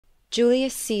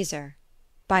Julius Caesar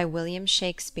by William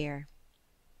Shakespeare.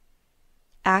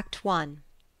 Act 1.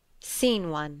 Scene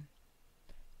 1.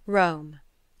 Rome.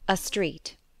 A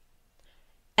street.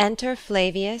 Enter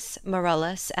Flavius,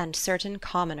 Marullus, and certain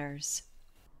commoners.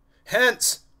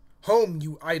 Hence! Home,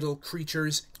 you idle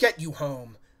creatures, get you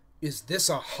home. Is this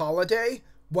a holiday?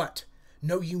 What?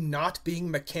 Know you not,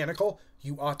 being mechanical,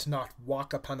 you ought not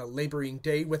walk upon a labouring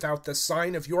day without the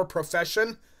sign of your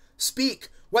profession? Speak,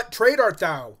 what trade art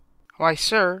thou? Why,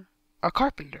 sir, a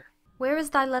carpenter. Where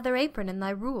is thy leather apron and thy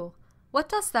rule? What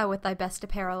dost thou with thy best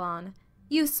apparel on?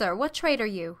 You, sir, what trade are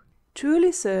you?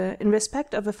 Truly, sir, in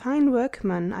respect of a fine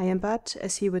workman, I am but,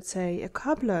 as he would say, a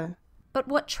cobbler. But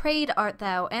what trade art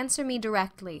thou? Answer me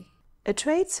directly. A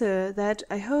trade, sir, that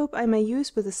I hope I may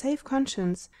use with a safe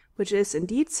conscience, which is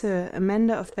indeed, sir, a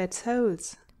mender of bad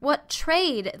souls. What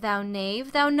trade, thou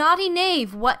knave, thou naughty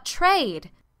knave, what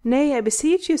trade? Nay, I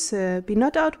beseech you, sir, be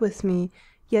not out with me,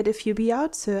 yet if you be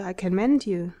out, sir, I can mend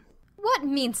you. What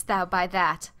mean'st thou by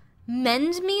that?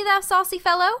 Mend me, thou saucy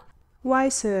fellow? Why,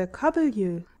 sir, cobble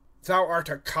you. Thou art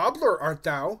a cobbler, art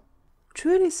thou?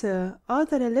 Truly, sir, all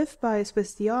that I live by is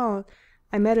with the awl.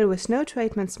 I meddle with no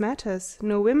tradesman's matters,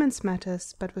 no women's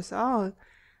matters, but with all.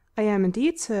 I am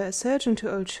indeed, sir, a surgeon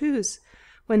to old shoes.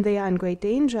 When they are in great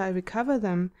danger, I recover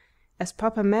them. As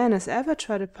proper men as ever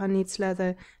trod upon neat's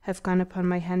leather have gone upon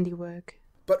my handiwork.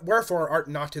 But wherefore art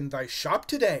not in thy shop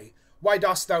to-day? Why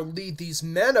dost thou lead these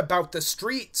men about the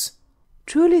streets?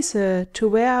 Truly, sir, to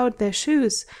wear out their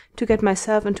shoes, to get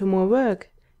myself into more work.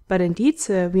 But indeed,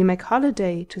 sir, we make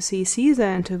holiday, to see Caesar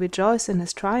and to rejoice in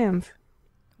his triumph.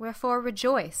 Wherefore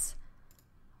rejoice?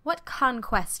 What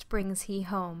conquest brings he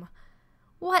home?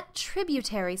 What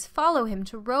tributaries follow him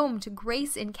to Rome to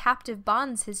grace in captive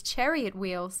bonds his chariot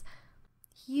wheels?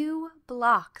 You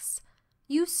blocks,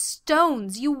 you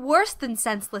stones, you worse than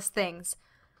senseless things!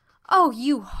 Oh,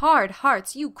 you hard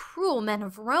hearts, you cruel men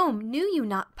of Rome, knew you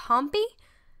not Pompey?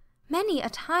 Many a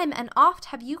time and oft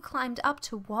have you climbed up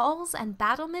to walls and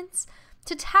battlements,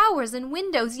 to towers and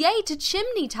windows, yea, to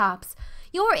chimney tops,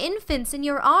 your infants in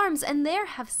your arms, and there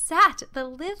have sat the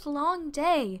livelong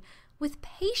day, with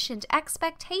patient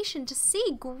expectation to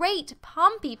see great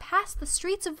Pompey pass the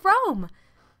streets of Rome.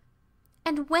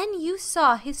 And when you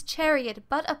saw his chariot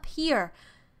but appear,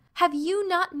 have you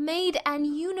not made an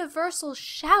universal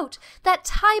shout, that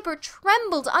Tiber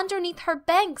trembled underneath her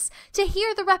banks to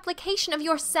hear the replication of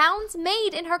your sounds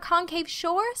made in her concave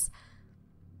shores?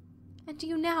 And do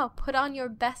you now put on your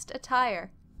best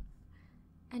attire?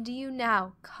 And do you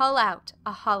now cull out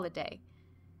a holiday?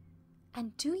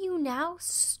 And do you now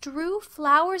strew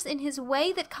flowers in his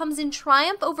way that comes in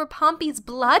triumph over Pompey's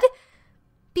blood?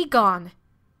 Begone!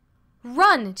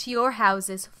 Run to your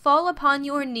houses, fall upon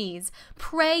your knees,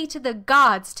 pray to the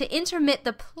gods to intermit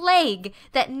the plague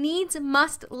that needs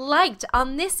must light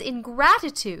on this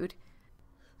ingratitude.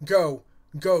 Go,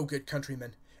 go, good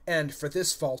countrymen, and for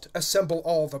this fault assemble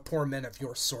all the poor men of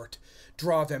your sort.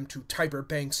 Draw them to Tiber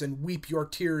banks, and weep your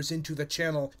tears into the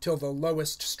channel, till the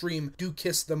lowest stream do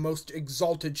kiss the most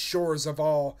exalted shores of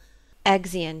all.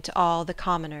 Exeunt all the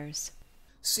commoners.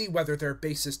 See whether their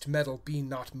basest metal be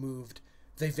not moved.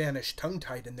 They vanish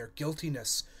tongue-tied in their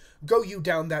guiltiness. Go you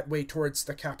down that way towards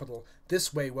the Capitol.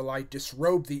 This way will I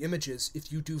disrobe the images,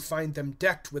 if you do find them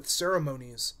decked with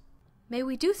ceremonies. May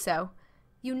we do so?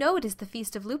 You know it is the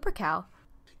feast of Lupercal.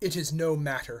 It is no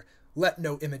matter. Let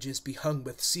no images be hung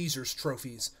with Caesar's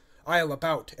trophies. I'll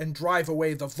about, and drive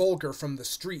away the vulgar from the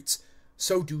streets.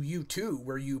 So do you too,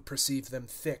 where you perceive them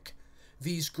thick.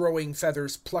 These growing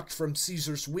feathers plucked from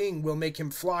Caesar's wing will make him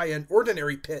fly an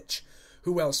ordinary pitch.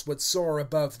 Who else would soar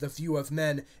above the view of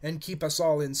men, and keep us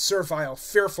all in servile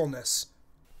fearfulness?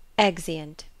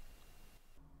 Exeunt.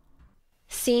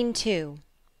 Scene 2.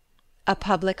 A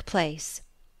public place.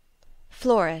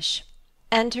 Flourish.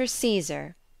 Enter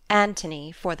Caesar,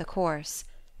 Antony for the course,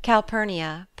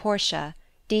 Calpurnia, Portia,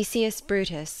 Decius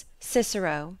Brutus,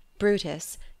 Cicero,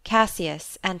 Brutus,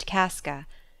 Cassius, and Casca,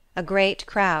 a great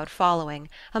crowd following,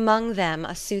 among them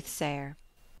a soothsayer.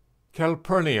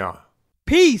 Calpurnia.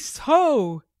 Peace,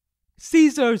 ho!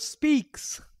 Caesar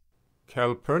speaks.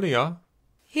 Calpurnia.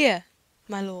 Here,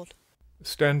 my lord.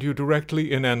 Stand you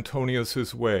directly in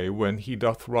Antonius's way when he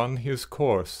doth run his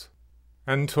course.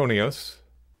 Antonius.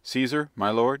 Caesar, my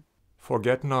lord.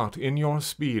 Forget not in your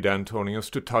speed, Antonius,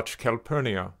 to touch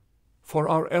Calpurnia. For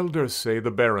our elders say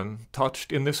the baron,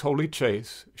 touched in this holy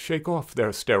chase, shake off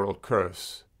their sterile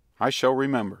curse. I shall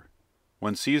remember.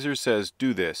 When Caesar says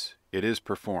do this, it is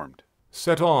performed.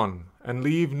 Set on, and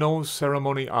leave no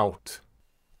ceremony out.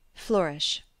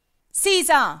 Flourish.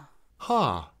 Caesar!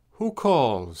 Ha! Who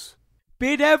calls?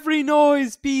 Bid every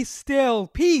noise be still.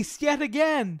 Peace yet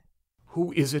again.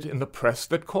 Who is it in the press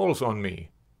that calls on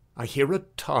me? I hear a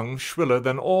tongue shriller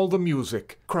than all the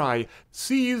music cry,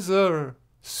 Caesar!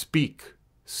 Speak,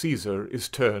 Caesar is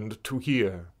turned to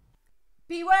hear.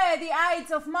 Beware the Ides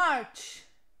of March!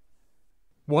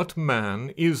 What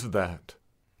man is that?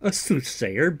 A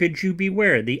soothsayer bids you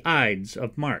beware the Ides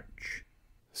of March.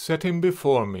 Set him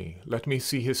before me, let me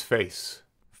see his face.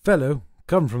 Fellow,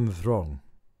 come from the throng.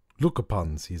 Look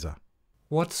upon Caesar.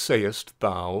 What sayest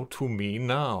thou to me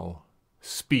now?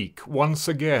 Speak once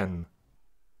again.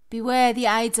 Beware the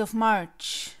Ides of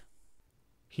March.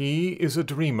 He is a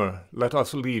dreamer, let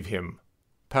us leave him.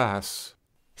 Pass.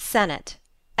 Senate.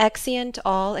 Exeunt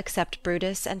all except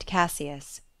Brutus and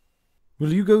Cassius.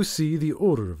 Will you go see the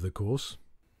order of the course?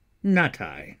 Not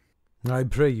I. I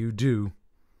pray you do.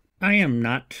 I am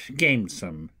not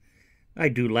gamesome. I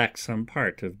do lack some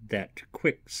part of that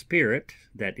quick spirit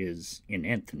that is in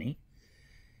Antony.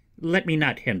 Let me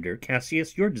not hinder,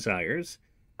 Cassius, your desires.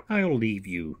 I'll leave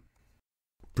you.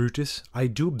 Brutus, I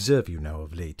do observe you now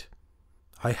of late.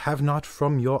 I have not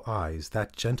from your eyes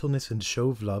that gentleness and show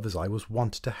of love as I was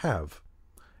wont to have.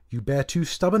 You bear too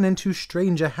stubborn and too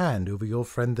strange a hand over your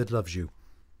friend that loves you.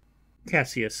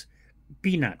 Cassius,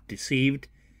 be not deceived.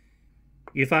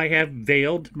 If I have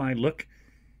veiled my look,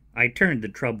 I turned the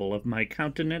trouble of my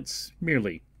countenance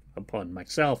merely upon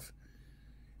myself.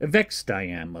 Vexed I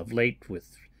am of late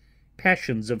with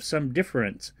passions of some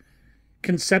difference,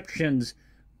 conceptions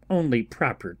only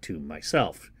proper to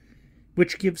myself,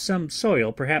 which give some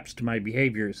soil perhaps to my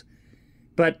behaviours.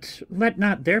 But let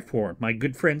not therefore my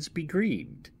good friends be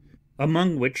grieved,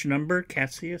 among which number,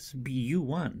 Cassius, be you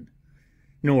one,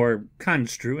 nor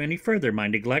construe any further my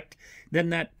neglect than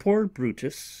that poor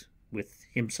Brutus, with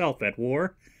himself at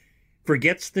war,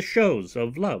 forgets the shows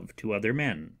of love to other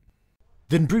men.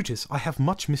 Then, Brutus, I have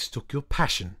much mistook your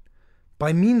passion,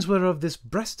 by means whereof this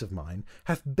breast of mine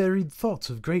hath buried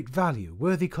thoughts of great value,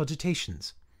 worthy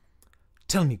cogitations.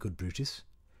 Tell me, good Brutus,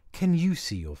 can you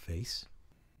see your face?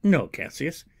 No,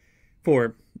 Cassius,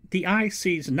 for the eye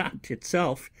sees not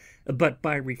itself, but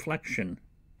by reflection,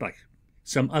 by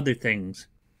some other things.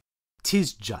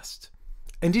 'Tis just,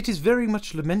 and it is very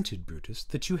much lamented, Brutus,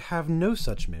 that you have no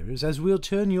such mirrors as will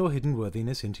turn your hidden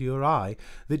worthiness into your eye,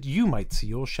 that you might see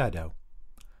your shadow.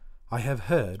 I have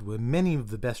heard where many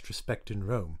of the best respect in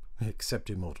Rome, except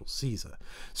immortal Caesar,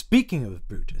 speaking of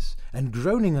Brutus, and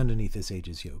groaning underneath this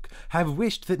age's yoke, have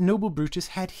wished that noble Brutus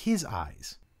had his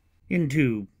eyes.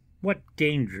 Into what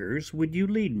dangers would you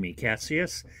lead me,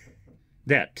 Cassius,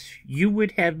 that you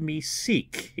would have me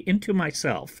seek into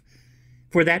myself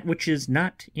for that which is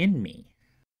not in me?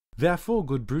 Therefore,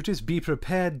 good Brutus, be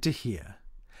prepared to hear.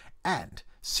 And,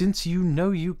 since you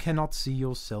know you cannot see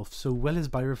yourself so well as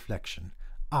by reflection,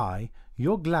 I,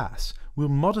 your glass, will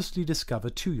modestly discover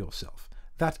to yourself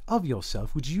that of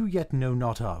yourself which you yet know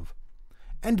not of.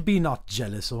 And be not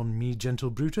jealous on me, gentle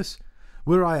Brutus.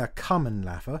 Were I a common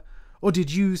laugher, or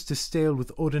did use to stale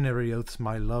with ordinary oaths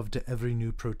my love to every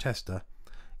new protester,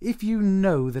 if you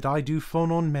know that I do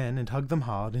fawn on men and hug them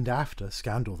hard, and after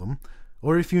scandal them,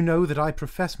 or if you know that I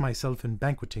profess myself in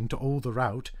banqueting to all the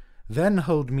rout, then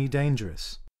hold me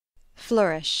dangerous.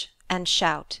 Flourish and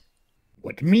shout.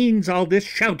 What means all this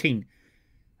shouting?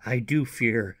 I do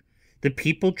fear the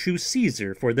people choose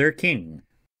Caesar for their king.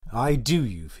 I do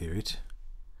you fear it?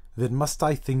 Then must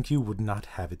I think you would not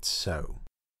have it so.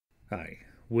 I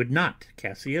would not,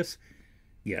 Cassius,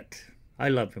 yet I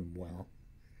love him well.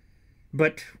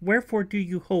 But wherefore do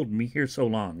you hold me here so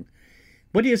long?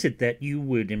 What is it that you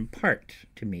would impart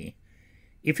to me?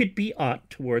 If it be aught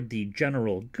toward the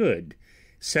general good,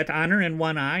 set honour in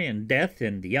one eye and death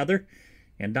in the other,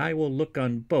 and I will look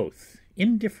on both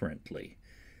indifferently.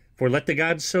 For let the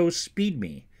gods so speed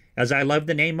me, as I love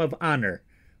the name of honour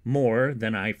more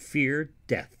than I fear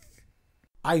death.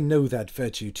 I know that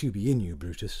virtue to be in you,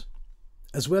 Brutus,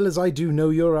 as well as I do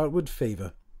know your outward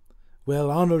favour.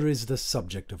 Well, honour is the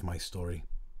subject of my story.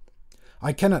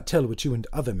 I cannot tell what you and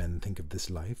other men think of this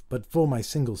life, but for my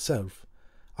single self,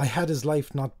 I had as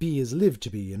life not be as live to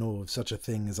be in awe of such a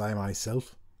thing as I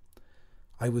myself.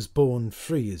 I was born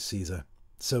free as Caesar,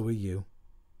 so are you.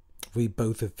 We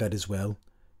both have fed as well,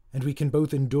 and we can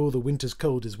both endure the winter's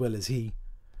cold as well as he.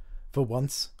 For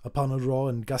once, upon a raw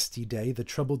and gusty day, the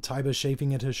troubled Tiber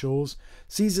chafing at her shores,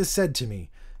 Caesar said to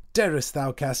me, Darest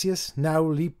thou, Cassius, now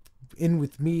leap in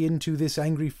with me into this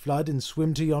angry flood and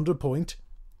swim to yonder point?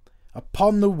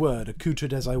 Upon the word,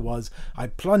 accoutred as I was, I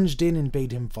plunged in and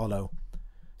bade him follow.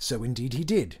 So indeed he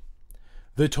did.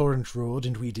 The torrent roared,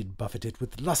 and we did buffet it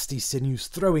with lusty sinews,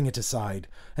 throwing it aside,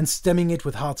 and stemming it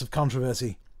with hearts of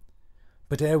controversy.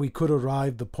 But ere we could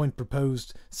arrive the point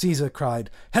proposed, Caesar cried,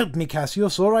 Help me,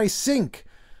 Cassius, or I sink!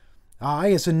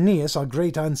 I, as Aeneas, our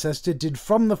great ancestor, did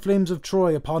from the flames of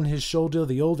Troy upon his shoulder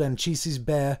the old Anchises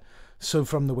bear, so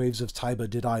from the waves of Tiber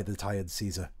did I the tired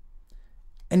Caesar.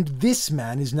 And this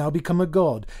man is now become a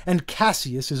god, and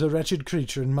Cassius is a wretched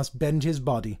creature and must bend his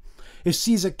body, if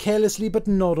Caesar carelessly but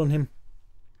nod on him.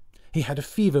 He had a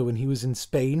fever when he was in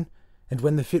Spain, and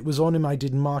when the fit was on him I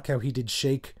did mark how he did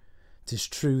shake. 'Tis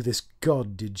true this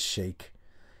god did shake.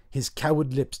 His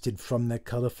coward lips did from their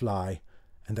colour fly,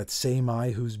 and that same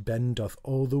eye whose bend doth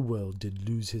all the world did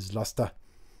lose his lustre.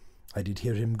 I did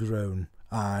hear him groan,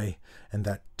 aye, and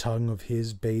that tongue of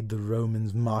his bade the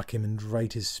Romans mark him and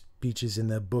write his speeches in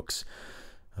their books.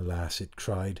 Alas, it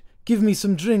cried, give me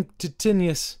some drink,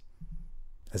 Titinius,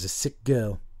 as a sick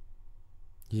girl.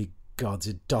 Ye gods,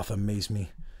 it doth amaze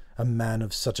me. A man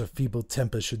of such a feeble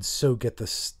temper should so get the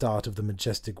start of the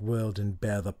majestic world and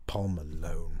bear the palm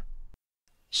alone.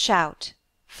 Shout,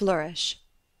 flourish.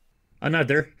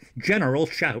 Another general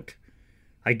shout.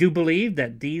 I do believe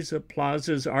that these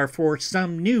applauses are for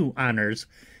some new honours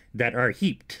that are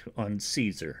heaped on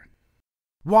Caesar.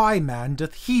 Why, man,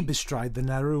 doth he bestride the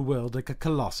narrow world like a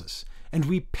colossus, and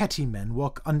we petty men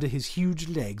walk under his huge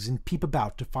legs and peep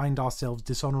about to find ourselves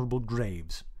dishonourable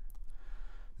graves?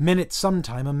 Men at some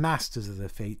time are masters of their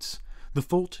fates. The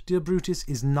fault, dear Brutus,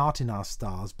 is not in our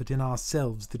stars, but in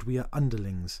ourselves that we are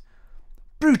underlings.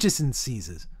 Brutus and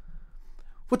Caesar's!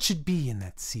 What should be in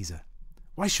that Caesar?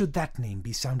 Why should that name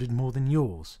be sounded more than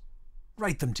yours?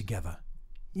 Write them together.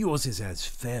 Yours is as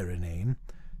fair a name.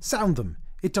 Sound them,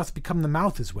 it doth become the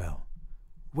mouth as well.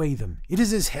 Weigh them, it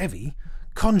is as heavy.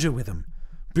 Conjure with them.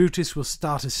 Brutus will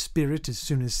start a spirit as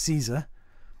soon as Caesar.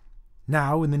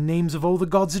 Now, in the names of all the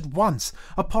gods at once,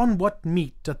 upon what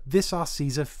meat doth this our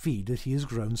Caesar feed that he is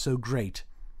grown so great?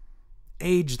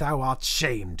 Age, thou art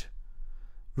shamed.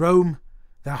 Rome,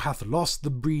 thou hast lost the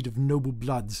breed of noble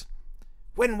bloods.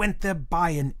 When went there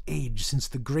by an age since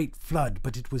the great flood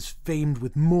but it was famed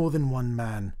with more than one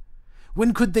man?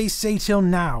 When could they say till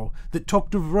now, that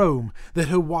talked of Rome, that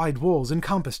her wide walls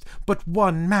encompassed but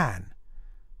one man?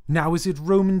 Now is it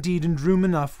Rome indeed, and room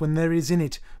enough, when there is in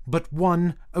it but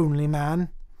one only man?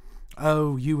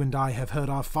 Oh, you and I have heard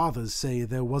our fathers say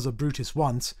there was a Brutus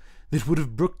once, that would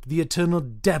have brooked the eternal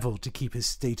devil to keep his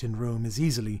state in Rome as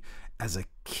easily as a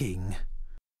king.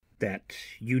 That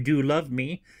you do love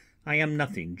me, I am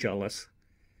nothing jealous.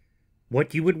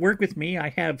 What you would work with me, I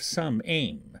have some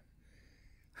aim.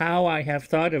 How I have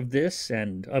thought of this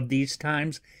and of these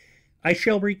times, I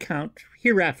shall recount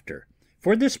hereafter.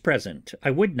 For this present,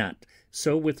 I would not,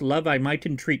 so with love I might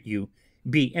entreat you,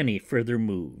 be any further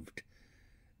moved.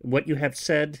 What you have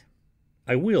said,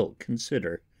 I will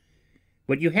consider.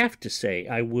 What you have to say,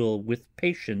 I will with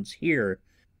patience hear,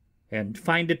 and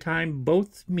find a time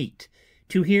both meet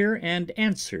to hear and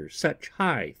answer such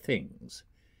high things.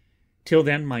 Till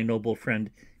then, my noble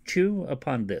friend, chew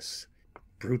upon this.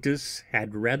 Brutus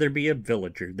had rather be a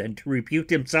villager than to repute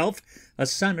himself a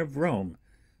son of Rome,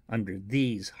 under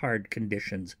these hard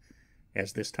conditions,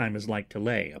 as this time is like to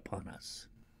lay upon us.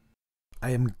 I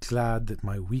am glad that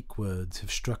my weak words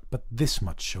have struck but this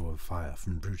much show of fire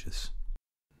from Brutus.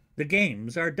 The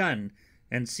games are done,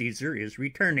 and Caesar is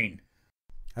returning.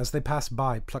 As they pass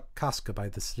by, pluck Casca by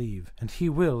the sleeve, and he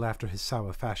will, after his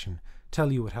sour fashion,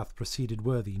 tell you what hath proceeded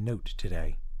worthy note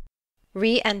today.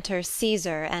 Re-enter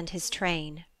Caesar and his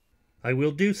train. I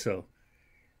will do so.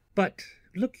 But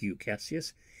look you,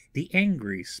 Cassius, the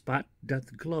angry spot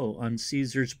doth glow on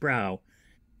Caesar's brow,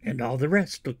 and all the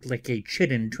rest look like a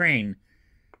chidden train.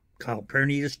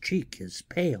 Calpurnia's cheek is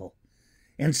pale,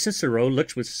 and Cicero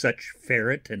looks with such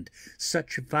ferret and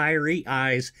such fiery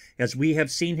eyes as we have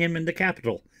seen him in the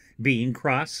Capitol, being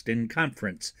crossed in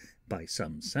conference by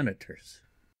some senators.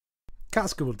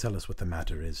 Casca will tell us what the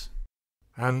matter is.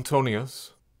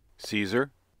 Antonius.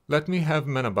 Caesar. Let me have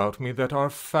men about me that are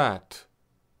fat,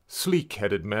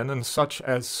 sleek-headed men, and such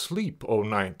as sleep o'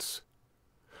 nights.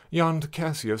 Yond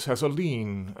Cassius has a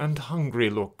lean and hungry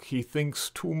look, he thinks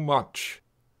too much.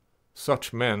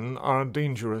 Such men are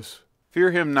dangerous.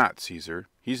 Fear him not, Caesar,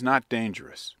 he's not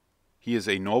dangerous. He is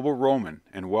a noble Roman,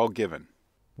 and well given.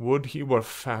 Would he were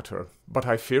fatter, but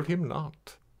I fear him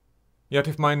not. Yet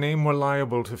if my name were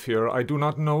liable to fear, I do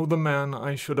not know the man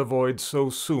I should avoid so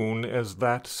soon as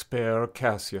that spare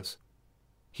Cassius.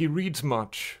 He reads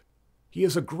much. He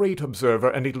is a great observer,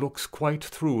 and he looks quite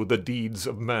through the deeds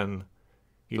of men.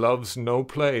 He loves no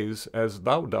plays, as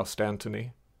thou dost,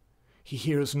 Antony. He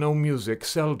hears no music,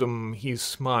 seldom he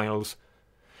smiles,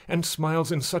 and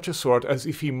smiles in such a sort as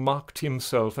if he mocked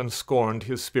himself and scorned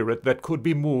his spirit that could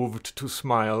be moved to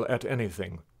smile at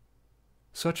anything.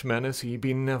 Such men as he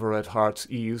be never at heart's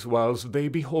ease, whiles they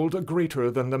behold a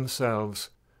greater than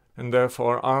themselves, and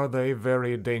therefore are they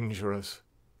very dangerous.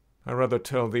 I rather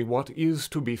tell thee what is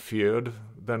to be feared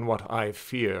than what I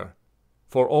fear,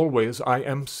 for always I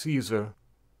am Caesar.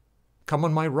 Come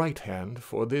on my right hand,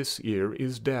 for this ear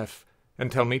is deaf,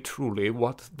 and tell me truly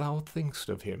what thou thinkst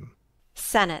of him.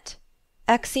 Senate.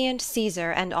 Exeunt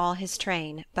Caesar and all his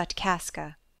train, but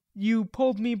Casca. You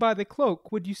pulled me by the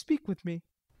cloak. Would you speak with me?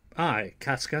 Ay,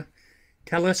 Casca,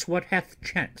 tell us what hath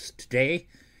chanced today,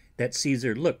 that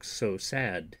Caesar looks so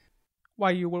sad.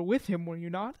 Why, you were with him, were you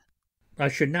not? I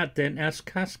should not then ask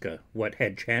Casca what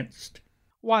had chanced.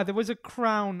 Why, there was a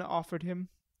crown offered him,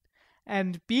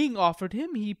 and being offered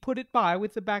him, he put it by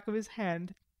with the back of his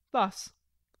hand, thus.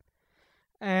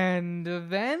 And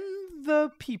then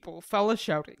the people fell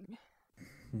a-shouting.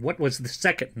 What was the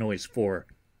second noise for?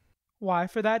 Why,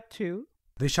 for that too.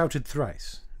 They shouted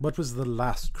thrice. What was the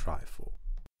last cry for?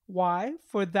 Why,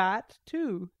 for that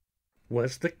too.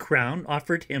 Was the crown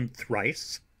offered him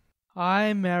thrice?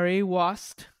 Ay, marry,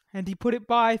 wast, and he put it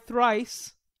by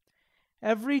thrice,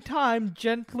 every time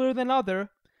gentler than other,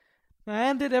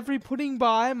 and at every putting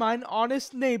by mine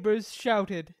honest neighbours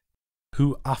shouted.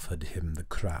 Who offered him the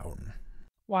crown?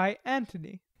 Why,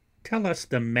 Antony. Tell us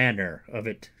the manner of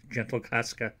it, gentle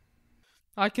Casca.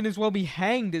 I can as well be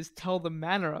hanged as tell the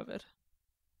manner of it.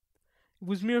 It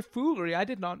was mere foolery, I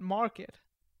did not mark it.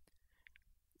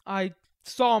 I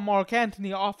saw Mark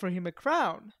Antony offer him a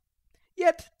crown,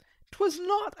 yet 'twas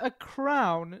not a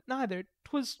crown, neither,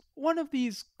 'twas one of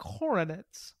these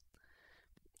coronets.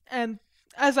 And,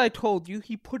 as I told you,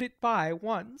 he put it by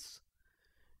once.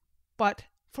 But,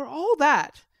 for all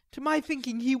that, to my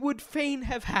thinking he would fain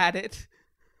have had it.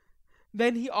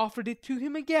 Then he offered it to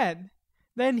him again,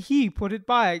 then he put it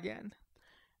by again.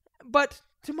 But,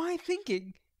 to my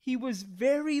thinking, he was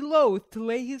very loath to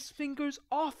lay his fingers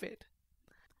off it.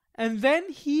 And then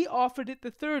he offered it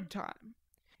the third time.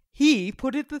 He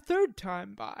put it the third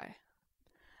time by.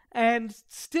 And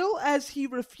still as he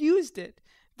refused it,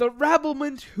 the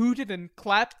rabblement hooted and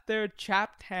clapped their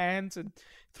chapped hands, and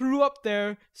threw up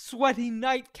their sweaty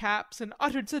nightcaps, and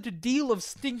uttered such a deal of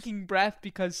stinking breath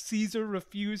because Caesar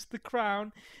refused the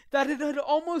crown, that it had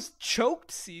almost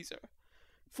choked Caesar,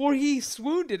 for he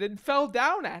swooned and fell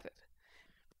down at it.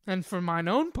 And for mine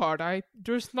own part I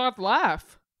durst not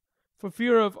laugh, for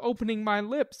fear of opening my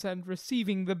lips and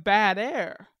receiving the bad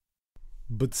air.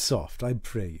 But soft, I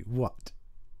pray you, what?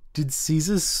 Did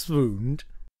Caesar swoon?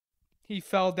 He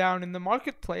fell down in the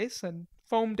marketplace, and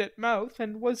foamed at mouth,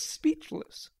 and was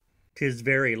speechless. 'Tis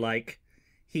very like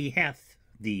he hath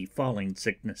the falling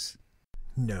sickness.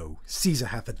 No, Caesar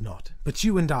hath it not, but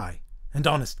you and I, and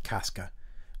honest Casca,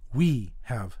 we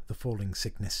have the falling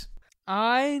sickness.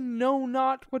 I know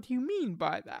not what you mean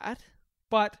by that,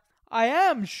 but I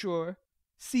am sure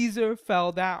Caesar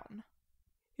fell down.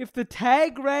 If the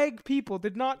tag-rag people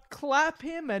did not clap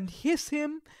him and hiss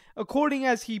him according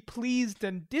as he pleased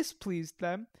and displeased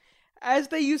them, as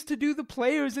they used to do the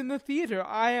players in the theatre,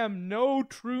 I am no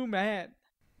true man.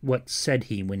 What said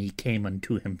he when he came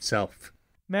unto himself?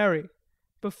 Marry,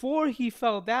 before he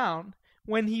fell down,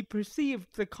 when he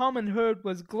perceived the common herd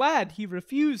was glad he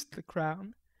refused the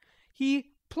crown,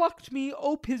 he plucked me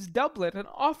ope his doublet, and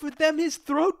offered them his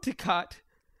throat to cut.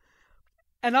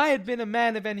 And I had been a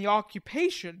man of any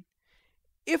occupation,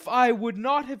 if I would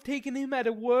not have taken him at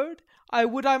a word, I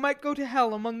would I might go to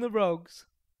hell among the rogues.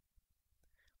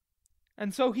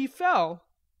 And so he fell.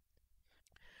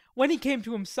 When he came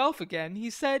to himself again, he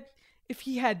said, if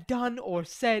he had done or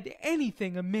said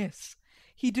anything amiss,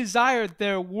 he desired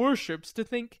their worships to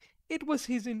think it was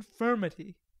his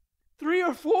infirmity. 3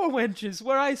 or 4 wenches,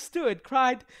 where I stood,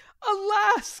 cried,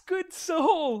 Alas, good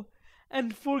soul!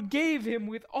 And forgave him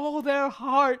with all their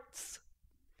hearts.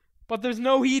 But there's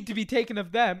no heed to be taken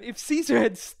of them. If Caesar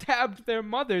had stabbed their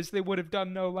mothers, they would have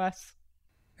done no less.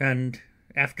 And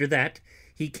after that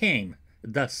he came,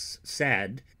 thus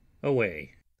sad,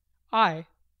 away. Ay.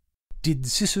 Did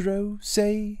Cicero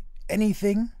say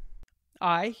anything?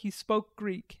 Ay, he spoke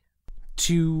Greek.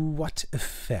 To what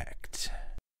effect?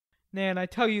 Nay, and I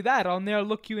tell you that, I'll ne'er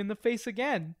look you in the face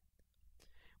again.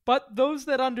 But those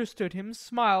that understood him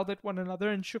smiled at one another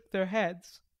and shook their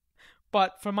heads.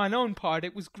 But for mine own part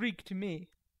it was Greek to me.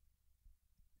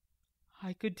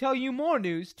 I could tell you more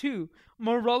news too.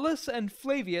 Marullus and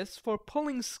Flavius, for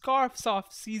pulling scarfs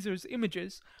off Caesar's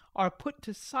images, are put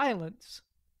to silence.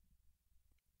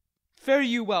 Fare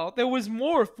you well, there was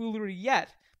more foolery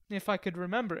yet, if I could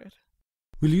remember it.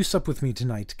 Will you sup with me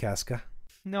tonight, Casca?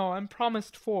 No, I'm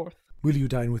promised forth. Will you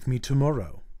dine with me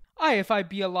tomorrow? Ay, if I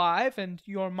be alive, and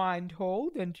your mind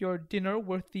hold, and your dinner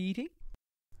worth the eating.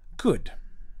 Good.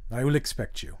 I will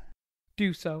expect you.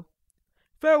 Do so.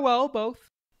 Farewell,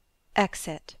 both.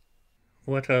 Exit.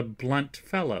 What a blunt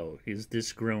fellow is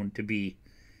this grown to be!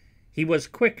 He was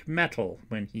quick metal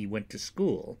when he went to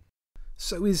school.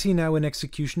 So is he now in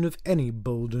execution of any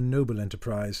bold and noble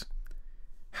enterprise.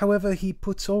 However, he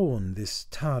puts on this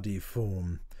tardy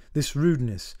form. This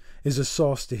rudeness is a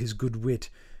sauce to his good wit,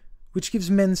 which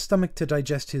gives men's stomach to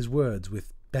digest his words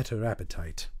with better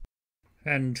appetite.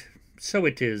 And so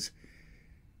it is.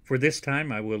 For this time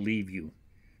I will leave you.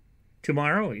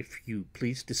 Tomorrow, if you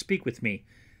please to speak with me,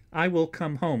 I will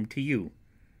come home to you.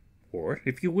 Or,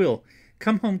 if you will,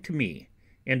 come home to me,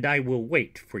 and I will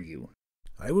wait for you.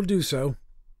 I will do so.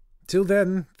 Till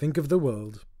then, think of the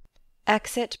world.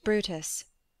 Exit Brutus.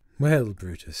 Well,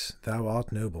 Brutus, thou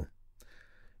art noble.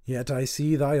 Yet I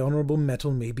see thy honourable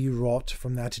metal may be wrought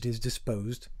from that it is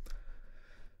disposed.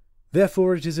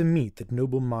 Therefore it is a meet that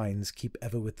noble minds keep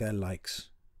ever with their likes,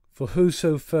 for who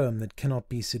so firm that cannot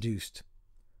be seduced?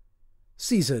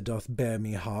 Caesar doth bear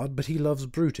me hard, but he loves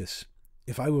Brutus.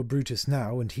 If I were Brutus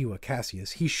now, and he were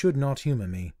Cassius, he should not humour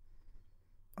me.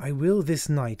 I will this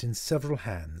night in several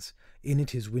hands in at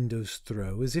his windows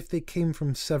throw, as if they came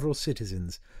from several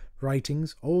citizens,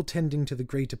 writings all tending to the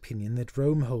great opinion that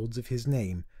Rome holds of his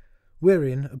name,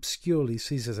 wherein obscurely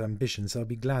Caesar's ambition shall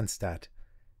be glanced at.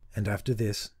 And after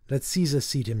this, let Caesar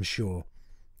seat him sure,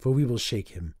 for we will shake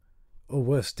him, or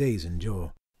worse days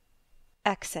endure.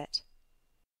 Exit.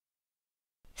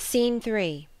 Scene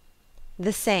 3.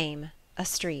 The same, a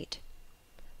street.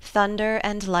 Thunder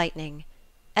and lightning.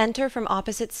 Enter from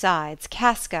opposite sides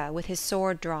Casca with his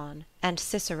sword drawn, and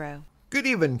Cicero. Good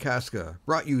even, Casca.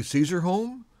 Brought you Caesar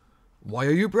home? Why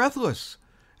are you breathless?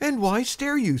 And why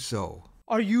stare you so?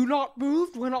 Are you not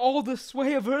moved when all the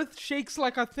sway of earth shakes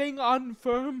like a thing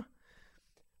unfirm?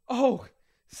 Oh,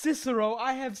 Cicero,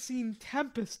 I have seen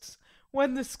tempests,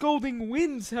 when the scolding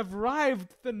winds have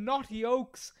rived the knotty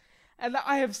oaks, and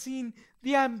I have seen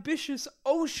the ambitious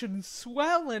ocean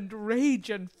swell and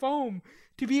rage and foam,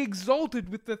 to be exalted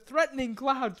with the threatening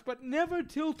clouds, but never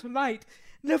till tonight,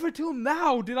 never till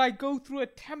now did I go through a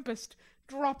tempest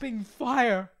dropping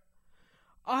fire.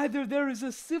 Either there is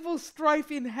a civil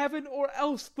strife in heaven, or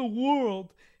else the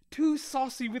world, too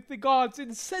saucy with the gods,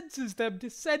 incenses them to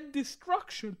send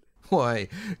destruction. Why,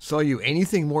 saw you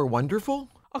anything more wonderful?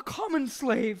 A common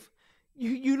slave,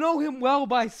 you know him well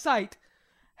by sight,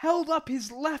 held up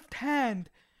his left hand,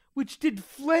 which did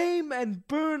flame and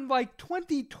burn like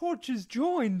 20 torches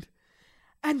joined,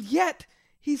 and yet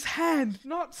his hand,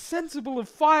 not sensible of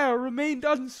fire, remained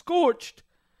unscorched.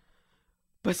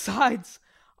 Besides,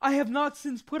 I have not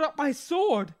since put up my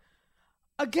sword.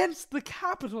 Against the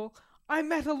Capitol I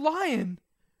met a lion,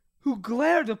 who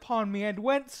glared upon me and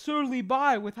went surly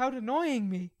by without annoying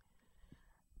me.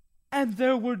 And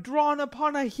there were drawn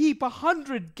upon a heap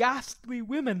 100 ghastly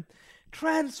women,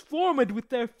 transformed with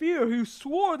their fear, who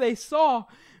swore they saw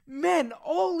men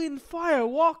all in fire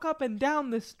walk up and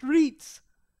down the streets.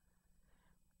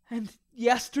 And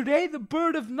yesterday the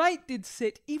bird of night did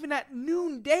sit, even at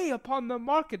noonday, upon the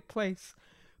marketplace,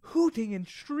 hooting and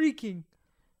shrieking.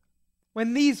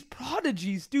 When these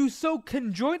prodigies do so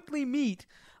conjointly meet,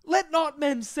 let not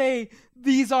men say,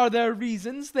 these are their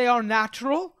reasons, they are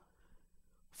natural.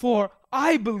 For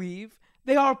I believe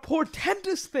they are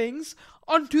portentous things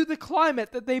unto the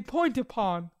climate that they point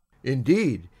upon.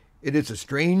 Indeed, it is a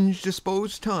strange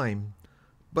disposed time.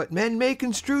 But men may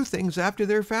construe things after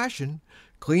their fashion,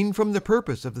 clean from the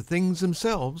purpose of the things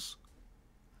themselves.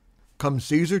 Comes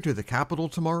Caesar to the Capitol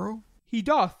tomorrow? He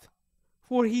doth,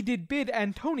 for he did bid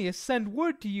Antonius send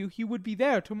word to you he would be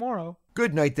there tomorrow.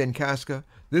 Good night then, Casca.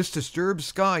 This disturbed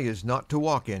sky is not to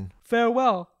walk in.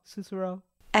 Farewell, Cicero.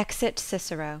 Exit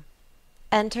Cicero.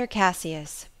 Enter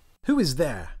Cassius. Who is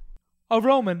there? A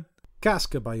Roman.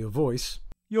 Casca, by your voice.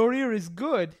 Your ear is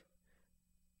good.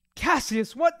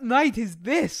 Cassius, what night is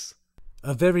this?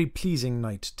 A very pleasing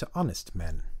night to honest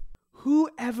men. Who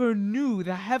ever knew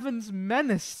the heavens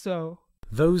menace so?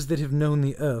 Those that have known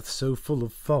the earth so full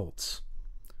of faults.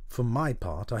 For my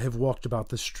part, I have walked about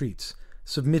the streets,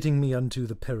 submitting me unto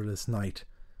the perilous night,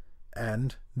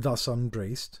 and, thus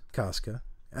unbraced, Casca,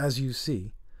 as you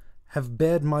see, have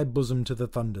bared my bosom to the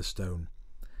thunderstone.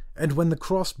 And when the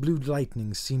cross-blue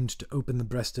lightning seemed to open the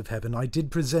breast of heaven, I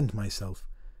did present myself,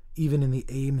 even in the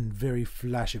aim and very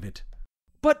flash of it.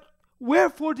 But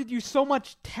wherefore did you so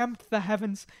much tempt the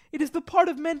heavens? It is the part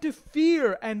of men to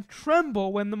fear and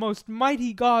tremble when the most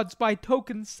mighty gods by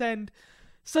token send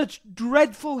such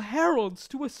dreadful heralds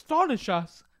to astonish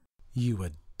us. You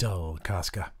are dull,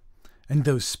 Casca, and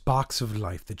those sparks of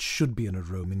life that should be in a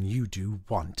Roman you do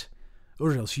want,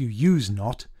 or else you use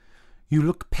not. You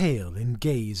look pale, and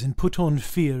gaze, and put on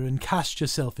fear, and cast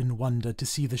yourself in wonder to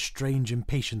see the strange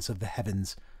impatience of the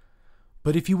heavens.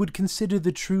 But if you would consider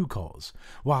the true cause,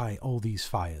 why all these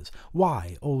fires,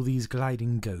 why all these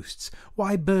gliding ghosts,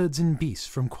 why birds and beasts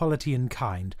from quality and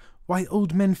kind, why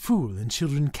old men fool and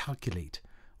children calculate,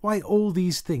 why all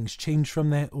these things change from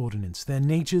their ordinance, their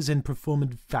natures and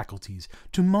performed faculties,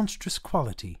 to monstrous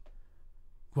quality,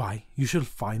 why, you shall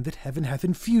find that heaven hath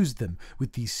infused them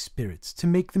with these spirits, to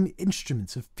make them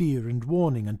instruments of fear and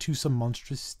warning unto some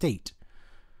monstrous state.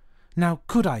 Now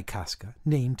could I, Casca,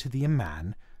 name to thee a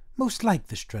man, most like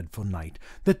this dreadful night,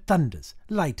 that thunders,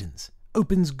 lightens,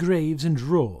 opens graves, and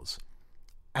roars,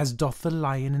 as doth the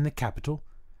lion in the Capitol,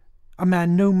 a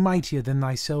man no mightier than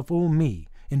thyself or me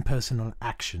in personal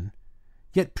action,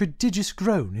 yet prodigious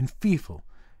grown and fearful,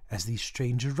 as these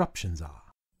strange eruptions are.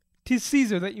 'Tis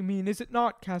Caesar that you mean, is it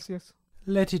not, Cassius?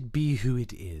 Let it be who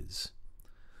it is.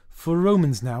 For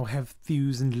Romans now have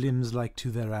thews and limbs like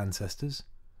to their ancestors.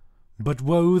 But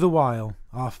woe the while,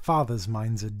 our fathers'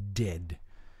 minds are dead,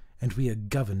 and we are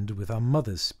governed with our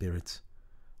mothers' spirits.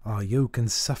 Our yoke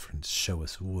and sufferance show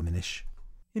us womanish.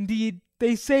 Indeed,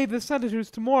 they say the senators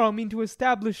tomorrow mean to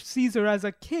establish Caesar as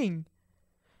a king,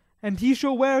 and he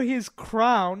shall wear his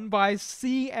crown by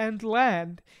sea and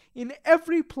land, in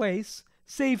every place,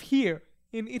 save here,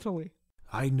 in Italy.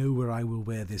 I know where I will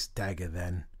wear this dagger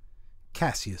then.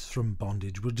 Cassius from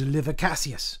bondage will deliver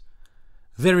Cassius.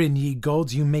 Therein, ye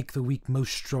gods, you make the weak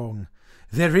most strong.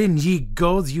 Therein, ye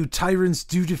gods, you tyrants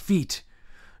do defeat.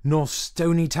 Nor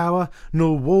stony tower,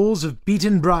 nor walls of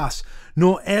beaten brass,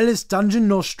 nor airless dungeon,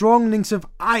 nor strong links of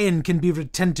iron can be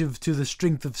retentive to the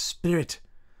strength of spirit.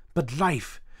 But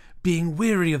life, being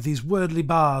weary of these worldly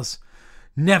bars,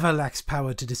 never lacks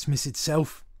power to dismiss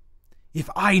itself. If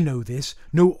I know this,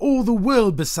 know all the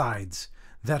world besides.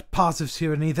 That part of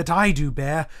tyranny that I do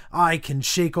bear, I can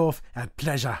shake off at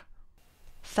pleasure.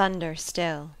 Thunder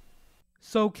still.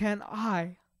 So can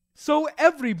I. So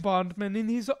every bondman in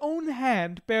his own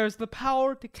hand bears the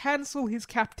power to cancel his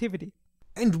captivity.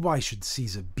 And why should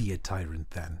Caesar be a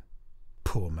tyrant then?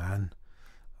 Poor man.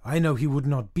 I know he would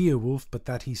not be a wolf, but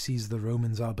that he sees the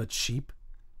Romans are but sheep.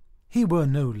 He were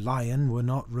no lion, were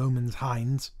not Romans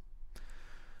hinds.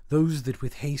 Those that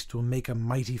with haste will make a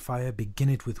mighty fire begin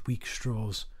it with weak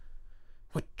straws.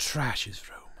 What trash is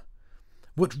Rome!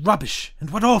 What rubbish, and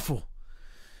what awful!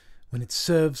 When it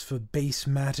serves for base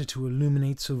matter to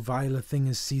illuminate so vile a thing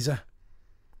as Caesar.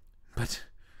 But,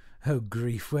 O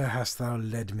grief, where hast thou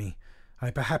led me?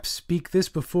 I perhaps speak this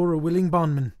before a willing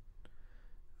bondman.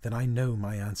 Then I know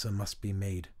my answer must be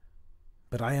made.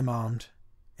 But I am armed,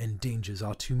 and dangers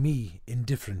are to me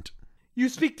indifferent. You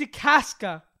speak to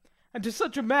Casca, and to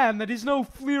such a man that is no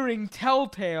fleering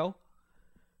tell-tale.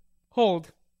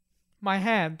 Hold my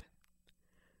hand.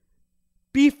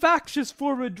 Be factious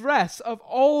for redress of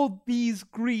all these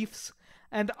griefs,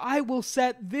 and I will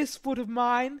set this foot of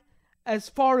mine as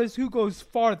far as who goes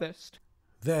farthest.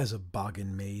 There's a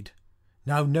bargain made.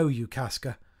 Now know you,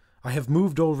 Casca, I have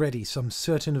moved already some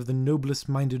certain of the noblest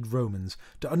minded Romans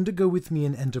to undergo with me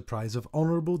an enterprise of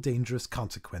honourable dangerous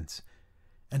consequence,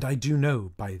 and I do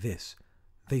know by this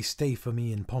they stay for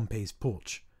me in Pompey's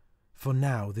porch. For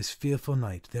now, this fearful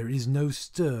night, there is no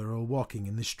stir or walking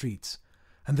in the streets,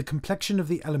 and the complexion of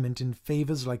the element in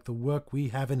favours like the work we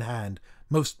have in hand,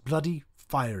 most bloody,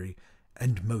 fiery,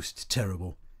 and most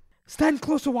terrible. Stand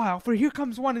close a while, for here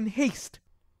comes one in haste.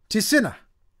 'Tis Cinna.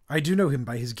 I do know him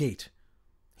by his gait.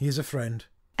 He is a friend.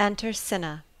 Enter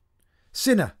Cinna.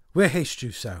 Cinna, where haste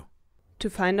you so? To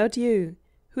find out you.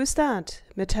 Who's that?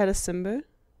 Metellus Symbol?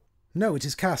 No, it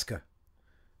is Casca.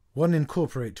 One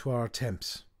incorporate to our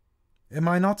attempts. Am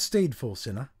I not stayed for,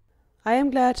 Cinna? I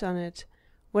am glad on it.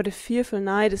 What a fearful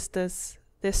night is this.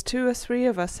 There's 2 or 3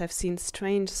 of us have seen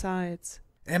strange sights.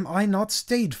 Am I not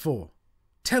stayed for?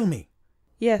 Tell me.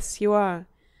 Yes, you are.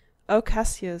 O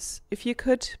Cassius, if you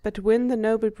could but win the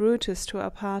noble Brutus to our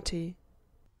party.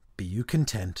 Be you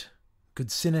content.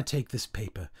 Good Cinna, take this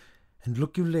paper, and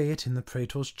look you lay it in the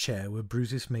praetor's chair where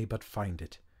Brutus may but find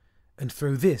it, and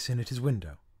throw this in at his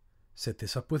window. Set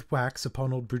this up with wax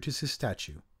upon old Brutus's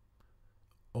statue.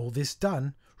 All this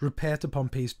done, repair to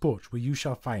Pompey's porch, where you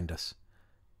shall find us.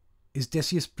 Is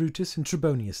Decius Brutus and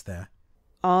Trebonius there?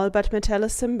 All but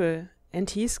Metellus Symbol, and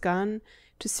he's gone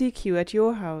to seek you at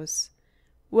your house.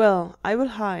 Well, I will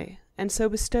hie, and so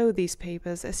bestow these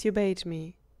papers as you bade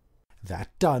me. That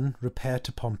done, repair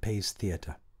to Pompey's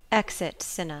theatre. Exit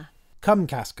Cinna. Come,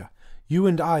 Casca, you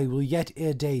and I will yet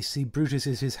ere day see Brutus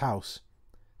is his house.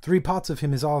 3 parts of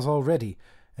him is ours already,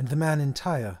 and the man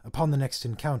entire, upon the next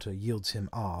encounter, yields him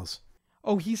ours.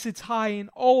 Oh, he sits high in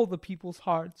all the people's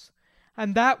hearts,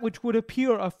 and that which would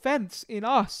appear offence in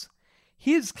us,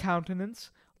 his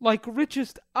countenance, like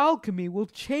richest alchemy, will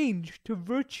change to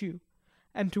virtue,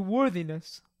 and to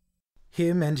worthiness.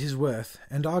 Him and his worth,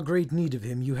 and our great need of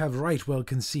him, you have right well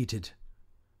conceited.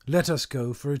 Let us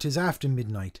go, for it is after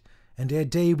midnight, and ere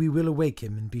day we will awake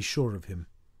him and be sure of him.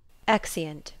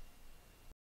 Exeunt.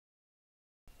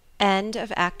 End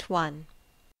of Act 1.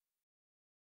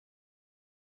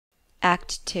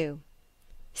 Act 2.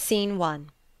 Scene 1.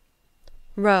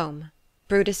 Rome,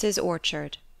 Brutus's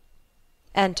orchard.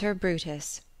 Enter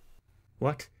Brutus.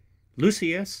 What?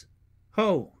 Lucius?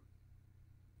 Ho!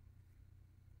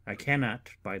 I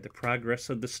cannot, by the progress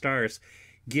of the stars,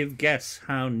 give guess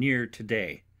how near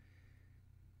to-day.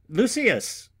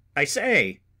 Lucius, I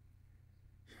say!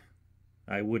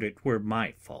 I would it were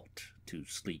my fault to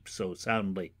sleep so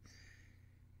soundly.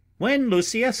 When,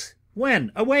 Lucius?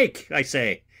 When? Awake, I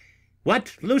say!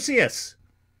 What, Lucius?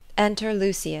 Enter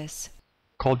Lucius.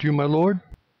 Called you, my lord?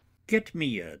 Get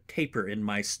me a taper in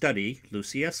my study,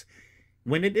 Lucius.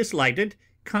 When it is lighted,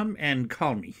 come and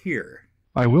call me here.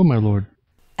 I will, my lord.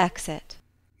 Exit.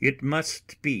 It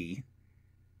must be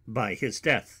by his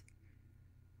death.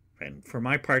 And for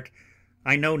my part,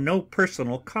 I know no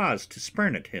personal cause to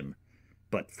spurn at him,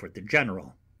 but for the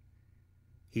general.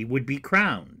 He would be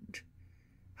crowned.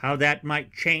 How that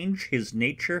might change his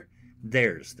nature,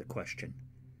 there's the question.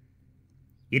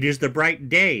 It is the bright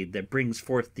day that brings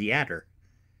forth the adder,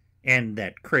 and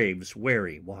that craves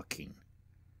wary walking.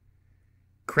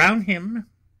 Crown him,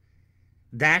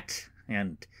 that,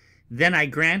 and then I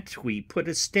grant we put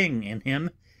a sting in him,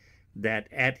 that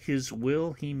at his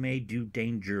will he may do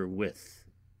danger with.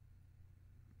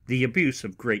 The abuse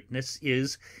of greatness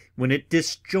is when it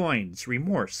disjoins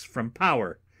remorse from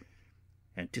power,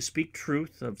 and to speak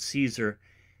truth of Caesar,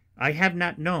 I have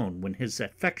not known when his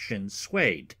affection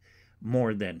swayed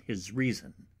more than his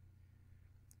reason.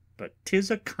 But 'tis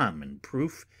a common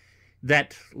proof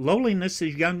that lowliness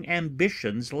is young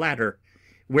ambition's ladder,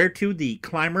 whereto the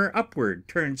climber upward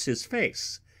turns his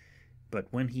face, but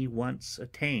when he once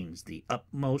attains the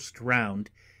upmost round,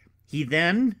 he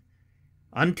then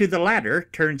unto the ladder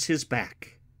turns his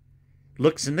back,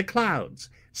 looks in the clouds,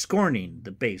 scorning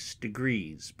the base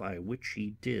degrees by which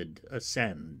he did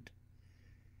ascend.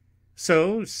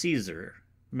 So Caesar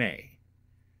may.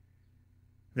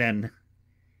 Then,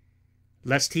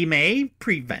 lest he may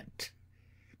prevent,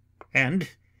 and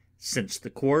since the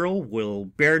quarrel will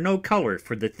bear no colour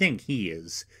for the thing he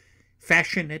is,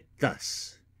 fashion it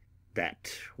thus,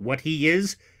 that what he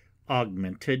is,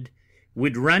 augmented,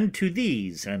 would run to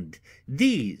these and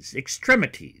these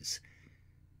extremities,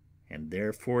 and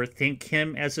therefore think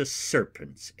him as a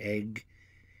serpent's egg,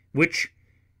 which,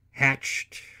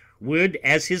 hatched, would,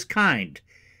 as his kind,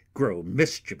 grow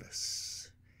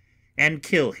mischievous, and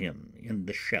kill him in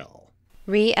the shell.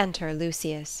 Re-enter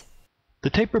Lucius. The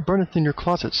taper burneth in your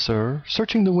closet, sir.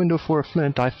 Searching the window for a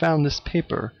flint, I found this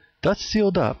paper, thus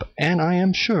sealed up, and I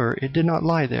am sure it did not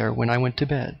lie there when I went to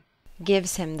bed.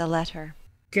 Gives him the letter.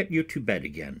 Get you to bed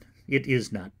again. It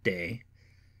is not day.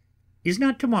 Is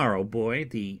not tomorrow, boy,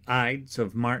 the Ides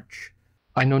of March?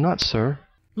 I know not, sir.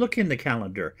 Look in the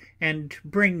calendar, and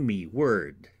bring me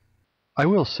word. I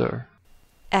will, sir.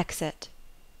 Exit.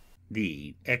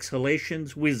 The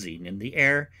exhalations whizzing in the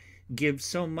air give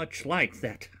so much light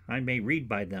that I may read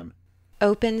by them.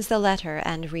 Opens the letter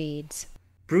and reads.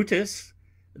 Brutus,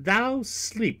 thou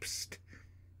sleep'st.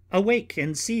 Awake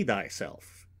and see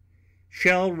thyself.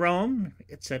 Shall Rome,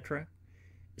 etc.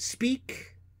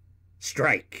 Speak,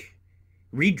 strike,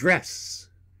 redress.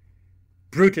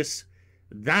 Brutus,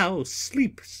 thou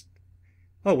sleep'st.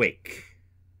 Awake.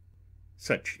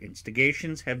 Such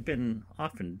instigations have been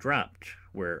often dropped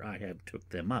where I have took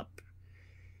them up.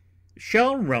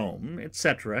 Shall Rome,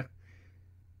 etc.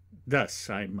 Thus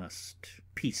I must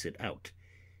piece it out.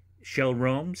 Shall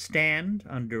Rome stand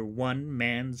under one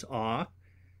man's awe?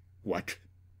 What?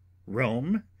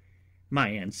 Rome? My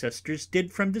ancestors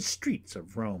did from the streets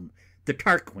of Rome the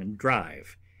Tarquin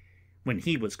drive, when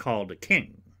he was called a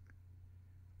king.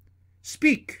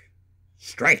 Speak,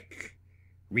 strike,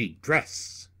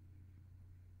 redress.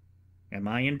 Am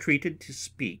I entreated to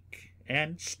speak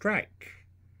and strike?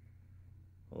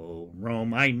 O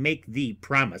Rome, I make thee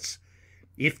promise,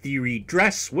 if the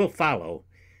redress will follow,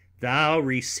 thou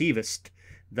receivest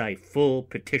thy full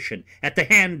petition at the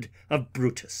hand of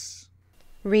Brutus.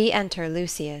 Re-enter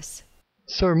Lucius.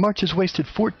 Sir, March has wasted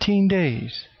 14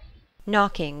 days.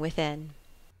 Knocking within.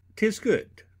 'Tis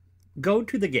good. Go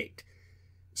to the gate.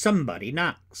 Somebody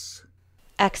knocks.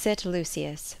 Exit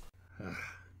Lucius.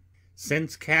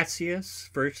 Since Cassius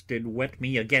first did whet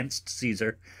me against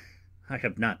Caesar, I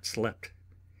have not slept.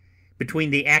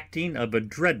 Between the acting of a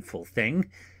dreadful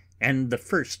thing and the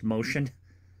first motion,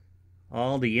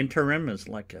 all the interim is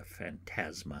like a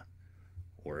phantasma,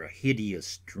 or a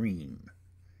hideous dream.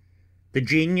 The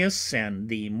genius and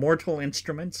the mortal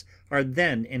instruments are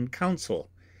then in council,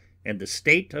 and the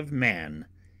state of man,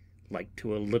 like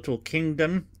to a little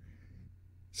kingdom,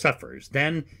 suffers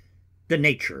then the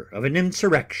nature of an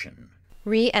insurrection.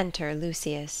 Re-enter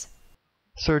Lucius.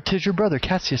 Sir, 'tis your brother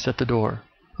Cassius at the door,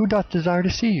 who doth desire to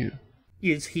see you.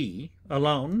 Is he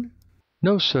alone?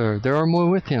 No, sir, there are more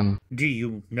with him. Do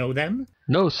you know them?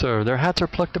 No, sir, their hats are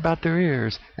plucked about their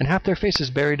ears, and half their faces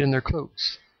buried in their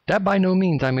cloaks, that by no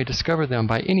means I may discover them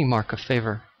by any mark of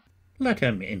favour. Let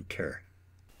him enter.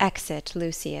 Exit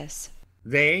Lucius.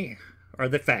 They are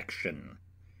the faction.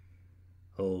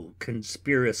 O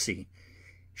conspiracy,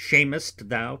 shamest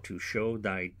thou to show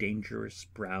thy dangerous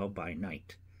brow by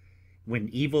night, when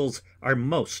evils are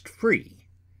most free?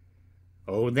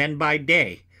 O then by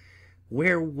day,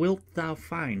 where wilt thou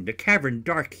find a cavern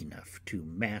dark enough to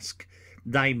mask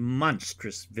thy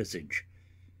monstrous visage?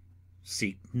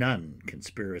 Seek none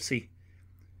conspiracy.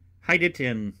 Hide it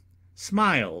in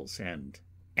smiles and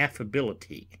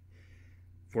affability.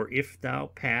 For if thou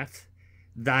path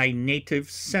thy native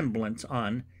semblance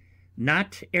on,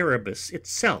 not Erebus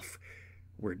itself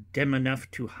were dim enough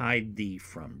to hide thee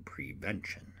from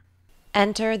prevention.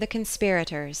 Enter the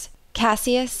conspirators,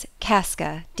 Cassius,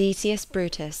 Casca, Decius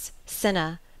Brutus,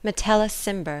 Cinna, Metellus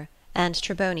Cimber, and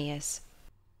Trebonius.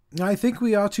 I think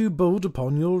we are too bold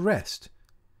upon your rest.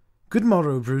 Good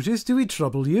morrow, Brutus, do we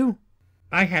trouble you?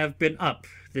 I have been up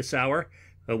this hour,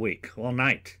 awake all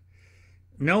night.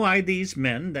 Know I these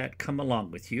men that come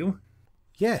along with you?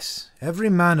 Yes, every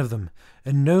man of them,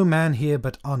 and no man here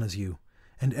but honours you,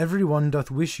 and every one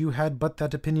doth wish you had but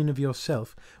that opinion of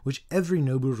yourself which every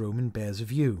noble Roman bears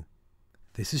of you.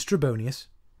 This is Trebonius.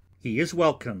 He is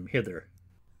welcome hither.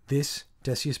 This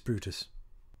Decius Brutus.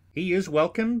 He is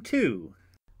welcome too.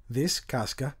 This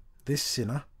Casca, this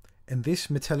Cinna, and this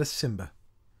Metellus Cimber.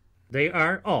 They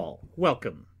are all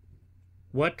welcome.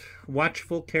 What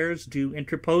watchful cares do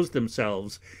interpose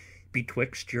themselves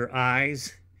betwixt your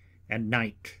eyes and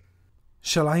night?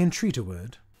 Shall I entreat a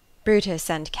word? Brutus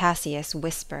and Cassius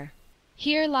whisper.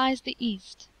 Here lies the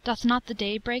east. Doth not the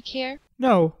day break here?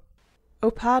 No.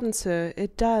 Oh, pardon, sir,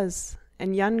 it does,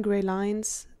 and yon grey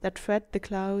lines that thread the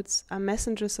clouds are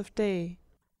messengers of day.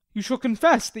 You shall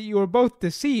confess that you are both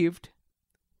deceived.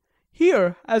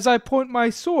 Here, as I point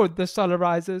my sword, the sun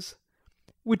arises,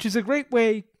 which is a great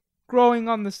way growing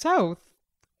on the south,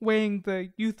 weighing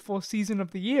the youthful season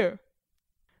of the year.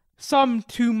 Some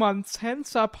 2 months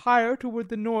hence, up higher toward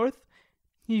the north,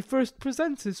 he first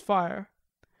presents his fire,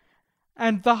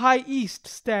 and the high east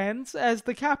stands as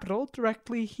the capital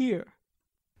directly here.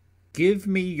 Give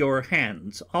me your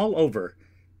hands all over,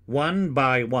 one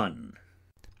by one.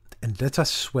 And let us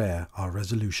swear our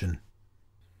resolution.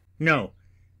 No,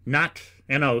 not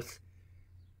an oath.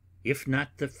 If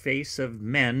not the face of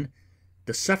men,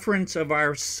 the sufferance of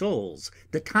our souls,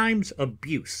 the time's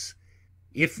abuse,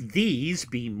 if these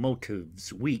be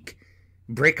motives weak,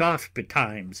 break off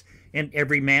betimes, and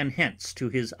every man hence to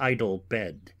his idle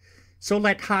bed. So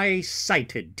let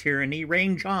high-sighted tyranny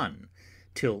range on,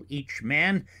 till each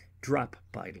man drop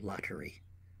by lottery.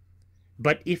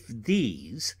 But if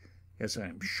these, as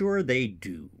I'm sure they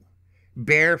do,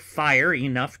 bear fire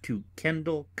enough to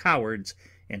kindle cowards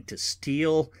and to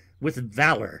steal with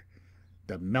valour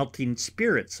the melting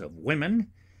spirits of women,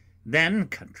 then,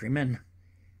 countrymen,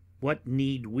 what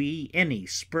need we any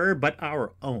spur but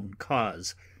our own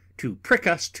cause to prick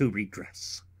us to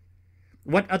redress?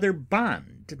 What other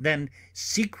bond than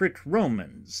secret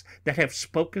Romans that have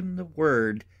spoken the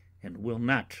word and will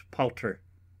not palter?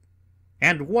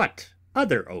 And what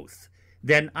other oath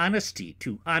than honesty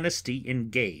to honesty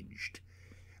engaged,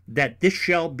 that this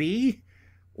shall be,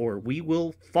 or we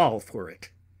will fall for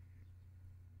it?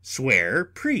 Swear,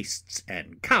 priests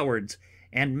and cowards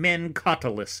and men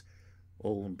cautelous,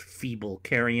 old feeble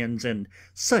carrions and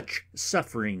such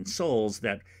suffering souls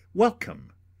that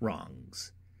welcome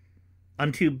wrongs.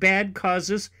 Unto bad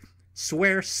causes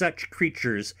swear such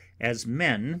creatures as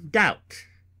men doubt,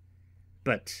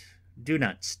 but do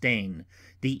not stain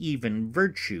the even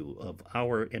virtue of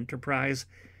our enterprise,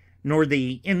 nor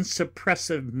the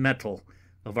insuppressive metal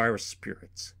of our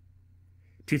spirits.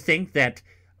 To think that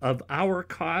of our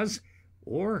cause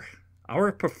or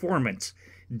our performance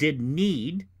did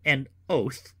need an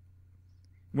oath,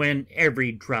 when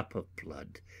every drop of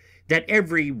blood that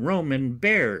every Roman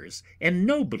bears, and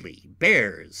nobly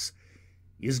bears,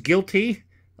 is guilty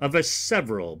of a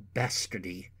several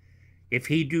bastardy, if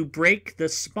he do break the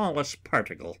smallest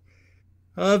particle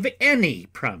of any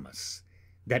promise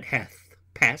that hath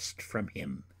passed from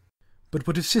him. But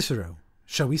what of Cicero?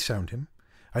 Shall we sound him?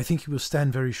 I think he will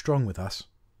stand very strong with us.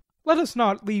 Let us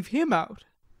not leave him out.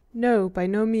 No, by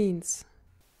no means.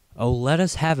 Oh, let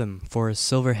us have him, for his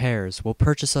silver hairs will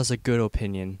purchase us a good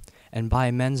opinion, and by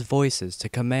men's voices to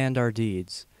command our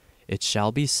deeds. It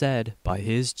shall be said, by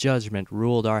his judgment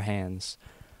ruled our hands.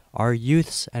 Our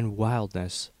youths and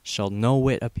wildness shall no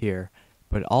whit appear,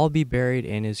 but all be buried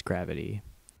in his gravity.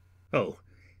 Oh,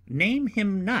 name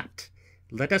him not.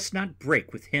 Let us not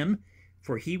break with him,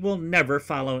 for he will never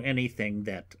follow anything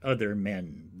that other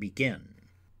men begin.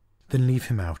 Then leave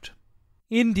him out.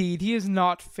 Indeed, he is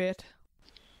not fit.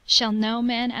 Shall no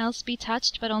man else be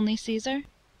touched but only Caesar?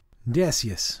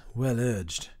 Decius, well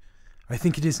urged. I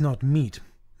think it is not meet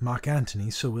Mark Antony,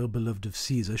 so well beloved of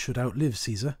Caesar, should outlive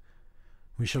Caesar.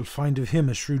 We shall find of him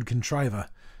a shrewd contriver,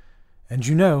 and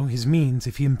you know his means,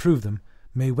 if he improve them,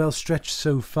 may well stretch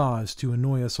so far as to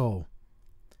annoy us all.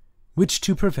 Which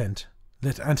to prevent,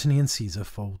 let Antony and Caesar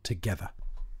fall together.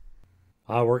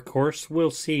 Our course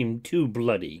will seem too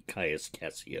bloody, Caius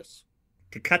Cassius,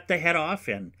 to cut the head off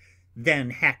and then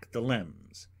hack the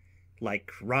limbs,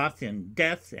 like wrath in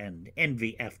death and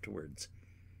envy afterwards.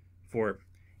 For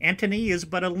Antony is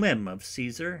but a limb of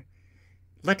Caesar.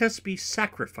 Let us be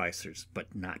sacrificers,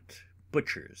 but not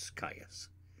butchers, Caius.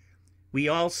 We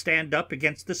all stand up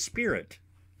against the spirit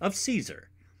of Caesar,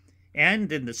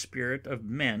 and in the spirit of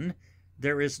men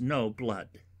there is no blood.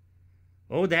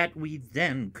 Oh, that we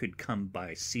then could come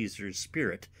by Caesar's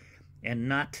spirit, and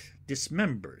not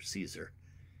dismember Caesar.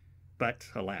 But,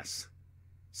 alas,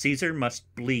 Caesar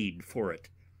must bleed for it.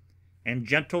 And,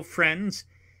 gentle friends,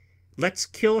 let's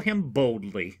kill him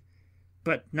boldly,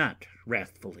 but not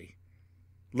wrathfully.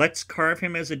 Let's carve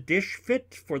him as a dish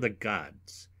fit for the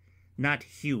gods, not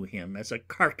hew him as a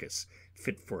carcass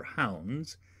fit for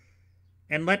hounds.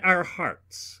 And let our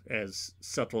hearts, as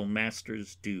subtle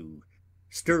masters do,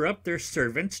 stir up their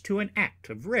servants to an act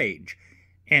of rage,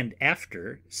 and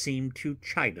after seem to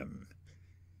chide 'em.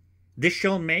 This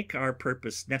shall make our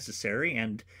purpose necessary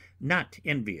and not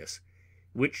envious,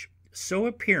 which so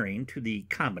appearing to the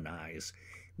common eyes,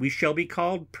 we shall be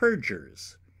called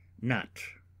purgers, not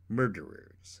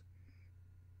murderers.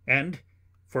 And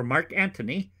for Mark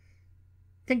Antony,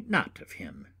 think not of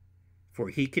him, for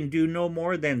he can do no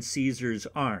more than Caesar's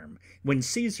arm when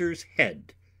Caesar's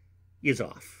head is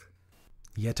off.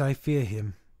 Yet I fear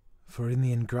him, for in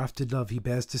the engrafted love he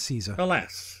bears to Caesar.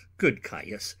 Alas, good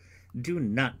Caius, do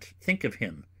not think of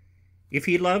him. If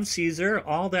he loves Caesar,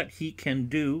 all that he can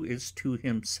do is to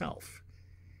himself.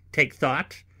 Take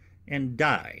thought and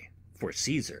die for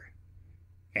Caesar.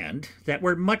 And that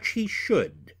were much he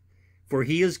should, for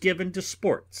he is given to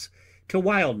sports, to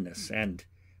wildness, and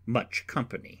much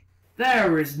company.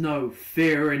 There is no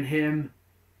fear in him.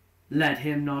 Let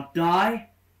him not die,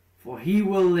 for he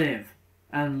will live,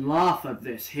 and laugh at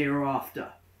this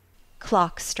hereafter.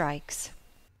 Clock strikes.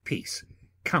 Peace.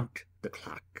 Count the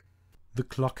clock. The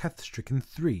clock hath stricken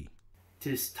 3.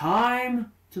 'Tis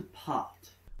time to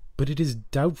part. But it is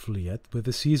doubtful yet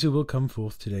whether Caesar will come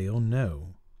forth today or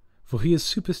no, for he is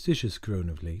superstitious grown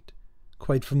of late,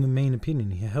 quite from the main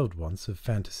opinion he held once of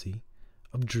fantasy,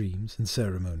 of dreams and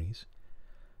ceremonies.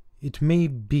 It may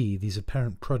be these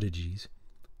apparent prodigies,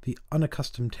 the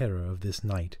unaccustomed terror of this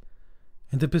night,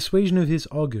 and the persuasion of his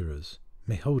augurers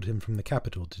may hold him from the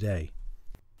Capitol today.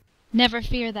 Never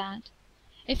fear that.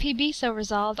 If he be so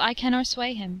resolved, I cannot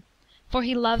sway him, for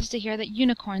he loves to hear that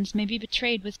unicorns may be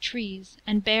betrayed with trees,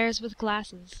 and bears with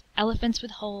glasses, elephants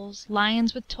with holes,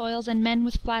 lions with toils, and men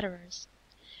with flatterers.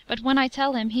 But when I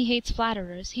tell him he hates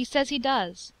flatterers, he says he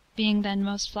does, being then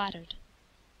most flattered.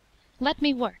 Let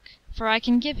me work, for I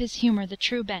can give his humour the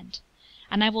true bent,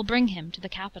 and I will bring him to the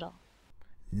Capitol.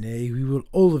 Nay, we will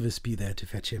all of us be there to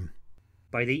fetch him.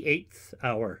 By the 8th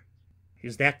hour.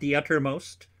 Is that the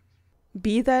uttermost?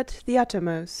 Be that the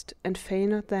uttermost, and fail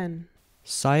not then.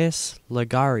 Caius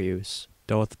Ligarius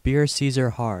doth bear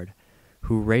Caesar hard,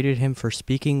 who rated him for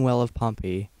speaking well of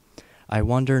Pompey. I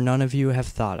wonder none of you have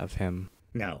thought of him.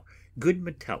 Now, good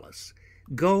Metellus,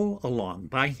 go along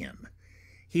by him.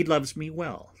 He loves me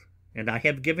well, and I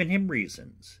have given him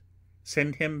reasons.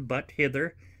 Send him but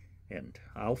hither, and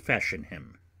I'll fashion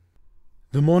him.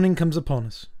 The morning comes upon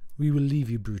us. We will leave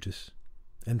you, Brutus,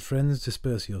 and friends,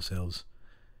 disperse yourselves.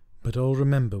 But all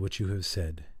remember what you have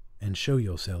said, and show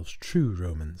yourselves true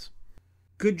Romans.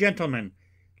 Good gentlemen,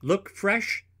 look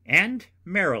fresh and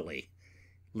merrily.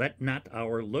 Let not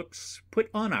our looks put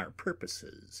on our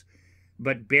purposes,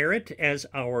 but bear it as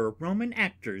our Roman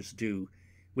actors do,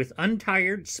 with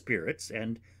untired spirits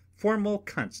and formal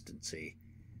constancy.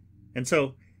 And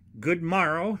so, good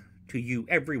morrow to you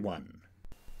every one.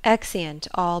 Exeunt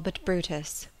all but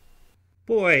Brutus.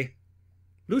 Boy,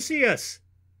 Lucius!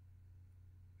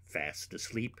 Fast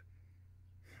asleep.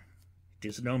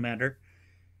 is no matter.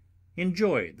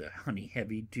 Enjoy the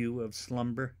honey-heavy dew of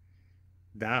slumber.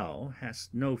 Thou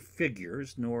hast no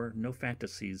figures nor no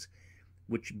fantasies,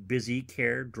 which busy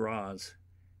care draws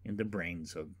in the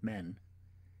brains of men.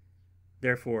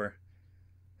 Therefore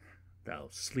thou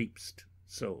sleepst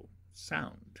so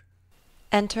sound.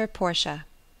 Enter Portia.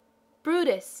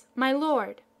 Brutus, my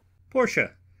lord.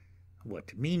 Portia,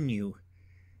 what mean you?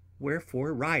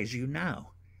 Wherefore rise you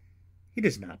now? It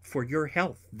is not for your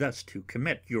health thus to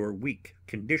commit your weak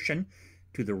condition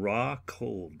to the raw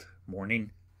cold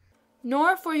morning.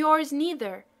 Nor for yours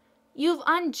neither. You've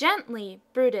ungently,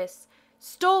 Brutus,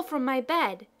 stole from my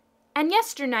bed, and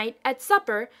yesternight at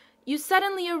supper you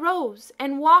suddenly arose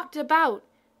and walked about,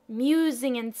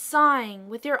 musing and sighing,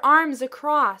 with your arms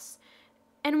across,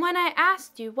 and when I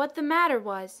asked you what the matter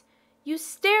was, you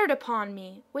stared upon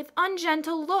me with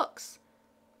ungentle looks.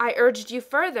 I urged you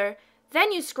further,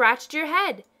 then you scratched your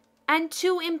head, and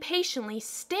too impatiently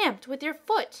stamped with your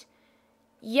foot.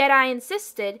 Yet I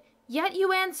insisted, yet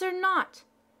you answered not,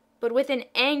 but with an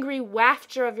angry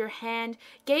wafture of your hand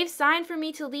gave sign for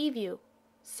me to leave you.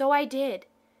 So I did,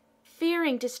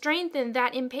 fearing to strengthen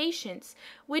that impatience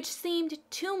which seemed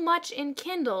too much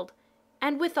enkindled,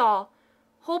 and withal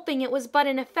hoping it was but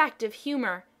an effect of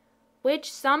humour,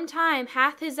 which sometime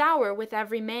hath his hour with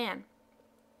every man.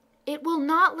 It will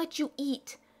not let you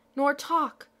eat, nor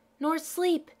talk, nor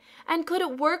sleep, and could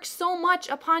it work so much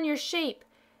upon your shape,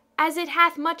 as it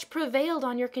hath much prevailed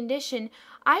on your condition,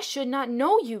 I should not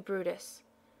know you, Brutus.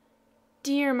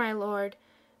 Dear my lord,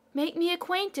 make me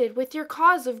acquainted with your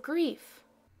cause of grief.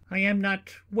 I am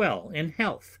not well in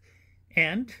health,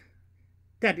 and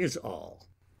that is all.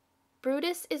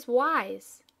 Brutus is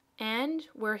wise, and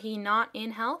were he not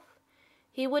in health,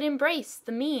 he would embrace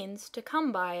the means to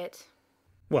come by it.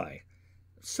 Why,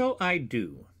 so I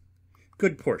do.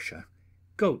 Good Portia,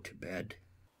 go to bed.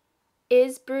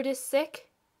 Is Brutus sick?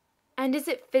 And is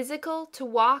it physical to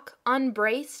walk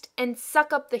unbraced and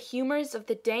suck up the humours of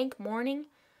the dank morning?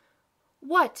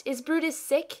 What, is Brutus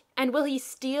sick, and will he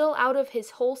steal out of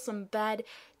his wholesome bed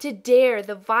to dare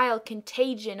the vile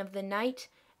contagion of the night,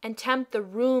 and tempt the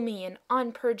rheumy and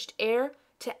unpurged air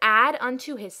to add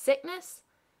unto his sickness?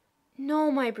 No,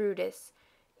 my Brutus,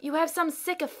 you have some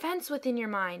sick offence within your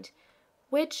mind,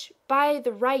 which by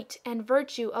the right and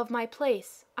virtue of my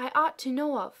place I ought to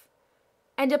know of.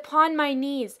 And upon my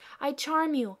knees I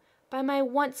charm you by my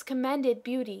once commended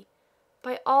beauty,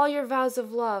 by all your vows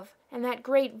of love, and that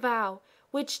great vow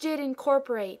which did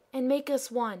incorporate and make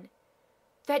us one,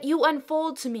 that you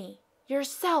unfold to me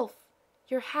yourself,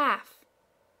 your half.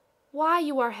 Why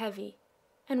you are heavy,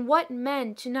 and what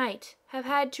men tonight have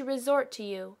had to resort to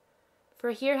you,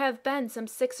 for here have been some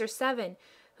 6 or 7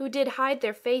 who did hide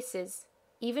their faces,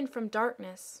 even from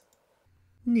darkness.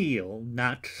 Kneel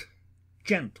not,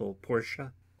 gentle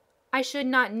Portia. I should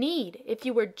not need if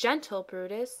you were gentle,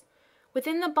 Brutus.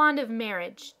 Within the bond of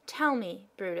marriage, tell me,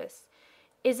 Brutus,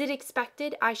 is it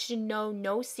expected I should know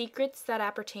no secrets that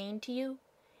appertain to you?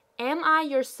 Am I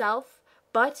yourself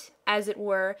but, as it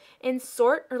were, in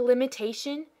sort or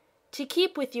limitation, to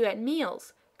keep with you at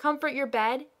meals, comfort your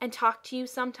bed, and talk to you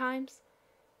sometimes?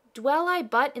 Dwell I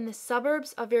but in the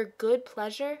suburbs of your good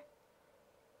pleasure?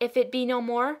 If it be no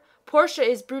more, Portia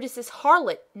is Brutus's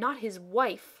harlot, not his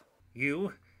wife.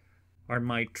 You are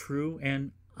my true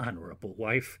and honourable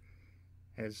wife,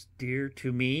 as dear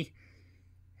to me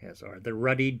as are the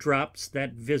ruddy drops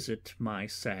that visit my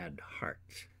sad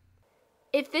heart.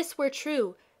 If this were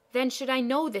true, then should I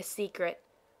know this secret.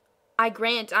 I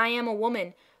grant I am a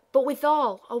woman, but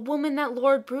withal a woman that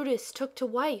Lord Brutus took to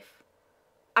wife.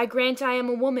 I grant I am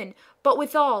a woman, but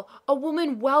withal a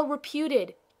woman well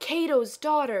reputed, Cato's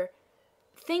daughter.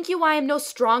 Think you I am no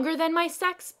stronger than my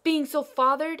sex, being so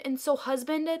fathered and so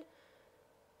husbanded?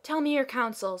 Tell me your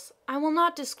counsels, I will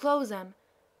not disclose them.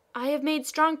 I have made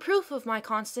strong proof of my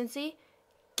constancy,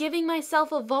 giving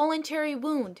myself a voluntary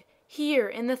wound, here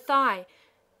in the thigh.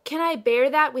 Can I bear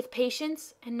that with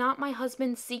patience, and not my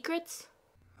husband's secrets?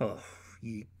 Oh,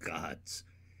 ye gods,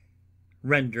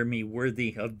 render me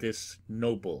worthy of this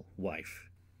noble wife.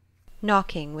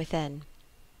 Knocking within.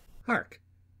 Hark,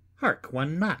 hark,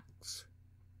 one knocks.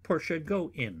 Portia,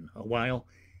 go in a while,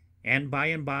 and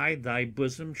by thy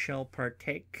bosom shall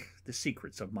partake the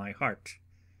secrets of my heart.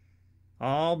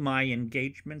 All my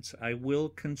engagements I will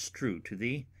construe to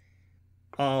thee,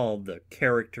 all the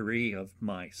charactery of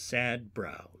my sad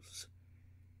brows.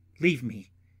 Leave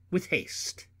me with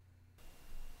haste.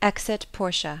 Exit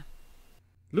Portia.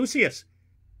 Lucius,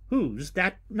 who's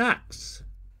that knocks?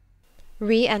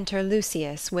 Re-enter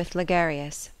Lucius with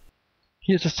Ligarius.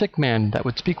 He is a sick man that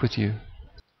would speak with you.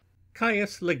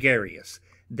 Caius Ligarius,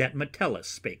 that Metellus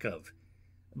spake of,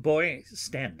 Boy,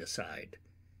 stand aside.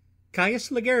 Caius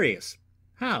Ligarius,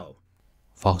 how?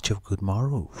 Vouchsafe good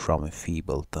morrow from a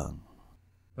feeble tongue.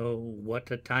 Oh,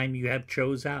 what a time you have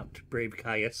chose out, brave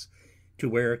Caius, to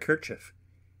wear a kerchief.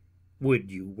 Would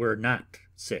you were not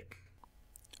sick.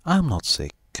 I am not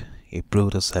sick, if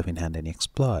Brutus have in hand any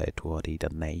exploit worthy the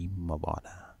name of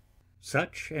honour.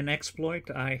 Such an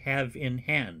exploit I have in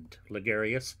hand,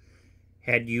 Ligarius,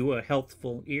 had you a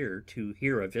healthful ear to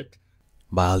hear of it.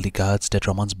 By all the gods that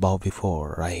Romans bow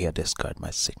before, I here discard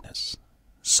my sickness.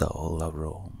 Soul of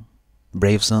Rome,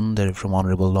 brave son, that from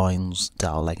honourable loins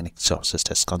thou like an exorcist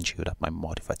hast conjured up my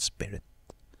mortified spirit.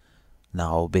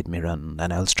 Now bid me run,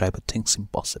 and I'll strive at things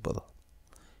impossible.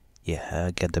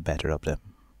 Yea, get the better of them.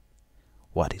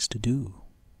 What is to do?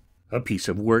 A piece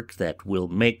of work that will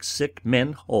make sick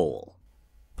men whole.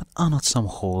 But are not some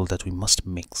whole that we must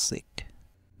make sick?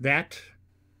 That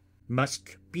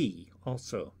must be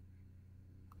also.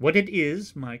 What it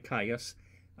is, my Caius,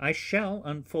 I shall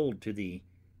unfold to thee,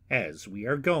 as we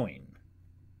are going,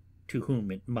 to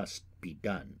whom it must be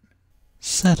done.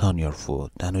 Set on your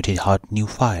foot, and with a heart new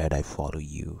fired I follow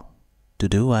you. To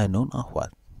do I know not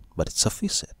what, but it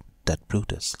sufficeth that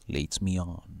Brutus leads me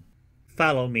on.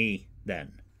 Follow me,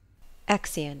 then.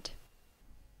 Exeunt.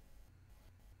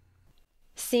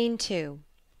 Scene 2.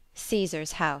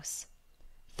 Caesar's house.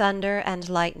 Thunder and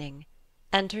lightning.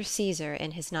 Enter Caesar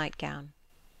in his nightgown.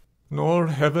 Nor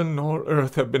heaven nor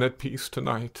earth have been at peace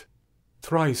tonight.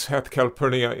 Thrice hath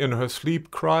Calpurnia in her sleep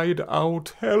cried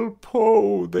out, Help,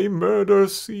 ho! They murder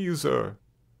Caesar.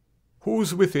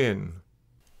 Who's within?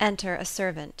 Enter a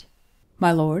servant.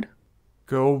 My lord.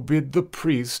 Go bid the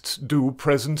priests do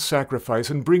present sacrifice,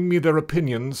 and bring me their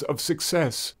opinions of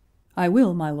success. I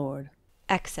will, my lord.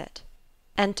 Exit.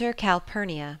 Enter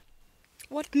Calpurnia.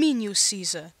 What mean you,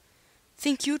 Caesar?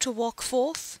 Think you to walk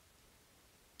forth?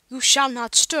 You shall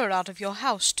not stir out of your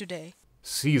house today.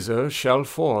 Caesar shall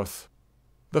forth.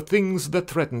 The things that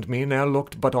threatened me ne'er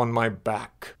looked but on my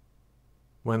back.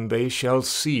 When they shall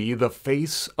see the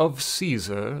face of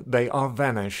Caesar, they are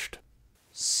vanished.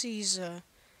 Caesar,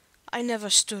 I never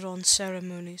stood on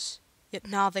ceremonies, yet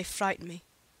now they fright me.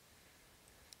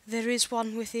 There is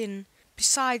one within,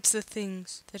 besides the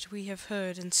things that we have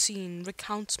heard and seen,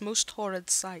 recounts most horrid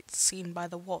sights seen by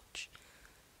the watch.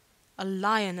 A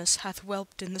lioness hath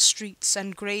whelped in the streets,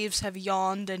 and graves have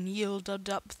yawned and yielded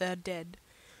up their dead.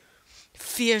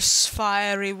 Fierce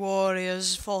fiery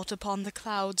warriors fought upon the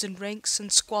clouds in ranks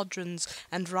and squadrons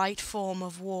and right form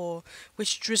of war,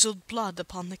 which drizzled blood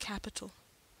upon the Capitol.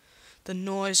 The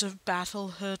noise of battle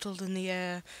hurtled in the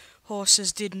air,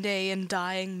 horses did neigh, and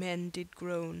dying men did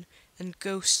groan, and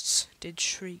ghosts did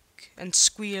shriek, and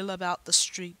squeal about the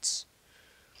streets.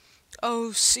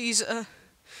 O Caesar,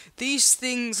 these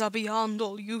things are beyond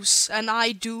all use, and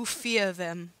I do fear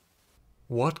them.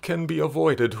 What can be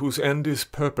avoided whose end is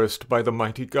purposed by the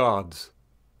mighty gods?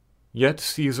 Yet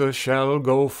Caesar shall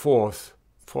go forth,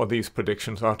 for these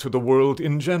predictions are to the world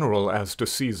in general as to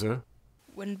Caesar.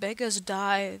 When beggars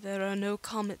die, there are no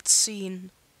comets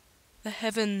seen. The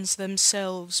heavens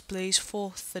themselves blaze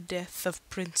forth the death of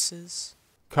princes.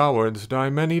 Cowards die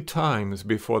many times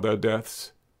before their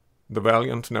deaths. The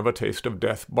valiant never taste of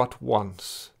death but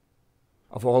once.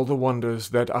 Of all the wonders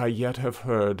that I yet have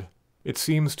heard, it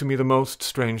seems to me the most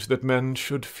strange that men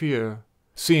should fear,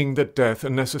 seeing that death, a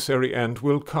necessary end,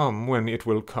 will come when it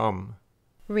will come.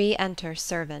 Re-enter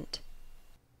servant.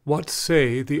 What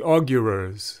say the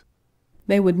augurers?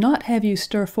 They would not have you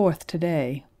stir forth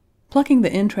today. Plucking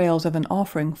the entrails of an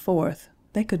offering forth,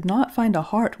 they could not find a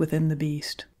heart within the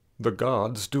beast. The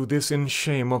gods do this in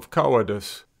shame of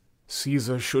cowardice.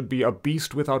 Caesar should be a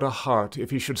beast without a heart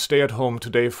if he should stay at home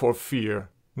today for fear.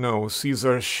 No,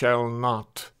 Caesar shall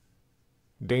not.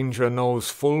 Danger knows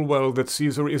full well that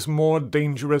Caesar is more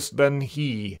dangerous than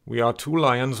he. We are two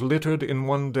lions littered in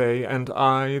one day, and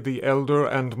I the elder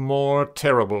and more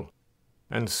terrible.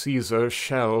 And Caesar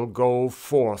shall go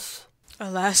forth.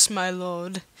 Alas, my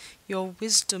lord, your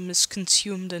wisdom is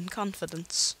consumed in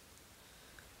confidence.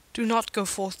 Do not go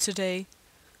forth today.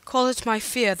 Call it my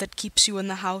fear that keeps you in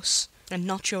the house, and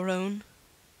not your own.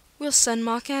 We'll send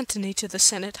Mark Antony to the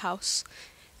Senate house,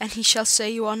 and he shall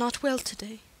say you are not well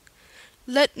today.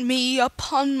 Let me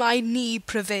upon my knee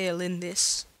prevail in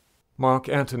this. Mark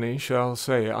Antony shall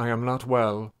say I am not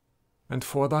well, and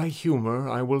for thy humour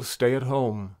I will stay at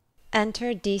home.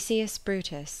 Enter Decius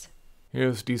Brutus.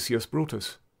 Here's Decius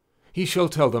Brutus. He shall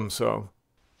tell them so.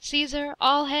 Caesar,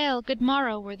 all hail, good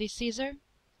morrow, worthy Caesar.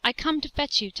 I come to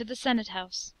fetch you to the Senate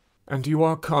house. And you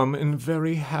are come in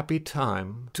very happy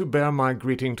time to bear my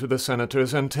greeting to the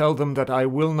senators, and tell them that I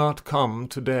will not come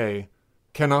today.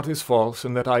 Cannot is false,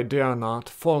 and that I dare not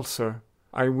falser.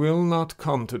 I will not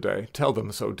come today. Tell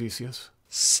them so, Decius.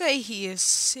 Say he is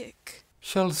sick.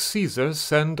 Shall Caesar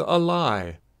send a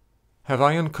lie? Have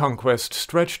I in conquest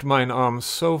stretched mine arms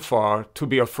so far to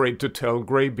be afraid to tell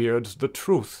greybeards the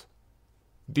truth?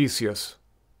 Decius,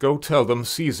 go tell them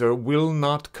Caesar will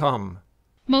not come.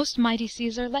 Most mighty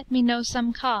Caesar, let me know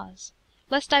some cause,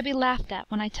 lest I be laughed at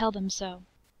when I tell them so.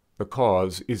 The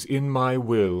cause is in my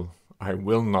will. I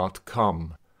will not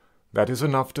come. That is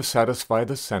enough to satisfy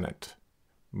the Senate.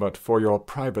 But for your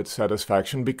private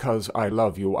satisfaction, because I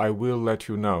love you, I will let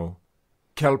you know.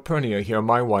 Calpurnia here,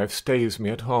 my wife, stays me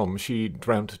at home. She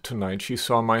dreamt tonight she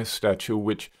saw my statue,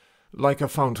 which, like a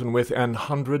fountain with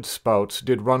 100 spouts,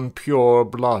 did run pure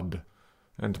blood.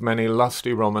 And many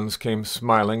lusty Romans came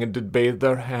smiling, and did bathe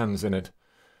their hands in it.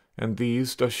 And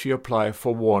these does she apply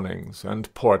for warnings,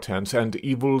 and portents, and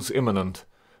evils imminent,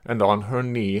 and on her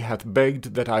knee hath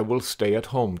begged that I will stay at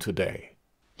home to-day.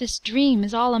 This dream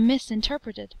is all amiss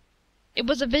interpreted. It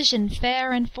was a vision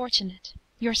fair and fortunate.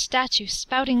 Your statue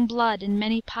spouting blood in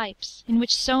many pipes, in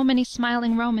which so many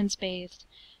smiling Romans bathed,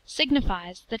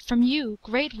 signifies that from you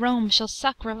great Rome shall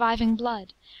suck reviving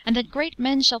blood, and that great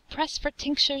men shall press for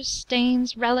tinctures,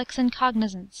 stains, relics, and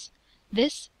cognizance.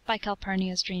 This by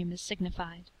Calpurnia's dream is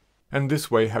signified. And this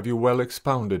way have you well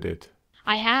expounded it.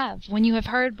 I have, when you have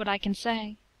heard what I can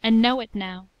say, and know it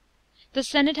now. The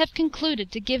Senate have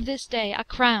concluded to give this day a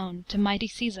crown to mighty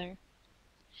Caesar.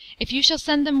 If you shall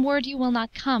send them word you will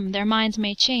not come, their minds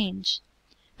may change.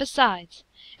 Besides,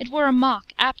 it were a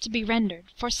mock apt to be rendered,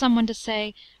 for some one to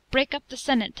say, break up the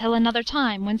Senate till another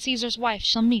time, when Caesar's wife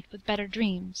shall meet with better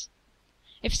dreams.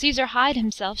 If Caesar hide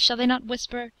himself, shall they not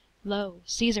whisper, lo,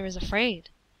 Caesar is afraid?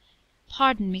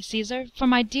 Pardon me, Caesar, for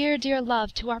my dear, dear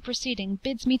love to our proceeding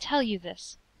bids me tell you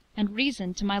this, and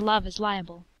reason to my love is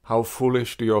liable. How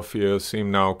foolish do your fears seem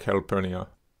now, Calpurnia.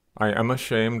 I am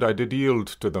ashamed I did yield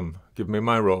to them. Give me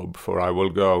my robe, for I will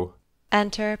go.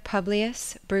 Enter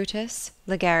Publius, Brutus,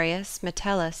 Ligarius,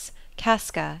 Metellus,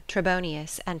 Casca,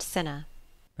 Trebonius, and Cinna.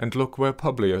 And look where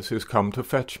Publius is come to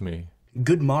fetch me.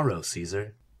 Good morrow,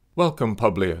 Caesar. Welcome,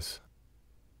 Publius.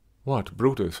 What,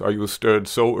 Brutus, are you stirred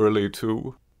so early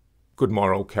too? Good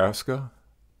morrow, Casca.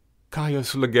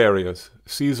 Caius Ligarius,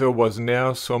 Caesar was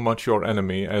ne'er so much your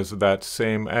enemy as that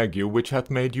same ague which hath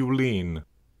made you lean.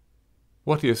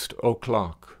 What is't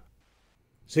o'clock?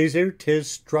 Caesar, 'tis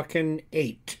strucken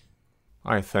 8.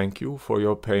 I thank you for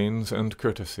your pains and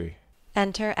courtesy.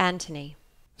 Enter Antony.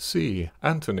 See,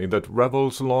 Antony that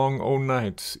revels long o'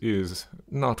 nights is,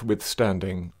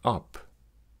 notwithstanding, up.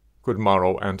 Good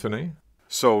morrow, Antony.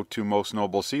 So to most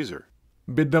noble Caesar.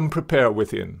 Bid them prepare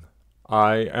within.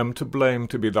 I am to blame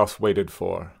to be thus waited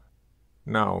for.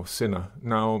 Now, Cinna,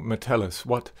 now, Metellus,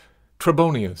 what?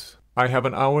 Trebonius, I have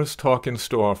an hour's talk in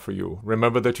store for you.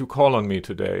 Remember that you call on me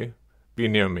today. Be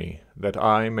near me, that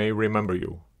I may remember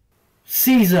you.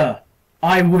 Caesar,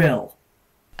 I will.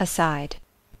 Aside.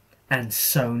 And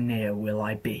so near will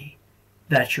I be,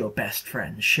 that your best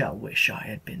friends shall wish I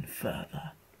had been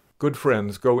further. Good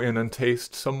friends, go in and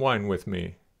taste some wine with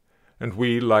me, and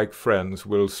we, like friends,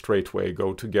 will straightway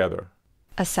go together.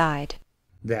 Aside.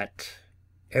 That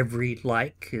every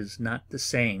like is not the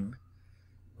same.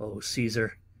 O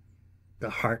Caesar, the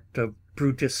heart of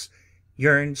Brutus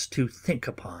yearns to think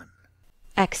upon.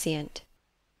 Exeunt.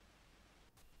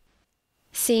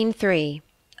 Scene 3.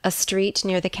 A street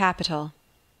near the Capitol.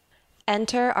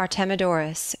 Enter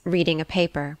Artemidorus, reading a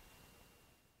paper.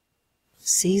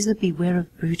 Caesar, beware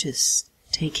of Brutus.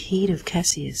 Take heed of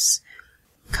Cassius.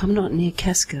 Come not near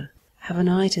Casca. Have an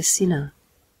eye to Cinna.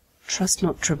 Trust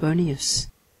not Trebonius.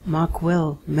 Mark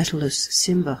well Metellus,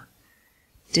 Cimber.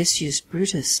 Decius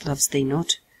Brutus loves thee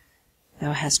not.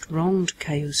 Thou hast wronged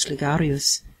Caius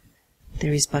Ligarius.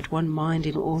 There is but one mind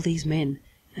in all these men,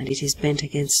 and it is bent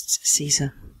against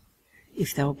Caesar.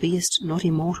 If thou beest not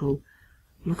immortal,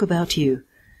 look about you.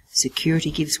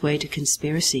 Security gives way to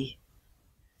conspiracy.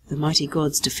 The mighty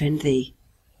gods defend thee.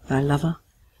 Thy lover,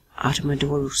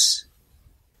 Artemidorus.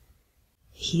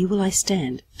 Here will I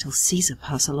stand till Caesar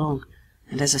pass along,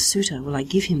 and as a suitor will I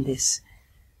give him this.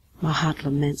 My heart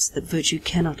laments that virtue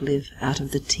cannot live out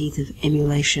of the teeth of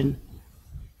emulation.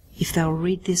 If thou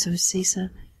read this, O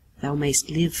Caesar, thou mayst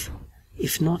live.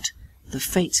 If not, the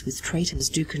fates with traitors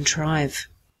do contrive.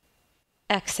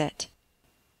 Exit.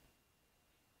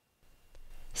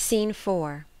 Scene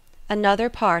 4. Another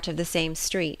part of the same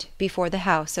street, before the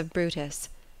house of Brutus.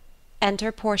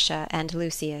 Enter Portia and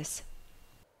Lucius.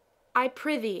 I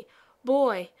prithee,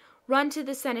 boy, run to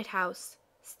the Senate house.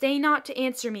 Stay not to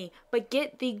answer me, but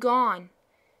get thee gone.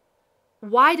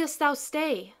 Why dost thou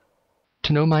stay?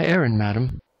 To know my errand,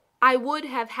 madam. I would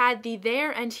have had thee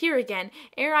there and here again,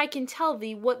 ere I can tell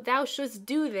thee what thou shouldst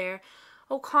do there.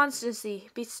 O Constancy,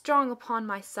 be strong upon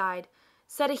my side.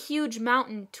 Set a huge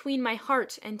mountain 'tween my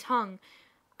heart and tongue.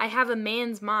 I have a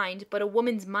man's mind, but a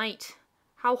woman's might.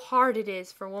 How hard it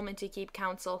is for woman to keep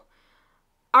counsel.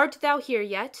 Art thou here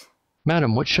yet?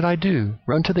 Madam, what should I do?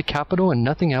 Run to the capital and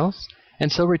nothing else?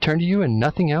 And so return to you and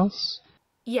nothing else?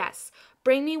 Yes,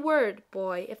 bring me word,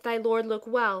 boy, if thy lord look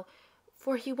well,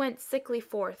 for he went sickly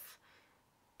forth.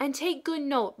 And take good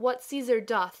note what Caesar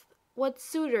doth, what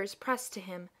suitors press to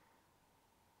him.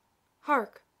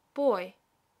 Hark, boy,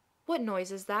 what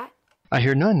noise is that? I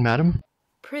hear none, madam.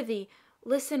 Prithee,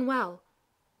 listen well.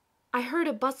 I heard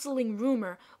a bustling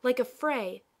rumour, like a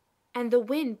fray, and the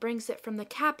wind brings it from the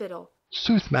capital.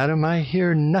 Sooth, madam, I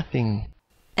hear nothing.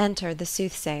 Enter the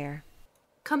soothsayer.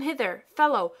 Come hither,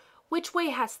 fellow. Which way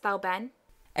hast thou been?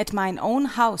 At mine own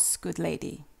house, good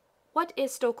lady. What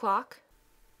is't o'clock?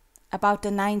 About the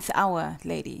 9th hour,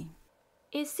 lady.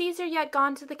 Is Caesar yet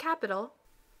gone to the capital?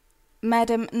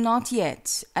 Madam, not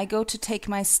yet. I go to take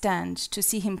my stand, to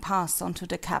see him pass unto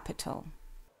the capital.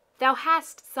 Thou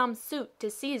hast some suit to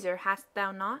Caesar, hast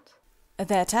thou not?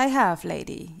 That I have,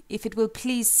 lady. If it will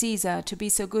please Caesar to be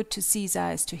so good to Caesar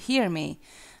as to hear me,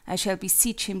 I shall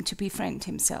beseech him to befriend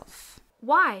himself.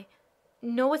 Why?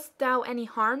 Knowest thou any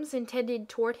harms intended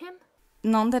toward him?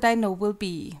 None that I know will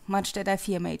be, much that I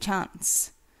fear may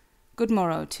chance. Good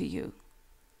morrow to you.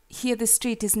 Here the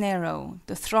street is narrow,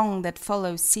 the throng that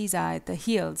follows Caesar at the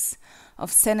heels,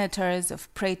 of senators,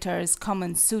 of praetors,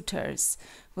 common suitors,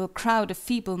 will crowd a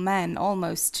feeble man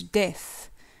almost to death.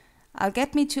 I'll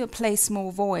get me to a place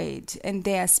more void, and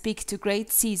there speak to great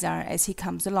Caesar as he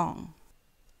comes along.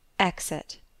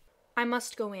 Exit. I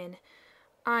must go in.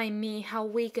 Ay me, how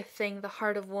weak a thing the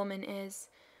heart of woman is.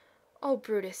 O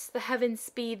Brutus, the heavens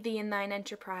speed thee in thine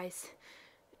enterprise.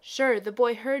 Sure, the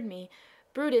boy heard me.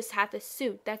 Brutus hath a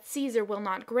suit that Caesar will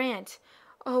not grant.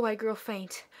 Oh, I grow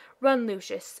faint. Run,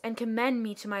 Lucius, and commend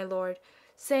me to my lord.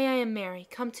 Say I am merry,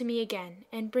 come to me again,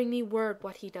 and bring me word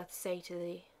what he doth say to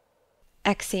thee.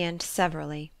 Exeunt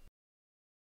severally.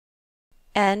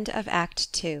 End of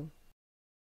Act 2.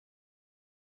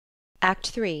 Act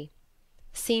 3.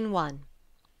 Scene 1.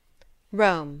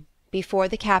 Rome, before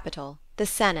the Capitol, the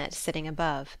Senate sitting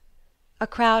above. A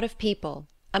crowd of people,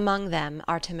 among them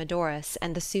Artemidorus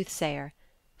and the soothsayer.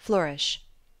 Flourish.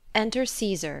 Enter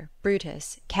Caesar,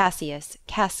 Brutus, Cassius,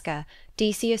 Casca,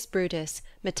 Decius Brutus,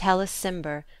 Metellus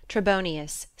Cimber,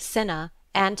 Trebonius, Cinna,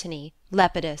 Antony,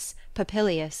 Lepidus,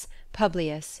 Popilius,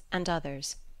 Publius, and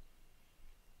others.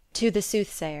 To the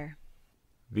soothsayer.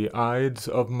 The Ides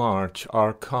of March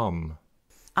are come.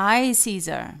 Aye,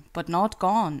 Caesar, but not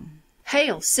gone.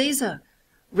 Hail, Caesar!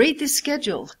 Read this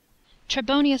schedule.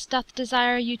 Trebonius doth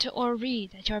desire you to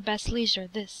o'erread at your best leisure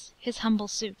this, his humble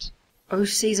suit. O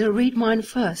Caesar, read mine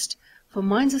first, for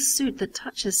mine's a suit that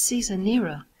touches Caesar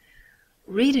nearer.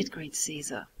 Read it, great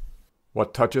Caesar.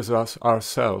 What touches us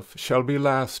ourself shall be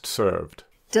last served.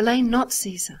 Delay not,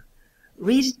 Caesar.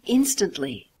 Read it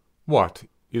instantly. What,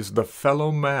 is the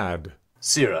fellow mad?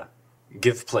 Sirrah,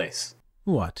 give place.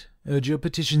 What, urge your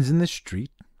petitions in the street?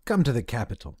 Come to the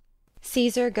Capitol.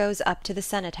 Caesar goes up to the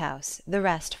Senate house, the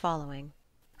rest following.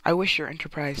 I wish your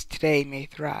enterprise today may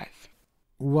thrive.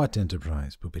 What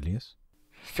enterprise, Popilius?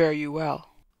 Fare you well.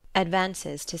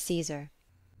 Advances to Caesar.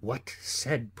 What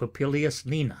said Popilius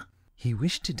Lena? He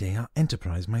wished today our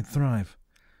enterprise might thrive.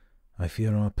 I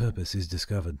fear our purpose is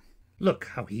discovered. Look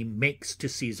how he makes to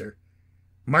Caesar.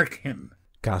 Mark him.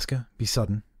 Casca, be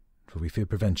sudden, for we fear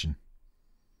prevention.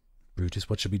 Brutus,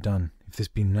 what shall be done? If this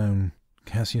be known,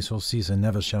 Cassius or Caesar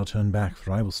never shall turn back,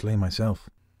 for I will slay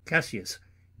myself. Cassius,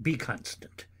 be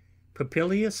constant.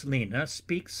 Popilius Lena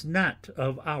speaks not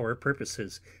of our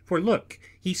purposes, for look,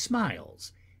 he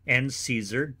smiles, and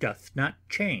Caesar doth not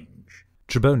change.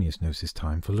 Trebonius knows his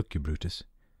time, for look you, Brutus,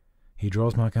 he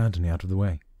draws Mark Antony out of the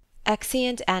way.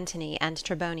 Exeunt Antony and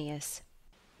Trebonius.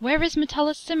 Where is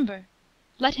Metellus Cimber?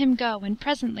 Let him go, and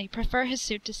presently prefer his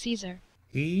suit to Caesar.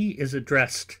 He is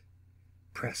addressed.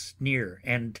 Press near,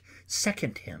 and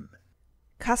second him.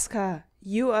 Casca,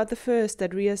 you are the first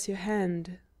that rears your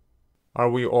hand. Are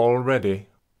we all ready?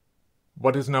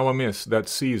 What is now amiss that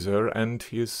Caesar and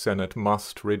his senate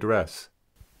must redress?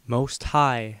 Most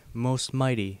high, most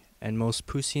mighty, and most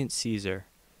puissant Caesar,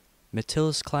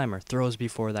 Metellus Clamor throws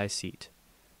before thy seat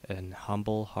an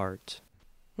humble heart.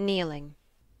 Kneeling.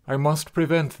 I must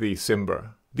prevent thee,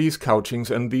 Cimber. These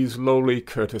couchings and these lowly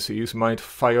courtesies might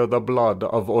fire the blood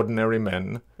of ordinary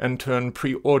men, and turn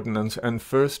pre-ordinance and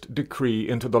first decree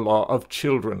into the law of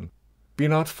children. Be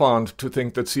not fond to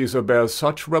think that Caesar bears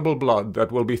such rebel blood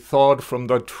that will be thawed from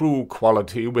the true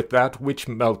quality with that which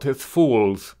melteth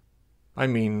fools. I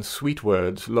mean sweet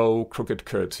words, low crooked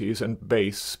curtsies, and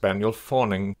base spaniel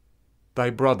fawning.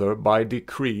 Thy brother by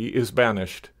decree is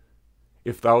banished.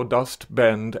 If thou dost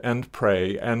bend and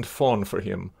pray and fawn for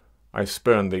him, I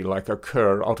spurn thee like a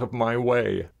cur out of my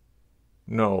way.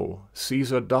 No,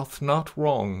 Caesar doth not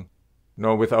wrong,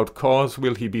 nor without cause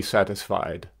will he be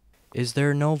satisfied. Is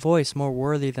there no voice more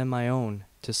worthy than my own,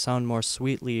 to sound more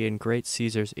sweetly in great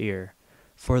Caesar's ear,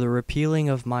 for the repealing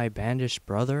of my banished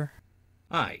brother?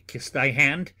 I kiss thy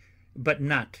hand, but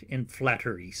not in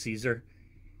flattery, Caesar,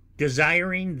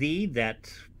 desiring thee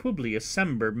that Publius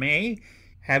Sember may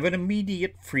have an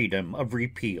immediate freedom of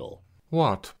repeal.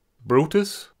 What,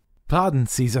 Brutus? Pardon,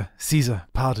 Caesar, Caesar,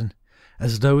 pardon,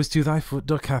 as low as to thy foot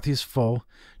doth Cassius fall,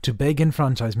 to beg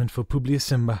enfranchisement for Publius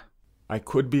Sember. I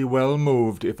could be well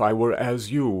moved if I were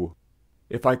as you.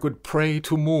 If I could pray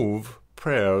to move,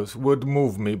 prayers would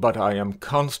move me, but I am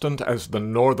constant as the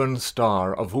northern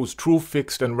star, of whose true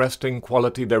fixed and resting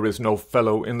quality there is no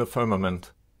fellow in the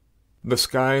firmament. The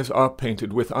skies are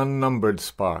painted with unnumbered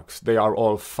sparks, they are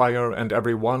all fire, and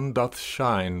every one doth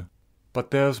shine.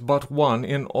 But there's but one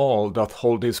in all doth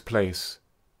hold his place.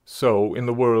 So in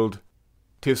the world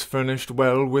 'tis furnished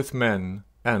well with men,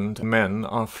 and men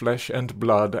are flesh and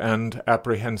blood and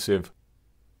apprehensive.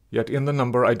 Yet in the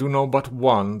number I do know but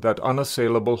one that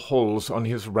unassailable holds on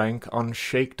his rank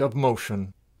unshaked of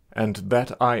motion, and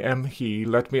that I am he.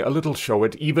 Let me a little show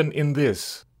it even in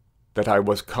this, that I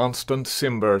was constant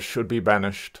Cimber should be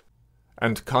banished,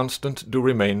 and constant do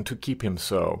remain to keep him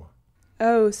so.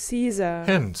 O Caesar!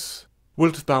 Hence,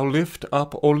 wilt thou lift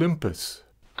up Olympus?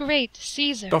 Great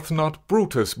Caesar! Doth not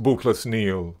Brutus bootless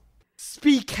kneel?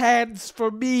 Speak, hands, for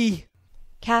me!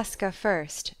 Casca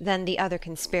first, then the other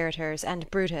conspirators, and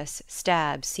Brutus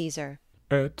stabs Caesar.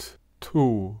 Et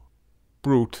tu,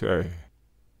 Brute.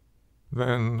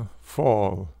 Then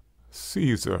fall,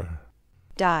 Caesar.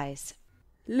 Dies.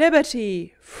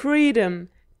 Liberty, freedom,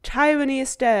 tyranny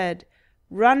is dead.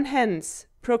 Run hence,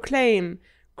 proclaim,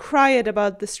 cry it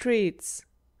about the streets.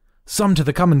 Some to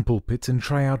the common pulpits and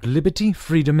cry out liberty,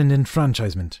 freedom, and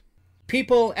enfranchisement.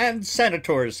 People and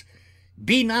senators,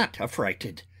 be not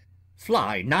affrighted.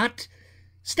 Fly not.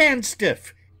 Stand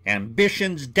stiff.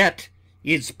 Ambition's debt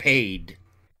is paid.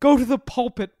 Go to the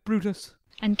pulpit, Brutus.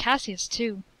 And Cassius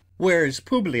too. Where's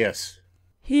Publius?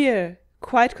 Here,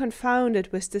 quite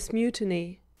confounded with this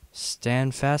mutiny.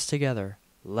 Stand fast together,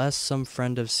 lest some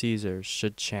friend of Caesar's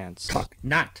should chance. Talk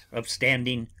not of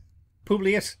standing.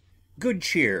 Publius, good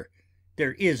cheer.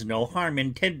 There is no harm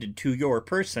intended to your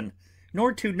person,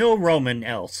 nor to no Roman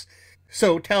else.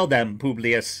 So tell them,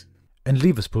 Publius. And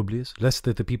leave us, Publius, lest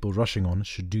that the people rushing on us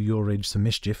should do your age some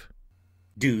mischief.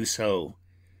 Do so,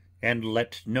 and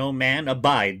let no man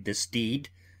abide this deed,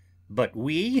 but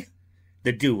we,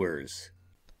 the doers.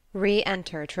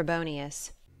 Re-enter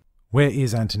Trebonius. Where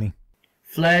is Antony?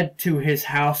 Fled to his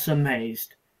house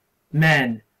amazed.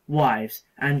 Men, wives,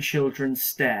 and children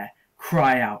stare,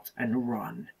 cry out and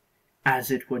run,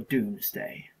 as it were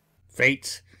doomsday.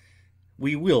 Fates,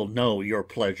 we will know your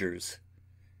pleasures.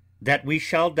 That we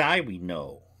shall die we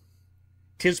know.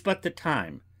 'Tis but the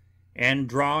time, and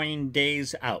drawing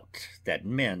days out, that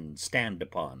men stand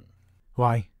upon.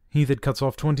 Why, he that cuts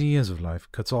off 20 years of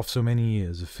life cuts off so many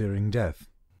years of fearing death.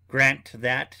 Grant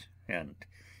that, and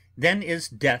then is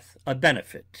death a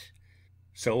benefit.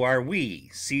 So are we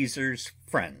Caesar's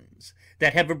friends,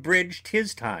 that have abridged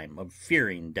his time of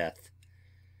fearing death.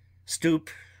 Stoop,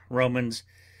 Romans,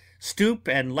 stoop,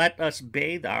 and let us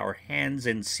bathe our hands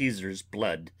in Caesar's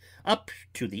blood, up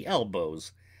to the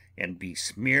elbows, and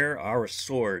besmear our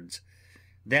swords.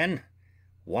 Then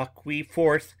walk we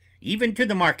forth even to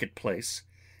the marketplace,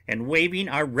 and waving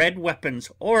our red weapons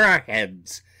o'er our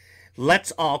heads,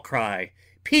 let's all cry,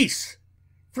 Peace,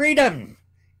 freedom,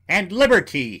 and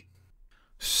liberty.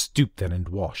 Stoop then and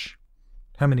wash.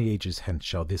 How many ages hence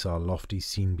shall this our lofty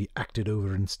scene be acted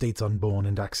over in states unborn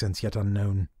and accents yet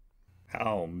unknown?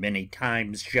 How many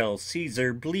times shall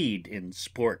Caesar bleed in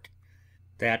sport,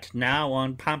 that now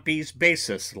on Pompey's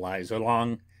basis lies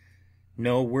along,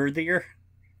 no worthier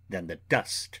than the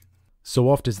dust? So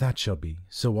oft as that shall be,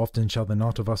 so often shall the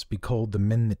not of us be called the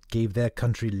men that gave their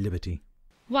country liberty.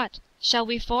 What, shall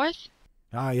we forth?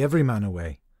 Ay, every man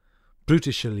away.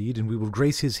 Brutus shall lead, and we will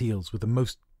grace his heels with the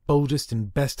most boldest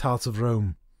and best hearts of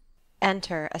Rome.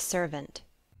 Enter a servant.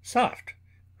 Soft,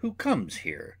 who comes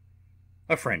here?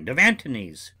 A friend of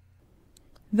Antony's.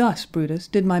 Thus, Brutus,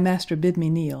 did my master bid me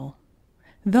kneel.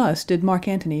 Thus did Mark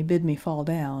Antony bid me fall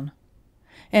down.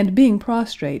 And being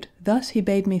prostrate, thus he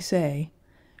bade me say,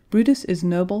 Brutus is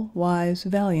noble, wise,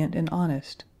 valiant, and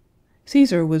honest.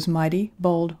 Caesar was mighty,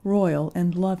 bold, royal,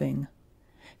 and loving.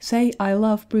 Say, I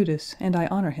love Brutus, and I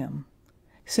honor him.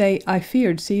 Say, I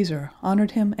feared Caesar,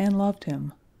 honored him, and loved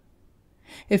him.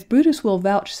 If Brutus will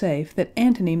vouchsafe that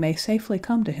Antony may safely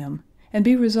come to him, and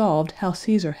be resolved how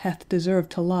Caesar hath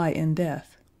deserved to lie in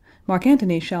death, Mark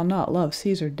Antony shall not love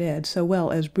Caesar dead so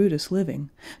well as Brutus living,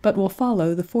 but will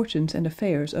follow the fortunes and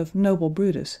affairs of noble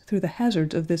Brutus through the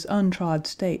hazards of this untrod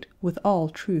state with all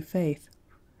true faith.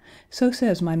 So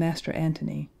says my master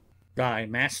Antony. Thy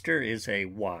master is a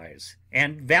wise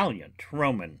and valiant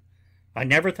Roman. I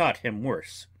never thought him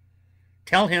worse.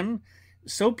 Tell him,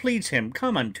 so please him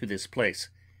come unto this place,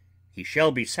 he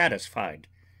shall be satisfied,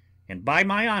 and by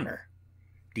my honour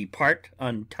depart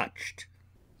untouched.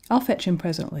 I'll fetch him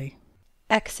presently.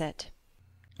 Exit.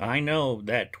 I know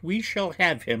that we shall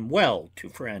have him well to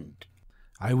friend.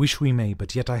 I wish we may,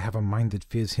 but yet I have a mind that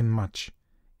fears him much,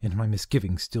 and my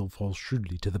misgivings still fall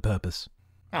shrewdly to the purpose.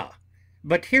 Ah,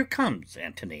 but here comes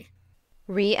Antony.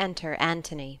 Re-enter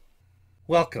Antony.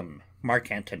 Welcome, Mark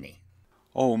Antony.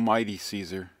 O mighty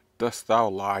Caesar, dost thou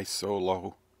lie so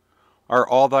low? Are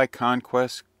all thy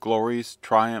conquests, glories,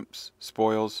 triumphs,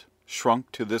 spoils,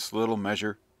 shrunk to this little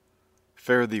measure?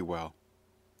 Fare thee well.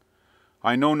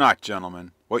 I know not,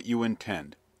 gentlemen, what you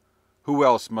intend. Who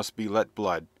else must be let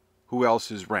blood? Who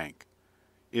else is rank?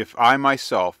 If I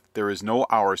myself, there is no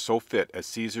hour so fit as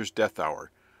Caesar's death hour,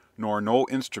 nor no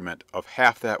instrument of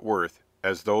half that worth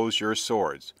as those your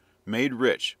swords, made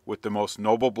rich with the most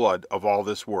noble blood of all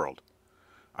this world.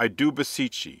 I do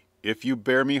beseech ye, if you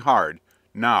bear me hard,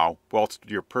 now, whilst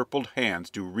your purpled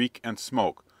hands do reek and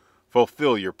smoke,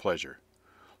 fulfill your pleasure.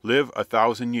 Live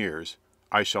 1,000 years,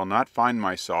 I shall not find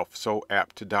myself so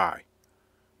apt to die.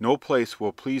 No place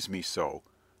will please me so,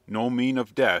 no mean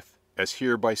of death, as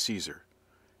here by Caesar,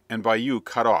 and by you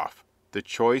cut off, the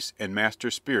choice and master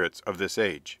spirits of this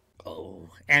age.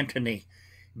 Oh, Antony,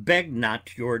 beg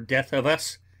not your death of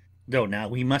us, though now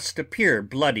we must appear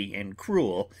bloody and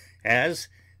cruel, as,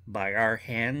 by our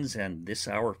hands and this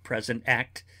our present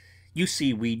act, you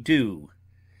see we do.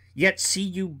 Yet see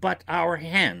you but our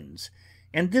hands,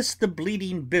 and this the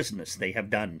bleeding business they have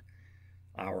done.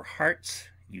 Our hearts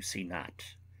you see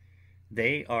not.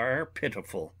 They are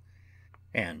pitiful,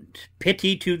 and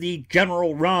pity to the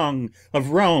general wrong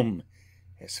of Rome.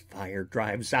 As fire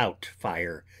drives out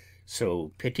fire,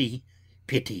 so pity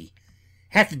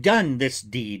hath done this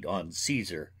deed on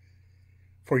Caesar.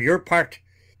 For your part,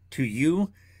 to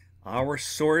you our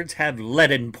swords have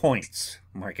leaden points,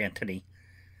 Mark Antony,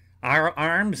 our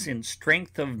arms in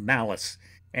strength of malice,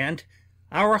 and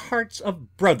our hearts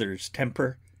of brothers'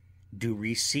 temper, do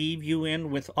receive you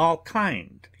in with all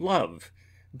kind love,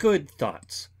 good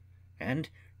thoughts, and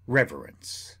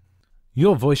reverence.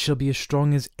 Your voice shall be as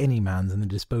strong as any man's in the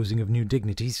disposing of new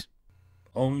dignities.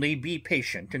 Only be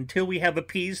patient until we have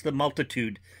appeased the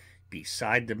multitude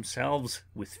beside themselves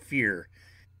with fear,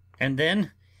 and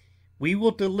then we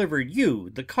will deliver you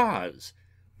the cause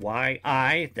why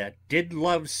I, that did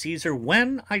love Caesar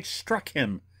when I struck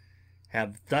him,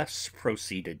 have thus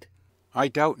proceeded. I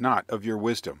doubt not of your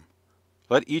wisdom.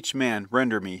 Let each man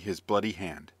render me his bloody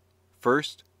hand.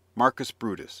 First, Marcus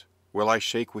Brutus, will I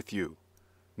shake with you.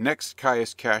 Next,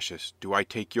 Caius Cassius, do I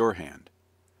take your hand.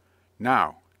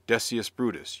 Now, Decius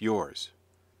Brutus, yours.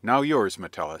 Now yours,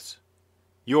 Metellus.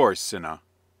 Yours, Cinna.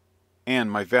 And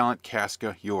my valiant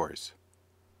Casca, yours.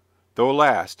 Though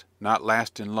last, not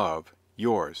last in love,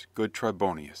 yours, good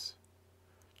Tribonius.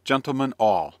 Gentlemen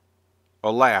all,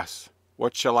 alas,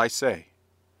 what shall I say?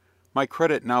 My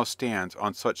credit now stands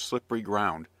on such slippery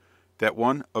ground that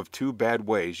one of two bad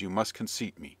ways you must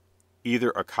conceit me, either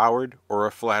a coward or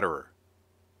a flatterer.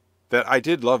 That I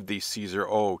did love thee, Caesar,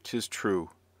 oh, 'tis true.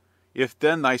 If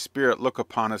then thy spirit look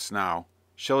upon us now,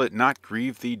 shall it not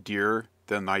grieve thee dearer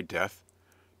than thy death,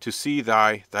 to see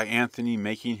thy Antony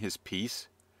making his peace,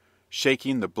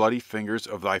 shaking the bloody fingers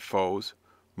of thy foes,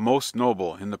 most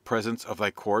noble in the presence of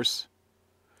thy corse?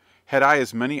 Had I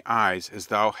as many eyes as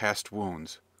thou hast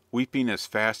wounds, weeping as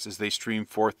fast as they stream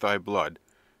forth thy blood,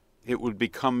 it would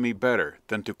become me better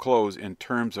than to close in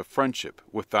terms of friendship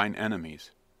with thine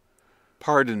enemies.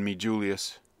 Pardon me,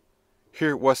 Julius.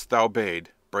 Here wast thou bade,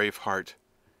 brave heart.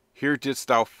 Here didst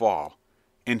thou fall,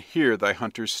 and here thy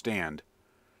hunters stand,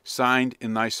 signed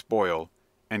in thy spoil,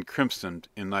 and crimsoned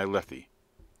in thy lethe.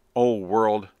 O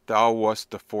world, thou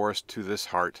wast the forest to this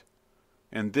heart,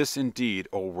 and this indeed,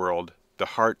 O world, the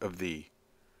heart of thee.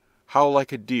 How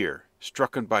like a deer,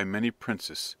 strucken by many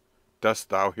princes, dost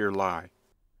thou here lie.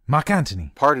 Mark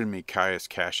Antony. Pardon me, Caius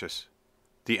Cassius.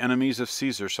 The enemies of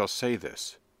Caesar shall say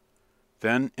this.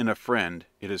 Then in a friend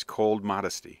it is cold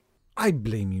modesty. I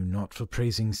blame you not for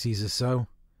praising Caesar so.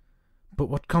 But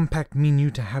what compact mean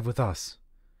you to have with us?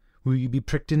 Will you be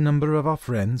pricked in number of our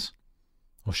friends?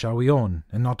 Or shall we on,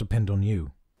 and not depend on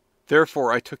you?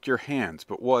 Therefore I took your hands,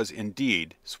 but was,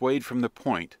 indeed, swayed from the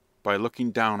point by looking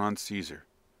down on Caesar.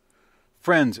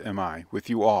 Friends am I with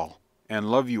you all, and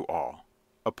love you all,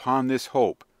 upon this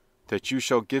hope, that you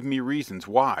shall give me reasons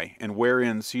why and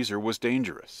wherein Caesar was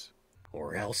dangerous.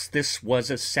 Or else this was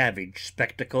a savage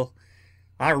spectacle.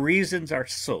 Our reasons are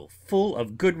so full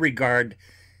of good regard,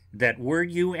 that were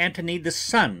you, Antony, the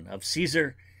son of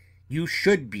Caesar, you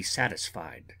should be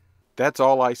satisfied. That's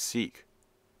all I seek,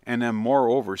 and am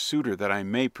moreover suitor that I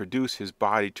may produce his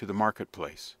body to the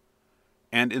marketplace,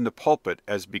 and in the pulpit,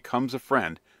 as becomes a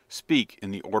friend, speak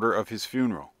in the order of his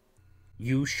funeral.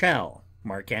 You shall,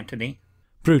 Mark Antony.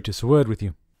 Brutus, a word with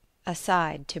you.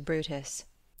 Aside to Brutus.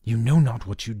 You know not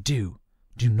what you do.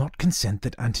 Do not consent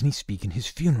that Antony speak in his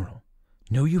funeral.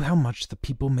 Know you how much the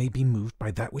people may be moved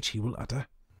by that which he will utter?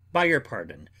 By your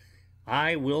pardon,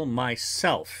 I will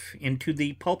myself into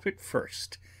the pulpit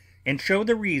first, and show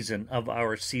the reason of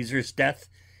our Caesar's death.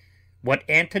 What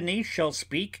Antony shall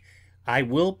speak, I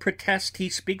will protest he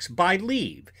speaks by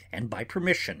leave and by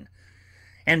permission,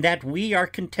 and that we are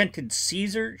contented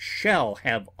Caesar shall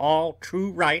have all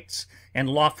true rights and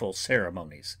lawful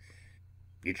ceremonies.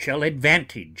 It shall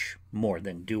advantage more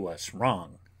than do us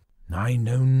wrong. I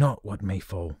know not what may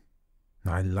fall.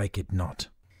 I like it not.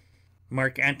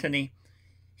 Mark Antony,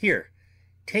 here,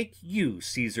 take you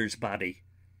Caesar's body.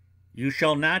 You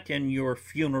shall not in your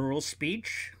funeral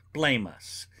speech blame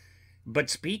us, but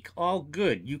speak all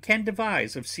good you can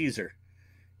devise of Caesar,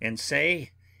 and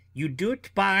say you do it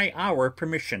by our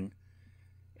permission.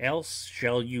 Else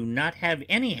shall you not have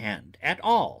any hand at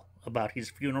all about his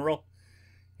funeral,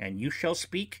 and you shall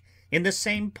speak in the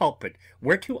same pulpit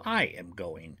whereto I am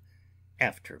going,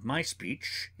 after my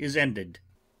speech is ended.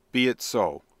 Be it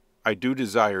so. I do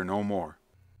desire no more.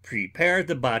 Prepare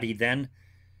the body then,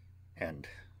 and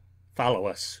follow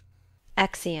us.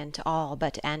 Exeunt all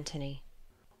but Antony.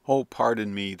 Oh,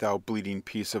 pardon me, thou bleeding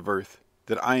piece of earth,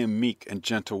 that I am meek and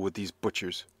gentle with these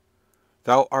butchers.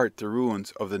 Thou art the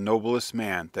ruins of the noblest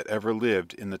man that ever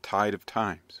lived in the tide of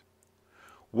times.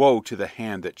 Woe to the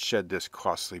hand that shed this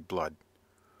costly blood.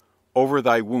 Over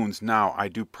thy wounds now I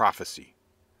do prophesy,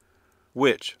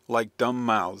 which, like dumb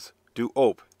mouths, do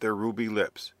ope their ruby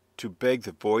lips, to beg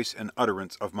the voice and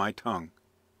utterance of my tongue.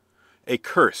 A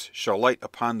curse shall light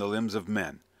upon the limbs of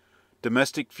men.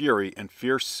 Domestic fury and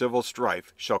fierce civil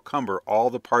strife shall cumber all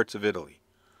the parts of Italy.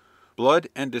 Blood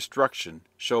and destruction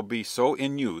shall be so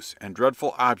in use, and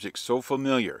dreadful objects so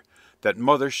familiar, that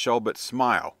mothers shall but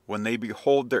smile when they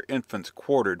behold their infants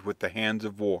quartered with the hands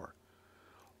of war.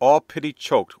 All pity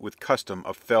choked with custom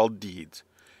of fell deeds,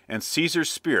 and Caesar's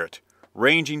spirit,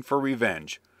 ranging for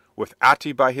revenge, with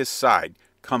Atti by his side,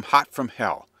 come hot from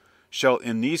hell, shall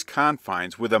in these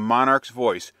confines with a monarch's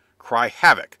voice cry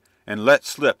havoc, and let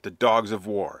slip the dogs of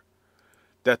war.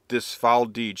 That this foul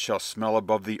deed shall smell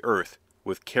above the earth,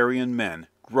 with carrion men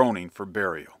groaning for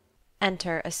burial.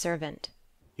 Enter a servant.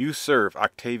 You serve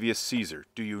Octavius Caesar,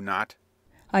 do you not?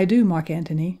 I do, Mark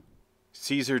Antony.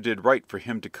 Caesar did right for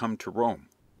him to come to Rome.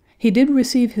 He did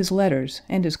receive his letters,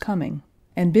 and is coming,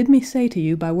 and bid me say to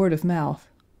you by word of mouth,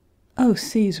 O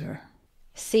Caesar!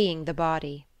 Seeing the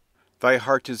body. Thy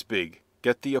heart is big,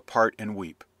 get thee apart and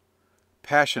weep.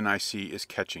 Passion, I see, is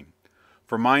catching.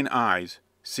 For mine eyes,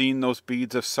 seeing those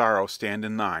beads of sorrow stand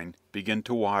in thine, begin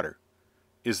to water.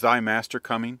 Is thy master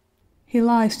coming? He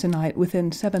lies tonight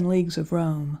within 7 leagues of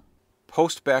Rome.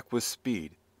 Post back with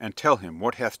speed, and tell him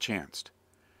what hath chanced.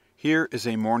 Here is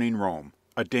a mourning Rome,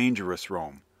 a dangerous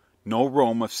Rome, no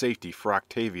Rome of safety for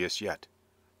Octavius yet.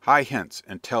 Hie hence,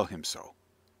 and tell him so.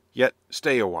 Yet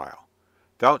stay a while.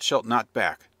 Thou shalt not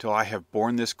back till I have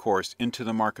borne this course into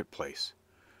the marketplace.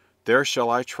 There shall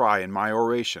I try in my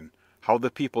oration how the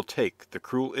people take the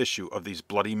cruel issue of these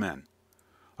bloody men.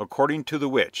 According to the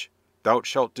which, thou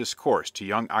shalt discourse to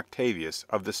young Octavius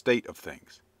of the state of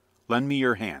things. Lend me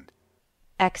your hand.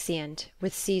 Exeunt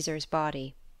with Caesar's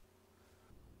body.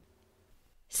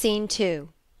 Scene 2.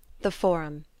 The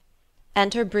Forum.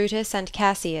 Enter Brutus and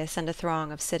Cassius and a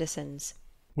throng of citizens.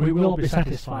 We will be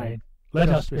satisfied. Let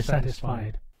us be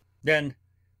satisfied. Then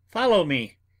follow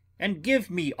me, and give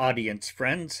me audience,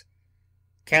 friends.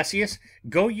 Cassius,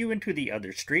 go you into the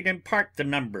other street, and part the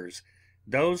numbers.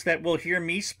 Those that will hear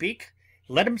me speak,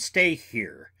 let 'em stay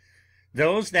here.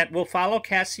 Those that will follow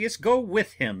Cassius, go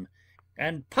with him,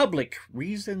 and public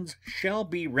reasons shall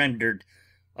be rendered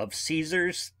of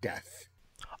Caesar's death.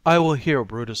 I will hear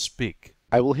Brutus speak.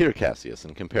 I will hear Cassius,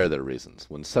 and compare their reasons,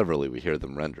 when severally we hear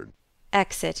them rendered.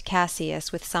 Exit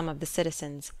Cassius with some of the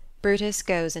citizens. Brutus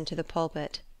goes into the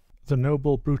pulpit. The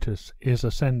noble Brutus is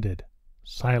ascended.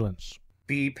 Silence.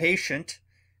 Be patient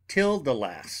till the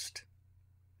last.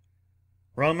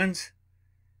 Romans,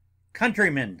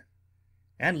 countrymen,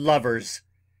 and lovers,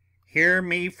 hear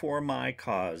me for my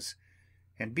cause,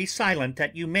 and be silent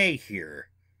that you may hear.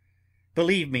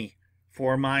 Believe me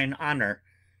for mine honour,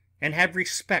 and have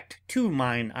respect to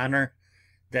mine honour,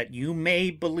 that you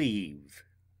may believe.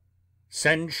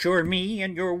 Censure me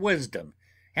in your wisdom,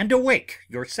 and awake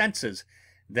your senses,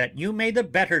 that you may the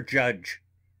better judge.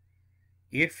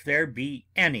 If there be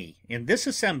any in this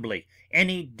assembly,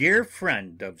 any dear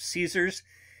friend of Caesar's,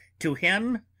 to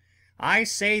him I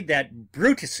say that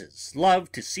Brutus's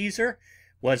love to Caesar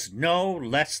was no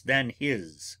less than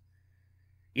his.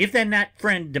 If then that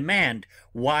friend demand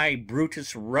why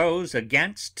Brutus rose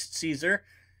against Caesar,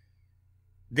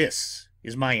 this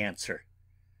is my answer.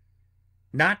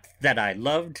 Not that I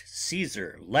loved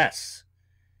Caesar less,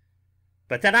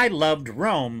 but that I loved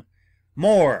Rome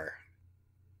more.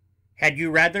 Had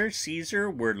you rather Caesar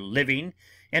were living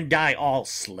and die all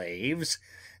slaves,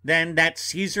 than that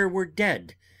Caesar were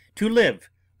dead, to live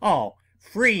all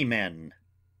free men?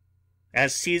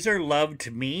 As Caesar loved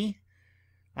me,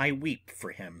 I weep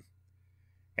for him.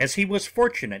 As he was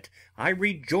fortunate, I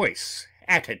rejoice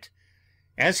at it.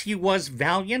 As he was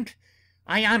valiant,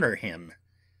 I honour him.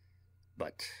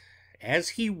 But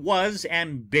as he was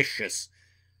ambitious,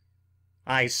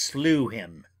 I slew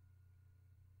him.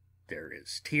 There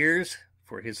is tears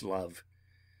for his love,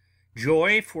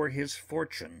 joy for his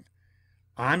fortune,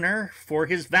 honour for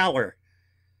his valour,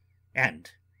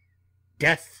 and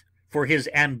death for his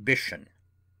ambition.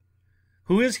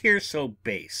 Who is here so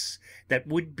base that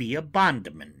would be a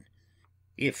bondman?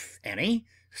 If any,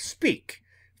 speak,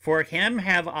 for him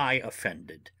have I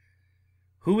offended.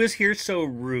 Who is here so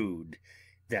rude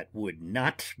that would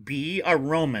not be a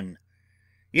Roman?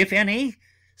 If any,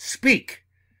 speak,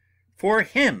 for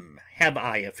him have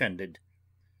I offended.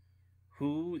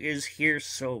 Who is here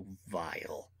so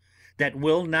vile that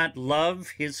will not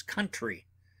love his country?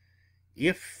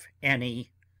 If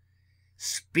any,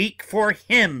 speak, for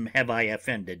him have I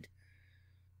offended.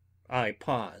 I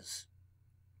pause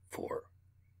for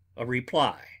a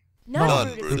reply.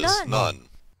 None, Brutus, none.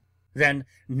 Then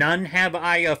none have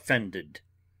I offended.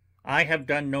 I have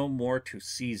done no more to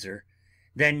Caesar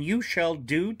than you shall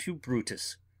do to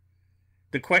Brutus.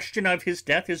 The question of his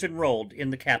death is enrolled in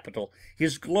the Capitol,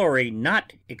 his glory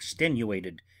not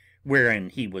extenuated, wherein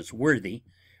he was worthy,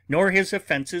 nor his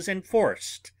offences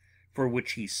enforced, for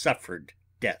which he suffered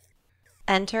death.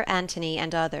 Enter Antony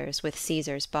and others with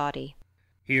Caesar's body.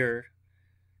 Here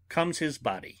comes his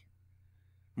body,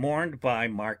 mourned by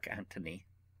Mark Antony,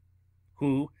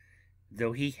 who,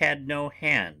 though he had no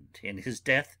hand in his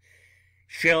death,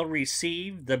 shall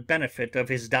receive the benefit of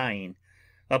his dying,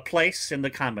 a place in the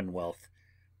commonwealth,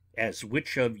 as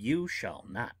which of you shall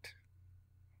not?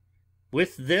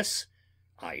 With this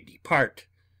I depart,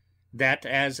 that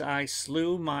as I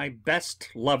slew my best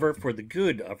lover for the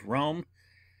good of Rome,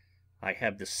 I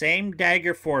have the same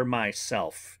dagger for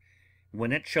myself,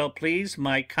 when it shall please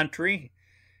my country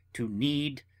to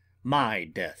need my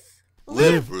death.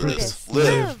 Live, Brutus,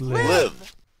 live,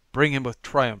 live! Bring him with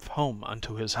triumph home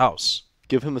unto his house.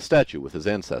 Give him a statue with his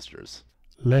ancestors.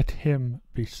 Let him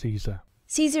be Caesar.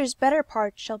 Caesar's better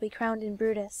part shall be crowned in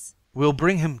Brutus. We'll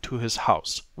bring him to his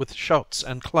house with shouts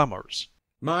and clamours.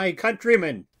 My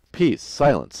countrymen! Peace,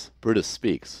 silence. Brutus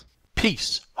speaks.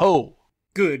 Peace, ho!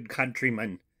 Good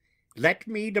countrymen, let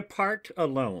me depart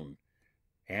alone,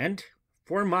 and,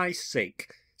 for my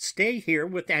sake, stay here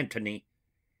with Antony.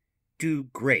 Do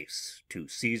grace to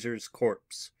Caesar's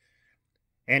corpse,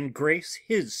 and grace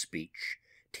his speech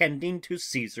tending to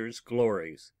Caesar's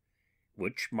glories,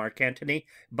 which Mark Antony,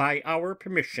 by our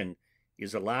permission,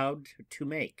 is allowed to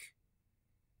make.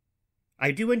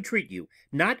 I do entreat you,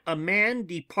 not a man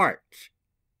depart,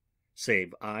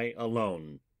 save I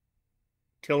alone,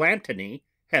 till Antony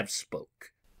have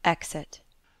spoke. Exit.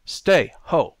 Stay,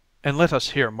 ho, and let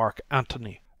us hear Mark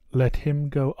Antony. Let him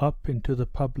go up into the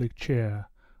public chair.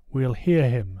 We'll hear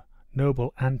him,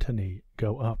 noble Antony,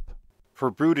 go up.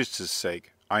 For Brutus's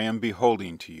sake, I am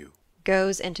beholding to you.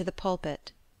 Goes into the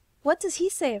pulpit. What does he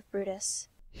say of Brutus?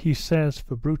 He says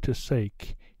for Brutus'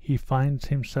 sake he finds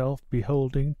himself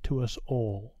beholding to us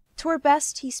all. 'Twere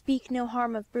best he speak no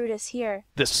harm of Brutus here.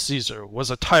 This Caesar was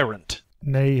a tyrant.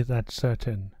 Nay, that's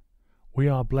certain. We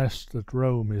are blessed that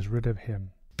Rome is rid of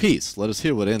him. Peace, let us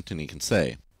hear what Antony can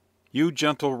say. You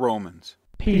gentle Romans.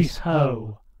 Peace,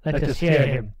 ho! Let us hear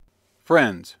him.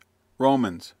 Friends,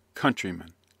 Romans,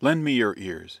 countrymen, lend me your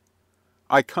ears.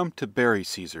 I come to bury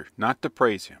Caesar, not to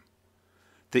praise him.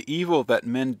 The evil that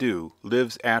men do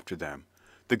lives after them,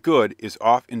 the good is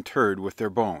oft interred with their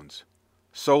bones.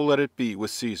 So let it be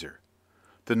with Caesar.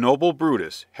 The noble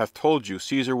Brutus hath told you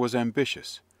Caesar was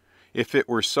ambitious. If it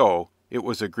were so, it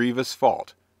was a grievous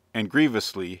fault, and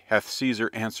grievously hath Caesar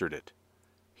answered it.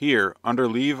 Here, under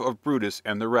leave of Brutus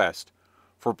and the rest,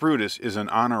 for Brutus is an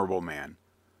honourable man,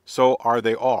 so are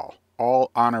they all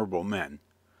honourable men,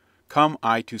 come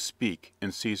I to speak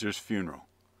in Caesar's funeral.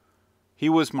 He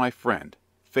was my friend,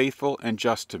 faithful and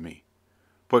just to me,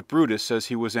 but Brutus says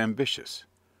he was ambitious,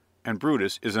 and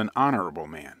Brutus is an honourable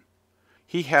man.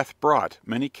 He hath brought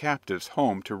many captives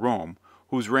home to Rome,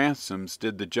 whose ransoms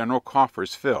did the general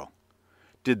coffers fill.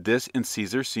 Did this in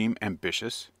Caesar seem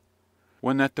ambitious?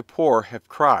 When that the poor have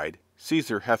cried,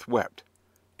 Caesar hath wept.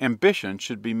 Ambition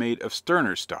should be made of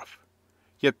sterner stuff.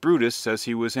 Yet Brutus says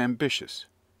he was ambitious,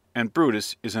 and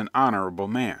Brutus is an honourable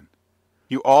man.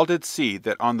 You all did see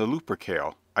that on the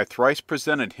Lupercal I thrice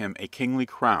presented him a kingly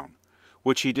crown,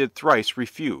 which he did thrice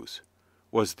refuse.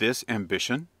 Was this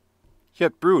ambition?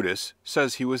 Yet Brutus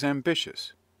says he was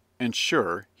ambitious, and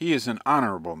sure he is an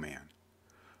honourable man.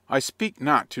 I speak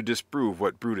not to disprove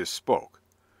what Brutus spoke,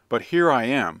 but here I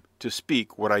am to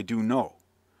speak what I do know.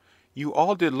 You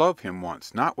all did love him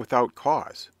once, not without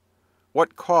cause.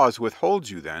 What cause withholds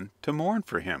you, then, to mourn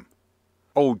for him?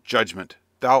 O judgment,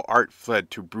 thou art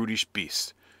fled to brutish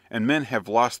beasts, and men have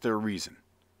lost their reason.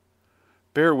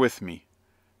 Bear with me.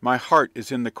 My heart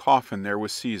is in the coffin there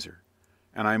with Caesar,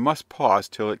 and I must pause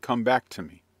till it come back to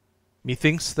me.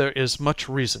 Methinks there is much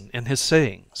reason in his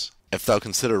sayings. If thou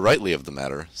consider rightly of the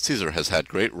matter, Caesar has had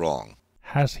great wrong.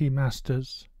 Has he,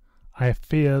 masters? I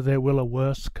fear there will a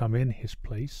worse come in his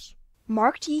place.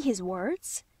 Marked ye his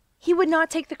words? He would not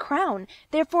take the crown,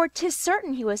 therefore 'tis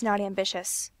certain he was not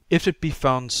ambitious. If it be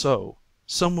found so,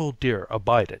 some will dear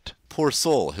abide it. Poor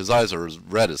soul, his eyes are as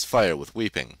red as fire with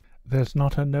weeping. There's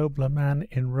not a nobler man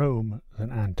in Rome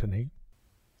than Antony.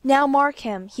 Now mark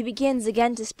him, he begins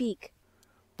again to speak.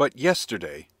 But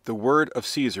yesterday the word of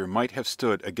Caesar might have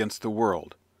stood against the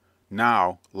world.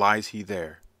 Now lies he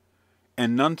there,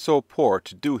 and none so poor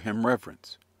to do him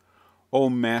reverence. O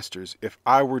masters, if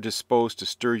I were disposed to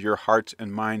stir your hearts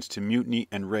and minds to mutiny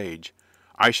and rage,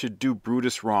 I should do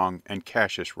Brutus wrong and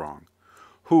Cassius wrong,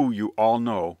 who, you all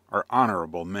know, are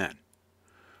honourable men.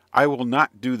 I will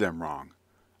not do them wrong.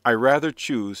 I rather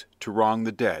choose to wrong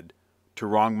the dead, to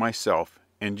wrong myself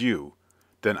and you,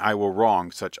 than I will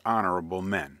wrong such honourable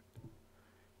men.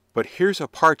 But here's a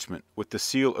parchment with the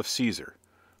seal of Caesar.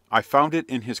 I found it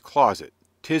in his closet.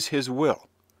 'Tis his will.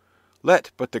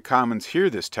 Let but the commons hear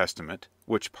this testament,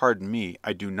 which, pardon me,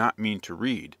 I do not mean to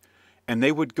read, and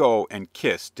they would go and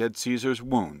kiss dead Caesar's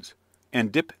wounds,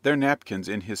 and dip their napkins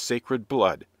in his sacred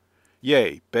blood,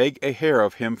 yea, beg a hair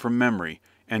of him from memory,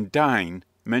 and dying,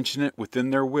 mention it within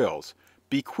their wills,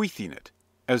 bequeathing it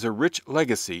as a rich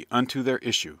legacy unto their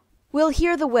issue. We'll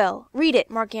hear the will. Read it,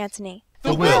 Mark Antony.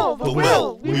 The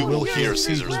will! We will hear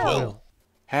Caesar's will.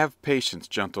 Have patience,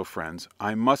 gentle friends,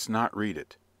 I must not read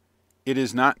it. It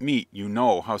is not meet you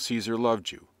know how Caesar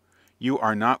loved you. You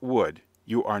are not wood,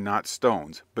 you are not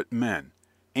stones, but men,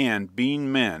 and,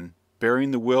 being men,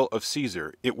 bearing the will of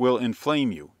Caesar, it will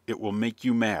inflame you, it will make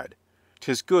you mad.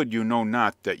 'Tis good you know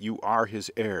not that you are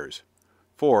his heirs,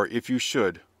 for if you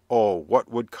should, oh, what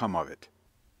would come of it?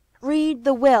 Read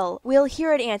the will. We'll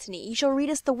hear it, Antony. You shall read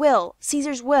us the will,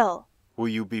 Caesar's will. Will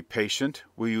you be patient?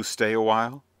 Will you stay a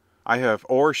while? I have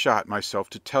o'ershot myself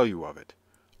to tell you of it.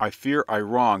 I fear I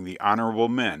wrong the honourable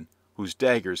men whose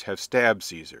daggers have stabbed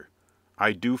Caesar.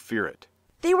 I do fear it.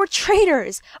 They were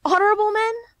traitors! Honourable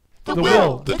men? The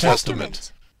will! The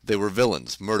testament! They were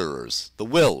villains, murderers. The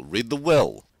will! Read the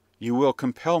will! You will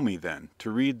compel me, then,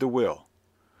 to read the will.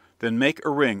 Then make a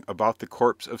ring about the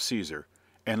corpse of Caesar,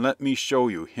 and let me show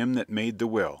you him that made the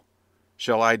will.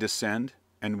 Shall I descend,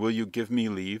 and will you give me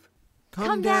leave?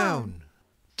 Come down.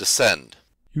 Descend.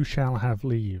 You shall have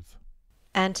leave.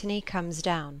 Antony comes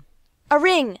down. A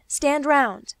ring! Stand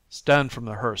round. Stand from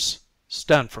the hearse.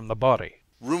 Stand from the body.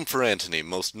 Room for Antony,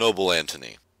 most noble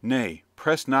Antony. Nay,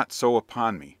 press not so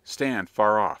upon me. Stand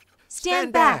far off.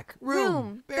 Stand back.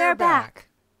 Room. Bear back.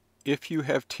 If you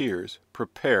have tears,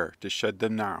 prepare to shed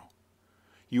them now.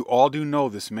 You all do know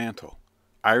this mantle.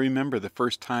 I remember the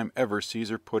first time ever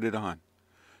Caesar put it on.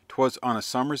 'Twas on a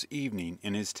summer's evening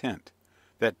in his tent.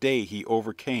 That day he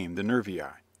overcame the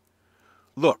Nervii.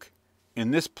 Look,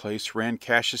 in this place ran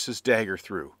Cassius's dagger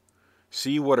through.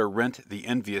 See what a rent the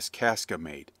envious Casca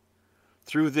made.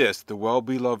 Through this the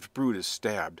well-beloved Brutus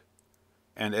stabbed.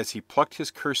 And as he plucked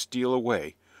his cursed steel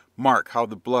away, mark how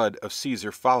the blood of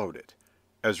Caesar followed it,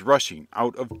 as rushing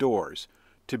out of doors,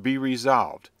 to be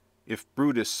resolved, if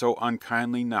Brutus so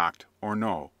unkindly knocked, or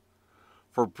no.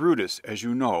 For Brutus, as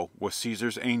you know, was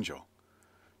Caesar's angel.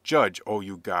 Judge, O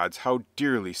you gods, how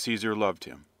dearly Caesar loved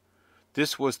him.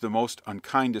 This was the most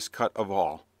unkindest cut of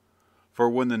all. For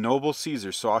when the noble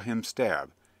Caesar saw him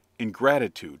stab,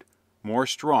 ingratitude, more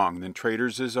strong than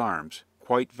traitors' arms,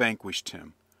 quite vanquished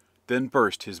him, then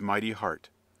burst his mighty heart.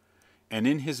 And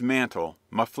in his mantle,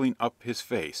 muffling up his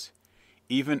face,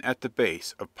 even at the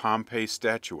base of Pompey's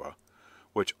statua,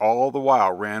 which all the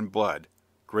while ran blood,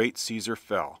 great Caesar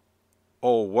fell.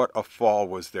 Oh, what a fall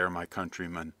was there, my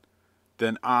countrymen!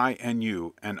 Then I and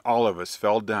you and all of us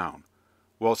fell down,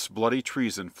 whilst bloody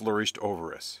treason flourished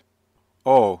over us.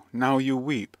 Oh, now you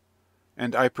weep,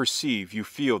 and I perceive you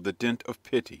feel the dint of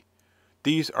pity.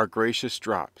 These are gracious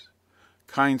drops.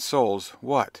 Kind souls,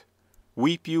 what?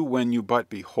 Weep you when you but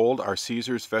behold our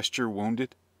Caesar's vesture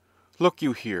wounded? Look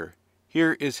you here,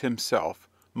 here is himself,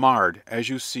 marred, as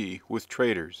you see, with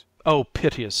traitors. O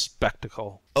piteous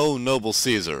spectacle! O noble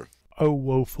Caesar! O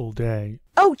woeful day!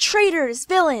 Oh, traitors,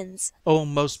 villains! O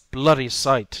most bloody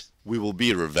sight! We will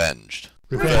be revenged.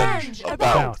 Revenge!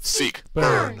 About, seek,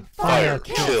 burn, fire,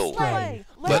 kill.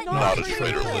 Let not a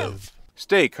traitor live.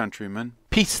 Stay, countrymen.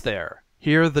 Peace there!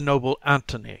 Hear the noble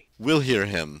Antony. We'll hear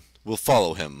him, we'll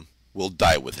follow him, we'll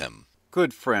die with him.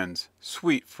 Good friends,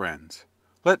 sweet friends,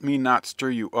 let me not stir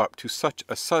you up to such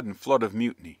a sudden flood of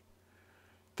mutiny.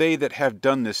 They that have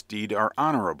done this deed are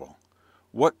honorable.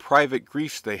 What private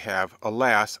griefs they have,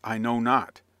 alas, I know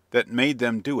not, that made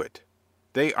them do it.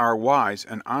 They are wise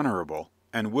and honorable,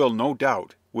 and will, no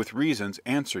doubt, with reasons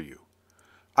answer you.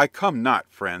 I come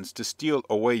not, friends, to steal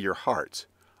away your hearts.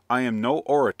 I am no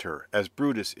orator, as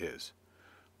Brutus is.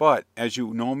 But, as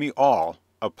you know me all,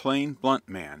 a plain, blunt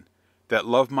man, that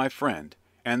love my friend,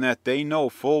 and that they know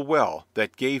full well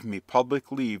that gave me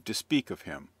public leave to speak of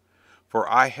him.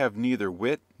 For I have neither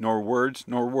wit, nor words,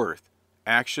 nor worth,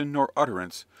 action, nor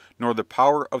utterance, nor the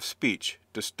power of speech,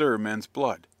 to stir men's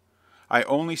blood. I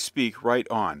only speak right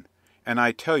on, and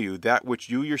I tell you that which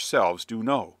you yourselves do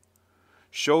know.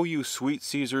 Show you sweet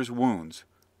Caesar's wounds,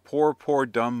 poor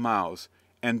dumb mouths,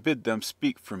 and bid them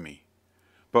speak for me.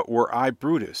 But were I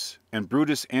Brutus, and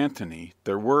Brutus Antony,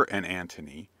 there were an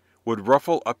Antony, would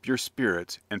ruffle up your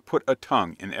spirits, and put a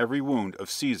tongue in every wound of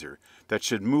Caesar, that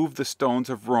should move the stones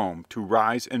of Rome to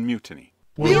rise and mutiny.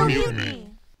 We'll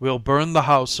mutiny! We'll burn the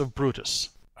house of Brutus.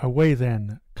 Away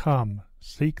then, come,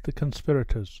 seek the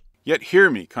conspirators. Yet hear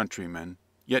me, countrymen,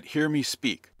 yet hear me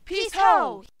speak. Peace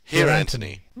ho! Hear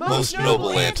Antony, most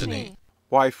noble Antony.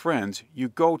 Why, friends, you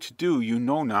go to do you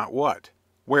know not what.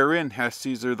 Wherein hath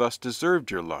Caesar thus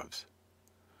deserved your loves?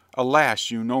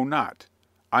 Alas, you know not.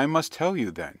 I must tell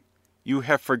you then. You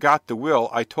have forgot the will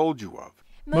I told you of.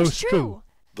 Most true.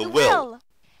 The will.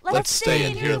 Let's stay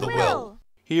and hear the will.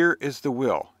 Here is the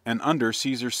will, and under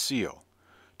Caesar's seal.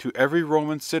 To every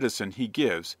Roman citizen he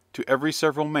gives, to every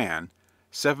several man,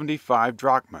 75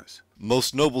 drachmas.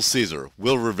 Most noble Caesar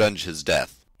will revenge his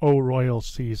death. O royal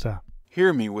Caesar!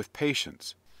 Hear me with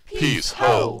patience. Peace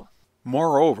ho!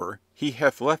 Moreover, he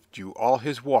hath left you all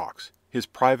his walks, his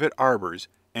private arbours,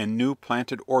 and new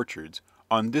planted orchards,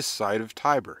 on this side of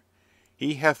Tiber.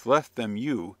 He hath left them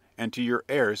you, and to your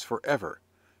heirs for ever,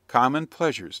 common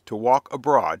pleasures to walk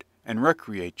abroad and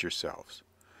recreate yourselves.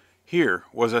 Here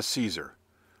was a Caesar.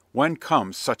 When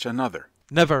comes such another?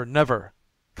 Never, never.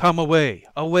 Come away,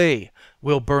 away.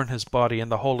 We'll burn his body in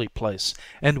the holy place,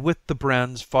 and with the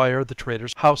brands fire the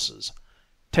traitors' houses.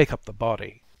 Take up the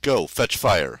body. Go, fetch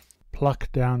fire.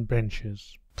 Pluck down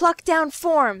benches. Pluck down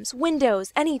forms,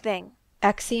 windows, anything.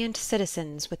 Exeunt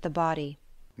citizens with the body.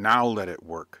 Now let it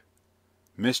work.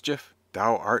 Mischief,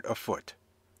 thou art afoot.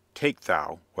 Take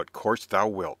thou what course thou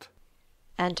wilt.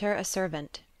 Enter a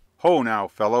servant. Ho now,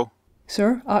 fellow.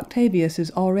 Sir, Octavius is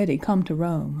already come to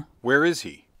Rome. Where is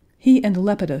he? He and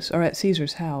Lepidus are at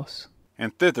Caesar's house.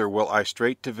 And thither will I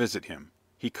straight to visit him.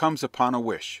 He comes upon a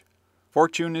wish.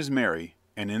 Fortune is merry,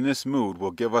 and in this mood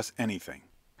will give us anything.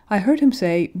 I heard him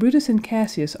say Brutus and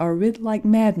Cassius are rid like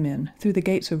madmen through the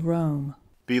gates of Rome.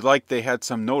 Belike they had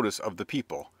some notice of the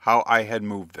people, how I had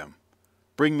moved them.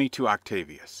 Bring me to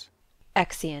Octavius.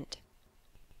 Exeunt.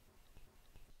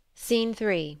 Scene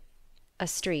 3. A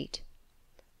street.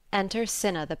 Enter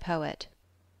Cinna the poet.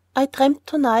 I dreamt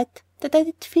tonight that I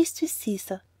did feast with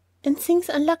Caesar, and things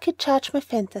unlucky charge my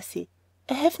fantasy.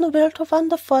 I have no will to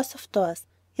wander forth of doors,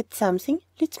 yet something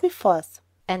leads me forth.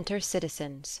 Enter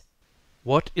citizens.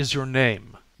 What is your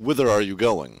name? Whither are you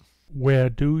going? Where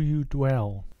do you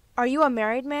dwell? Are you a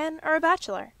married man or a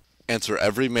bachelor? Answer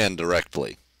every man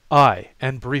directly. Aye,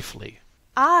 and briefly.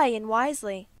 Aye, and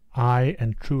wisely. Aye,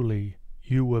 and truly,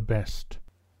 you were best.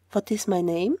 What is my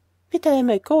name? Whither am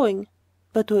I going?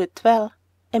 but do it well.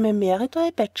 Am I married or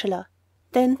a bachelor?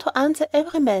 Then to answer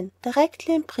every man,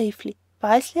 directly and briefly,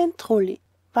 wisely and truly.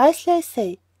 Wisely I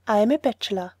say, I am a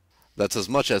bachelor. That's as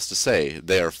much as to say,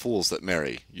 they are fools that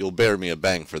marry. You'll bear me a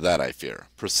bang for that, I fear.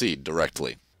 Proceed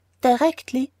directly.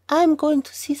 Directly, I am going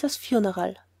to Caesar's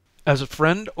funeral. As a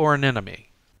friend or an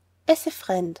enemy? As a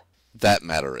friend. That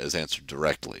matter is answered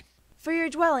directly. For your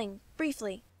dwelling,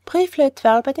 briefly. Briefly I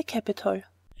dwell by the Capitol.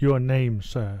 Your name,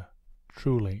 sir,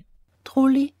 truly.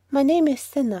 Truly, my name is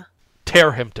Cinna.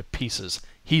 Tear him to pieces.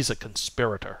 He's a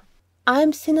conspirator. I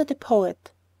am Cinna the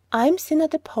poet. I am Cinna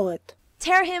the poet.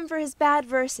 Tear him for his bad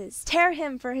verses. Tear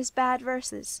him for his bad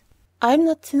verses. I am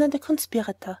not Cinna the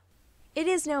conspirator. It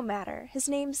is no matter. His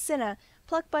name's Cinna.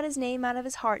 Pluck but his name out of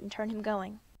his heart and turn him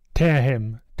going. Tear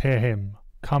him,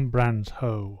 come brands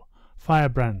ho,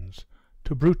 firebrands,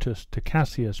 to Brutus, to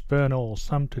Cassius, burn all,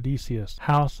 some to Decius'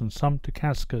 house, and some to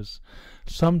Casca's,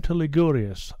 some to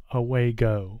Ligurius, away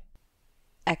go.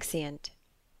 Exeunt.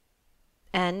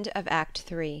 End of Act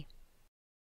 3.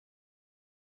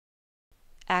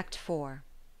 Act 4.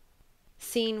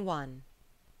 Scene 1.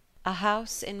 A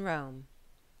house in Rome.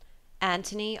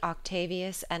 Antony,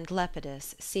 Octavius, and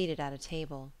Lepidus seated at a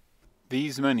table.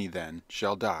 These many, then,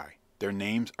 shall die. Their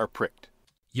names are pricked.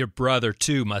 Your brother,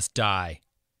 too, must die.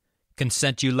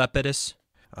 Consent you, Lepidus?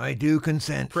 I do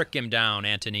consent. Prick him down,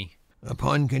 Antony.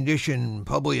 Upon condition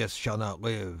Publius shall not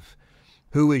live.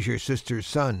 Who is your sister's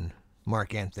son,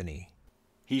 Mark Antony?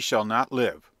 He shall not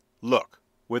live. Look,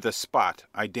 with a spot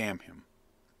I damn him.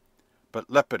 But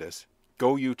Lepidus,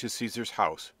 go you to Caesar's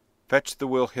house, fetch the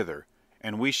will hither,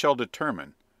 and we shall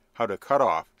determine how to cut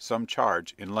off some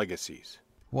charge in legacies.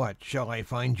 What, shall I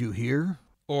find you here?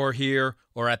 Or here,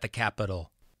 or at the Capitol.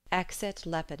 Exit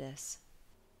Lepidus.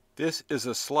 This is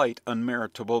a slight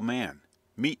unmeritable man,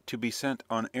 meet to be sent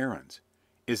on errands.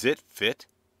 Is it fit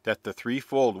that the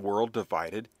threefold world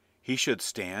divided, he should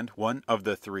stand one of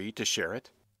the three to share it?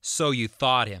 So you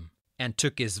thought him, and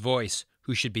took his voice,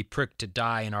 who should be pricked to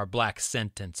die in our black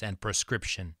sentence and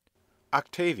prescription.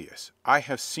 Octavius, I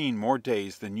have seen more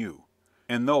days than you,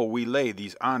 and though we lay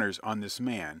these honors on this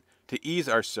man, to ease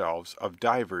ourselves of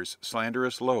divers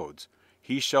slanderous loads,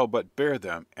 he shall but bear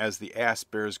them as the ass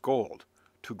bears gold,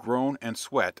 to groan and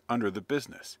sweat under the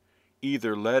business,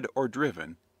 either led or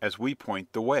driven, as we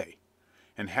point the way.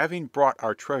 And having brought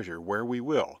our treasure where we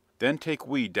will, then take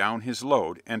we down his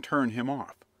load and turn him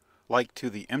off, like to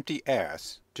the empty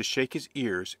ass, to shake his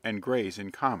ears and graze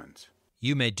in commons.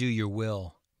 You may do your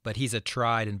will, but he's a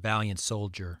tried and valiant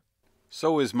soldier.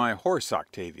 So is my horse,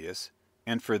 Octavius,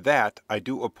 and for that I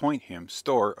do appoint him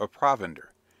store of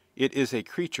provender. It is a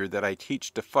creature that I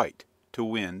teach to fight, to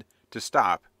wind, to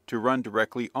stop, to run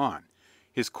directly on,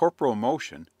 his corporal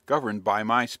motion governed by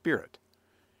my spirit.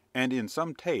 And in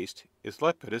some taste is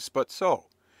Lepidus but so.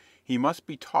 He must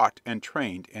be taught and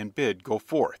trained and bid go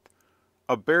forth.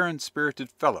 A barren-spirited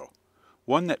fellow,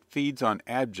 one that feeds on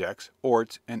abjects,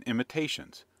 orts, and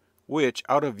imitations, which,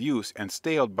 out of use and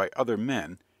staled by other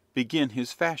men, begin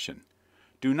his fashion.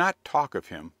 Do not talk of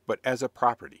him but as a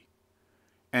property.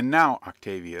 And now,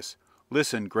 Octavius,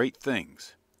 listen great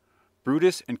things.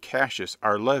 Brutus and Cassius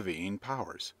are levying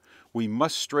powers. We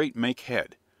must straight make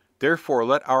head. Therefore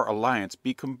let our alliance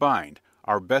be combined,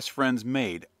 our best friends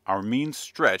made, our means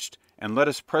stretched, and let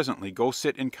us presently go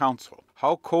sit in council,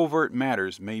 how covert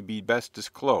matters may be best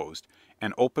disclosed,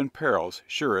 and open perils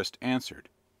surest answered.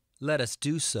 Let us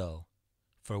do so,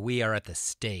 for we are at the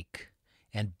stake,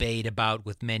 and bayed about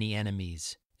with many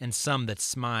enemies, and some that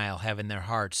smile have in their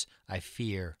hearts, I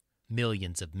fear,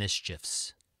 millions of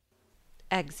mischiefs.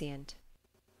 Exeunt.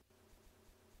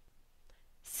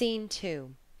 Scene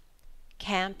 2.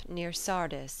 Camp near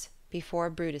Sardis, before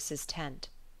Brutus's tent.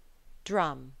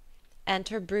 Drum.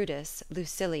 Enter Brutus,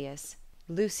 Lucilius,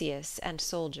 Lucius, and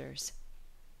soldiers.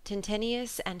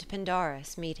 Tintinius and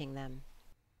Pindarus meeting them.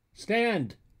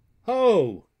 Stand!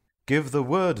 Ho! Give the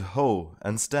word, ho,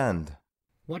 and stand.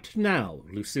 What now,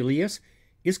 Lucilius?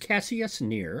 Is Cassius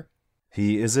near?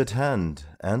 He is at hand,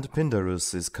 and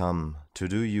Pindarus is come to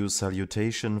do you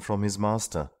salutation from his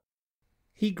master.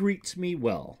 He greets me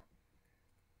well.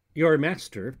 Your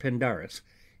master, Pindarus,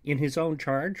 in his own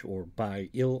charge, or by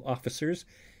ill officers,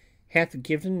 hath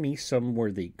given me some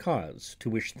worthy cause to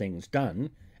wish things done,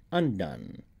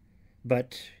 undone.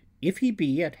 But if he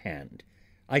be at hand,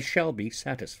 I shall be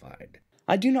satisfied.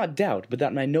 I do not doubt but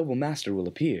that my noble master will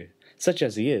appear, such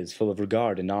as he is, full of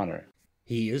regard and honour.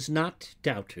 He is not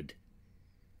doubted.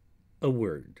 A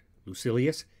word,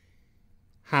 Lucilius.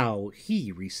 How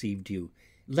he received you,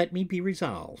 let me be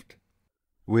resolved.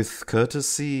 With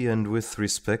courtesy and with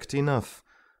respect enough,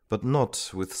 but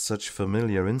not with such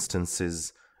familiar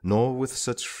instances nor with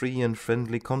such free and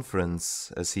friendly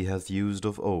conference as he hath used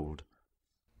of old.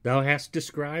 Thou hast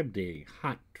described a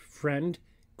hot friend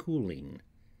cooling.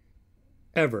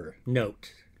 Ever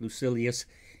note, Lucilius,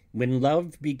 when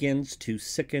love begins to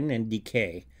sicken and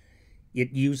decay,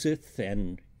 it useth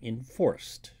an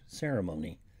enforced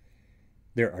ceremony.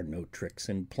 There are no tricks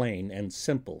in plain and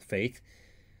simple faith,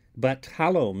 but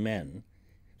hollow men,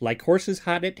 like horses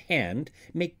hot at hand,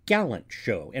 make gallant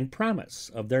show and promise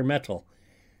of their mettle,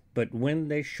 but when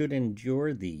they should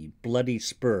endure the bloody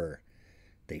spur,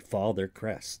 they fall their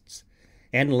crests,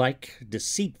 and like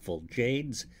deceitful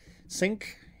jades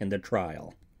sink in the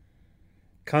trial.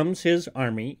 Comes his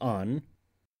army on.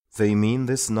 They mean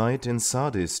this night in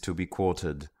Sardis to be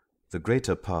quartered. The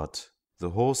greater part,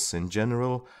 the horse in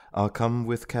general, are come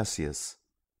with Cassius.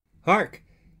 Hark!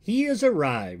 He is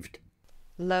arrived.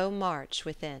 Low march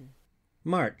within.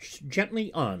 March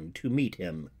gently on to meet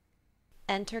him.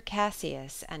 Enter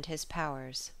Cassius and his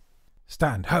powers.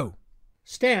 Stand, ho!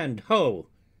 Stand, ho!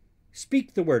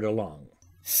 Speak the word along.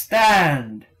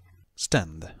 Stand!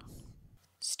 Stand.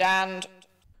 Stand.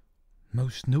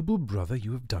 Most noble brother,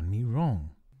 you have done me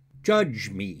wrong. Judge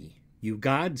me, you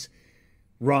gods.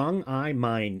 Wrong I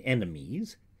mine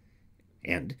enemies?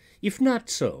 And if not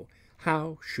so,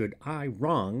 how should I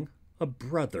wrong a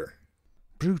brother?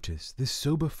 Brutus, this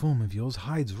sober form of yours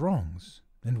hides wrongs,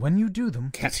 and when you do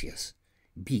them... Cassius,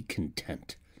 be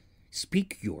content.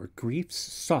 Speak your griefs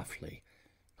softly.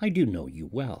 I do know you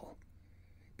well.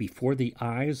 Before the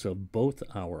eyes of both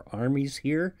our armies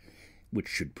here, which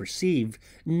should perceive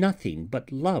nothing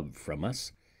but love from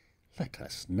us, let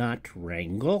us not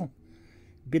wrangle.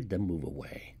 Bid them move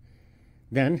away.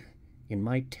 Then, in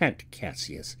my tent,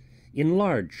 Cassius,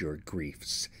 enlarge your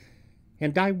griefs,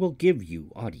 and I will give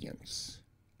you audience.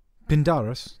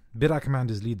 Pindarus, bid our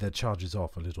commanders lead their charges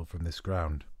off a little from this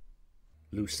ground.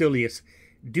 Lucilius,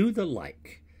 do the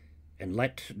like, and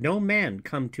let no man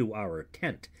come to our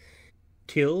tent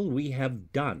till we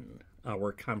have done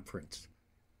our conference.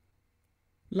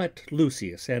 Let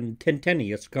Lucius and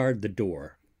Tentenius guard the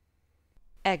door.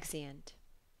 Exeunt.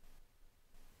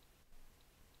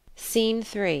 Scene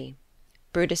 3.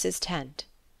 Brutus's tent.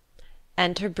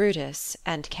 Enter Brutus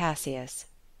and Cassius.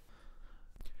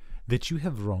 That you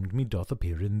have wronged me doth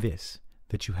appear in this,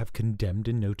 that you have condemned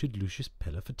and noted Lucius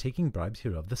Pella for taking bribes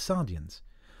hereof the Sardians,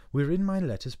 wherein my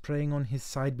letters praying on his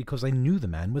side because I knew the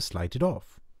man was slighted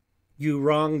off. You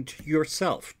wronged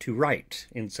yourself to write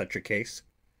in such a case.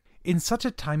 In such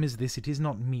a time as this it is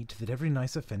not meet that every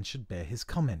nice offence should bear his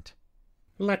comment.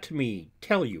 Let me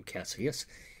tell you, Cassius,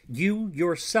 you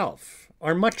yourself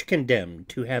are much condemned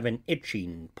to have an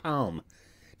itching palm,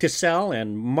 to sell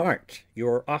and mart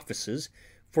your offices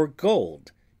for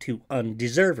gold to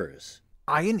undeservers.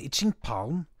 I an itching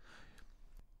palm?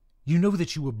 You know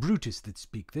that you were Brutus that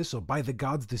speak this, or by the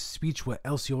gods this speech were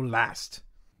else your last.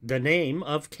 The name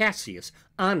of Cassius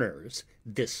honours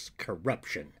this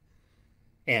corruption,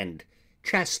 and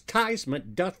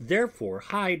chastisement doth therefore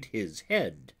hide his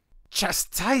head.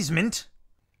 Chastisement?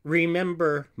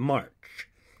 Remember March,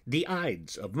 the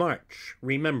Ides of March,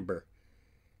 remember.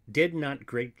 Did not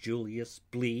great Julius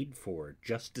bleed for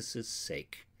justice's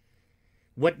sake?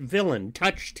 What villain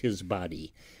touched his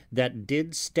body that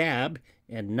did stab,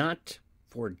 and not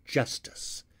for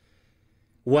justice?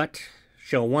 What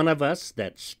shall one of us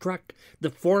that struck the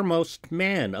foremost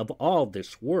man of all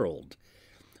this world,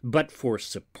 but for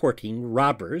supporting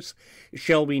robbers,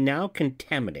 shall we now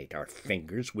contaminate our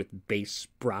fingers with base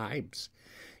bribes,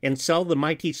 and sell the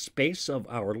mighty space of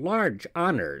our large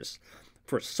honours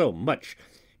for so much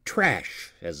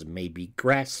trash as may be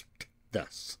grasped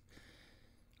thus?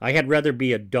 I had rather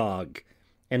be a dog,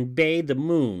 and bay the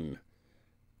moon,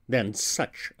 than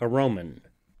such a Roman.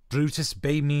 Brutus,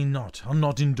 bay me not, I'll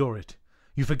not endure it.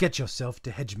 You forget yourself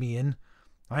to hedge me in.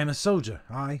 I am a soldier,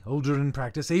 I, older in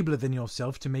practice, abler than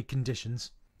yourself to make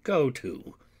conditions. Go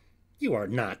to. You are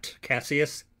not,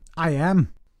 Cassius. I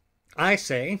am. I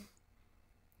say,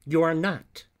 you are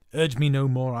not. Urge me no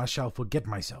more, I shall forget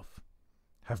myself.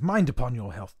 Have mind upon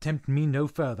your health, tempt me no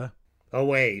further.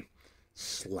 Away,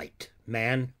 slight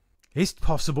man. Is't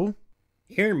possible?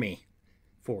 Hear me,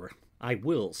 for I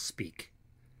will speak.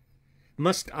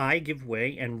 Must I give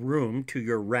way and room to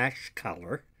your rash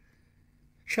choler?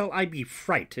 Shall I be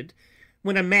frighted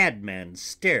when a madman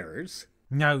stares?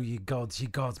 No, ye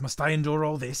gods, must I endure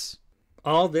all this?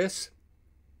 All this?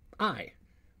 Ay,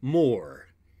 more.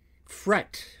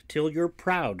 Fret till your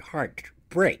proud heart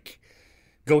break.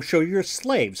 Go show your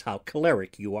slaves how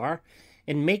choleric you are,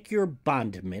 and make your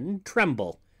bondmen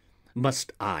tremble.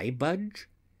 Must I budge?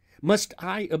 Must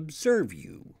I observe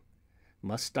you?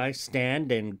 Must I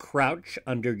stand and crouch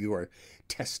under your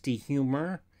testy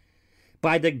humour?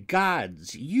 By the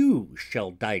gods, you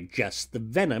shall digest the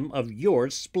venom of your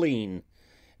spleen,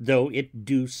 though it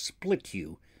do split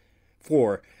you.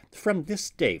 For from this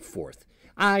day forth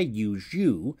I use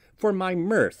you for my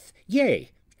mirth,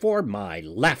 yea, for my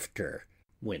laughter,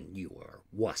 when you are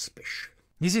waspish.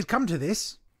 Is it come to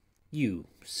this? You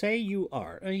say you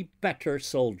are a better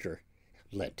soldier.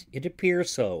 Let it appear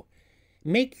so.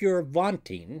 Make your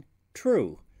vaunting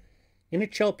true, and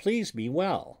it shall please me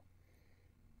well.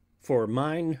 For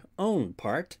mine own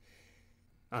part,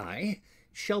 I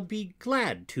shall be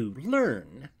glad to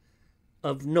learn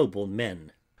of noble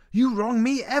men. You wrong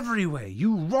me every way.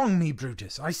 You wrong me,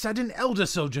 Brutus. I said an elder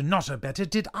soldier, not a better.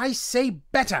 Did I say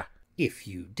better? If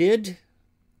you did,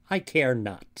 I care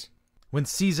not. When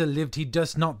Caesar lived, he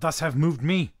durst not thus have moved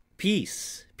me.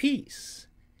 Peace, peace.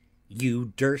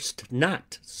 You durst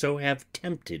not so have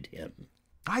tempted him.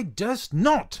 I durst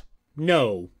not.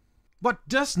 No. What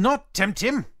durst not tempt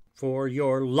him? For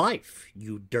your life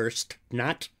you durst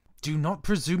not. Do not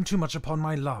presume too much upon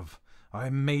my love. I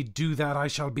may do that I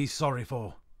shall be sorry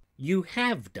for. You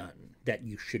have done that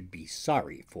you should be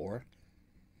sorry for.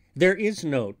 There is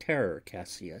no terror,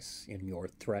 Cassius, in your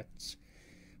threats,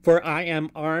 for I am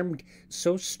armed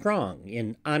so strong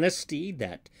in honesty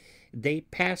that they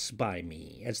pass by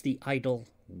me as the idle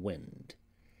wind,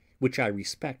 which I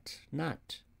respect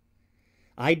not.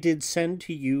 I did send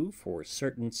to you for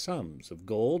certain sums of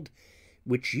gold,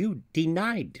 which you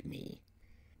denied me,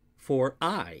 for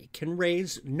I can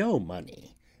raise no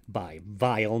money by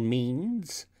vile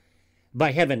means.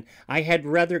 By heaven, I had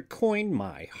rather coin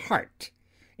my heart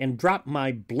and drop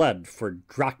my blood for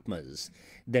drachmas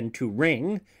than to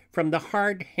wring from the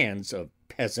hard hands of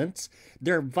peasants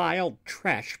their vile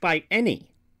trash by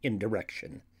any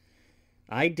indirection.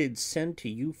 I did send to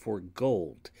you for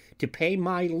gold to pay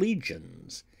my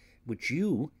legions, which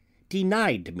you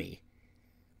denied me.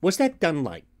 Was that done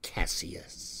like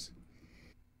Cassius?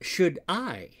 Should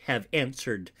I have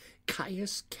answered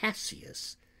Caius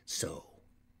Cassius so?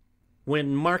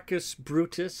 When Marcus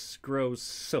Brutus grows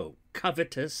so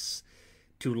covetous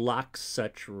to lock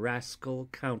such rascal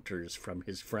counters from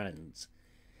his friends,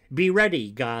 be ready,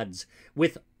 gods,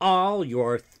 with all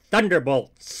your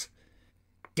thunderbolts.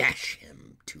 Dash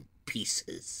him to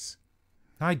pieces.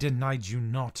 I denied you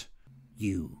not.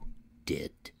 You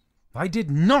did. I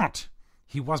did not.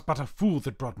 He was but a fool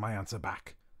that brought my answer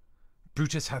back.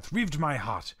 Brutus hath rived my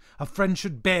heart. A friend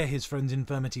should bear his friend's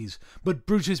infirmities, but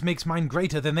Brutus makes mine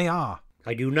greater than they are.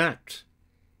 I do not,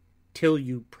 till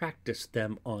you practice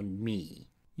them on me.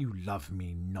 You love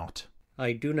me not.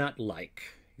 I do not like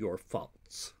your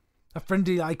faults. A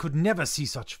friendly eye could never see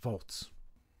such faults.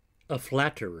 A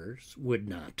flatterer's would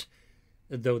not,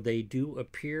 though they do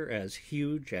appear as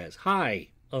huge as high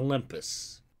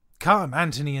Olympus. Come,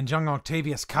 Antony and young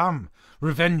Octavius, come.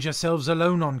 Revenge yourselves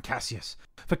alone on Cassius.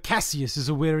 For Cassius is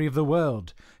aweary of the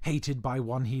world, hated by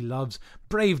one he loves,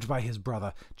 braved by his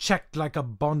brother, checked like a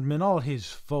bondman, all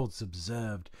his faults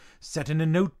observed, set in a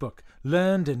notebook,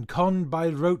 learned and conned by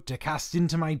rote to cast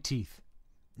into my teeth.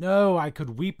 No, I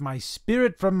could weep my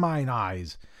spirit from mine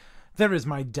eyes. There is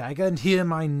my dagger, and here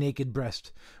my naked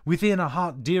breast, within a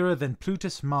heart dearer than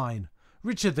Plutus mine,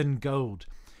 richer than gold.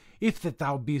 If that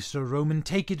thou beest a Roman,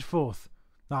 take it forth.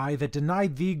 I that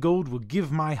denied thee gold will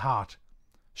give my heart.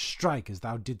 Strike as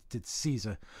thou didst at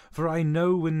Caesar, for I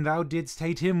know when thou didst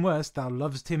hate him worst, thou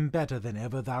lovest him better than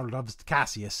ever thou lovest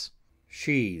Cassius.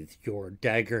 Sheathe your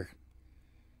dagger.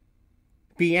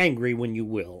 Be angry when you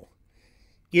will.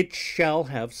 It shall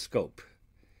have scope.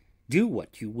 Do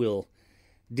what you will.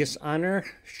 Dishonor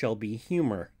shall be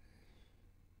humor.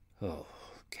 Oh,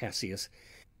 Cassius,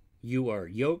 you are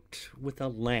yoked with a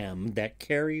lamb that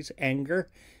carries anger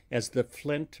as the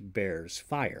flint bears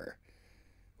fire,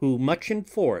 who, much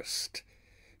enforced,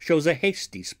 shows a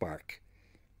hasty spark,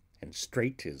 and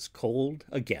straight is cold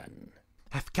again.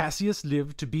 Hath Cassius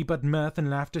lived to be but mirth and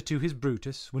laughter to his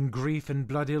Brutus, when grief and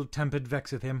blood ill-tempered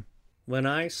vexeth him? When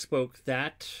I spoke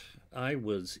that, I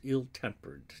was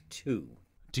ill-tempered too.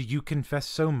 Do you confess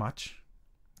so much?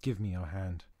 Give me your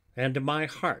hand. And my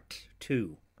heart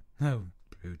too. Oh,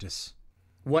 Brutus.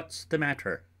 What's the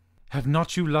matter? Have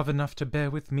not you love enough to bear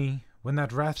with me, when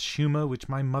that rash humour which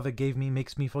my mother gave me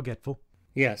makes me forgetful?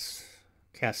 Yes,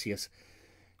 Cassius,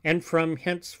 and from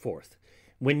henceforth,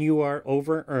 when you are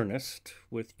over earnest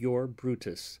with your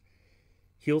Brutus,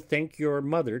 he'll think your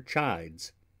mother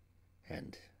chides,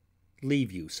 and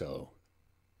leave you so.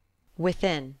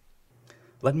 Within.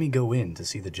 Let me go in to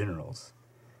see the generals.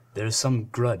 There is some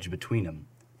grudge between 'em.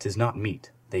 'Tis not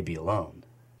meet they be alone.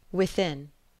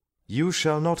 Within. You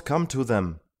shall not come to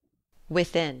them.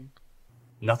 Within.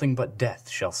 Nothing but death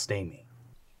shall stay me.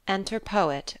 Enter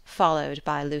Poet, followed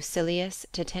by Lucilius,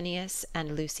 Titinius,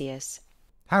 and Lucius.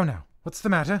 How now? What's the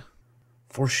matter?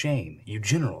 For shame, you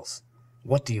generals!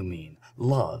 What do you mean?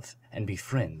 Love, and be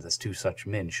friends as two such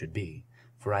men should be.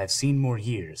 For I have seen more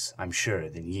years, I'm sure,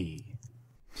 than ye.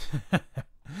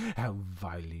 How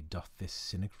vilely doth this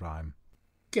cynic rhyme.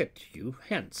 Get you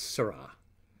hence, sirrah.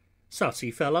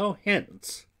 Saucy fellow,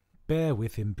 hence. Bear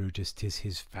with him, Brutus, 'tis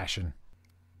his fashion.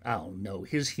 I'll know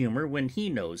his humour when he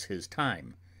knows his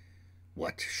time.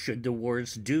 What should the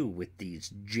wars do with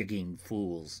these jigging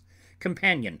fools?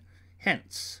 Companion,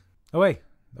 hence. Away,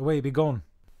 away, be gone.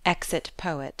 Exit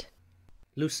Poet.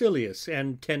 Lucilius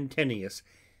and Tentinius,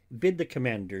 bid the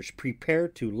commanders prepare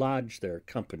to lodge their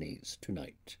companies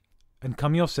tonight. And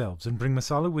come yourselves, and bring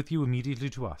Messala with you immediately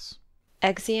to us.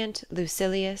 Exeunt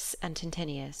Lucilius and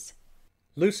Tentinius.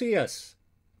 Lucius,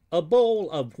 a bowl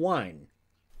of wine.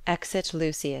 Exit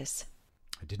Lucius.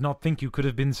 I did not think you could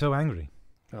have been so angry.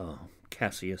 Oh,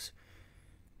 Cassius,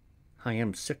 I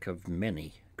am sick of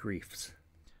many griefs.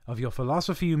 Of your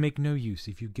philosophy you make no use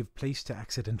if you give place to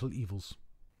accidental evils.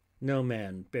 No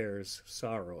man bears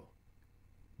sorrow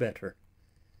better.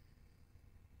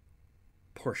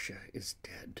 Portia is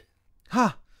dead.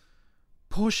 Ha!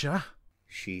 Portia?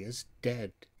 She is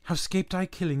dead. How scaped I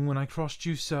killing when I crossed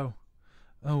you so?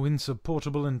 Oh,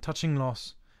 insupportable and touching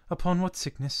loss! Upon what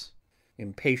sickness?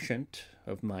 Impatient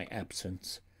of my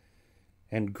absence,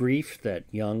 and grief that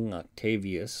young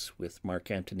Octavius with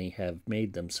Mark Antony have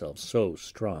made themselves so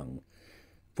strong,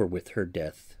 for with her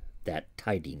death that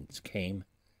tidings came.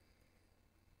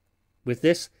 With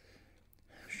this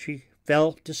she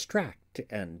fell distract,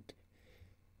 and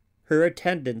her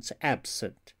attendants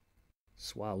absent,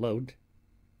 swallowed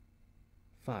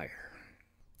fire.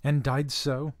 And died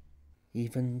so?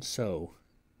 Even so.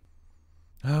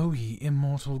 Oh, ye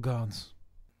immortal gods!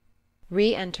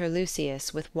 Re-enter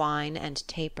Lucius with wine and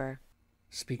taper.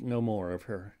 Speak no more of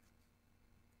her.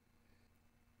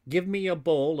 Give me a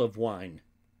bowl of wine.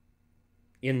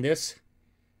 In this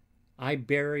I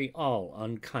bury all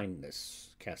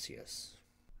unkindness, Cassius.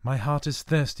 My heart is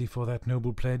thirsty for that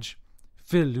noble pledge.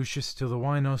 Fill, Lucius, till the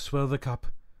wine o'erswell the cup.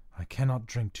 I cannot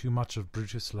drink too much of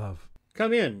Brutus' love.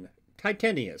 Come in,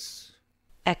 Titinius.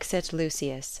 Exit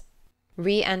Lucius.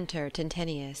 Re-enter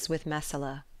Titinius with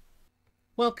Messala.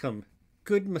 Welcome,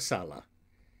 good Messala.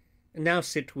 Now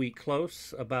sit we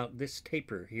close about this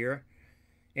taper here,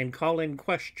 and call in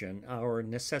question our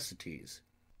necessities.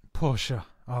 Portia,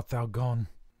 art thou gone?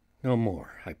 No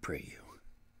more, I pray you.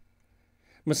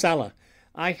 Messala,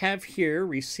 I have here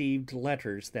received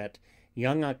letters that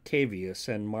young Octavius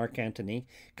and Mark Antony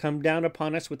come down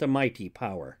upon us with a mighty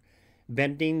power,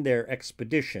 bending their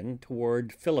expedition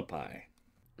toward Philippi.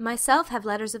 Myself have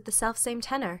letters of the selfsame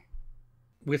tenor.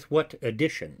 With what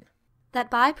addition?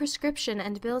 That by prescription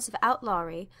and bills of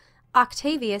outlawry,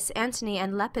 Octavius, Antony,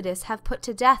 and Lepidus have put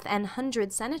to death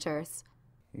 100 senators.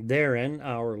 Therein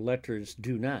our letters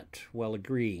do not well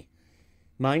agree.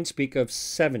 Mine speak of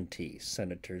 70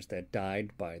 senators that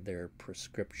died by their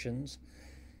prescriptions,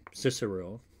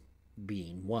 Cicero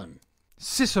being one.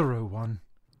 Cicero one?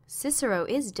 Cicero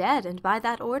is dead, and by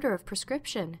that order of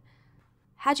prescription.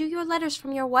 Had you your letters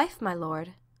from your wife, my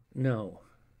lord? No,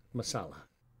 Messala.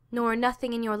 Nor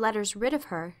nothing in your letters rid of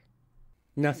her?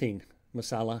 Nothing,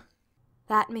 Messala.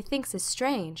 That methinks is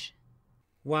strange.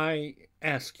 Why,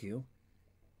 ask you,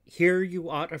 hear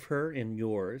you aught of her in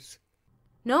yours?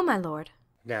 No, my lord.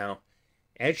 Now,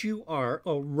 as you are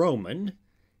a Roman,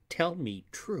 tell me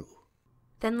true.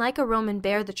 Then like a Roman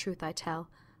bear the truth I tell,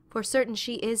 for certain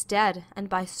she is dead, and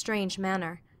by strange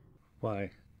manner.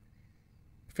 Why,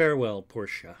 farewell,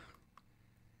 Portia.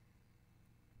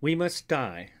 We must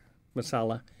die,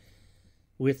 Messala.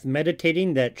 With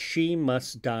meditating that she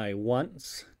must die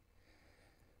once,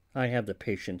 I have the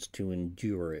patience to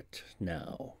endure it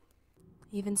now.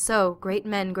 Even so, great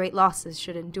men great losses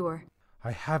should endure.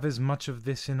 I have as much of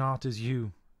this in art as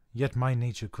you, yet my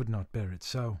nature could not bear it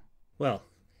so. Well,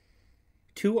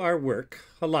 to our work,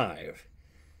 alive.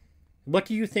 What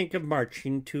do you think of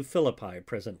marching to Philippi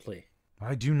presently?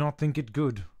 I do not think it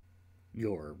good.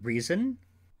 Your reason?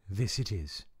 This it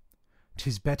is.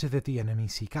 'Tis better that the enemy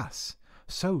seek us.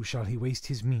 So shall he waste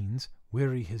his means,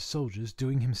 weary his soldiers,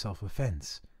 doing himself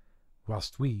offence,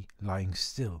 whilst we, lying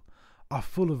still, are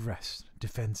full of rest,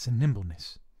 defence, and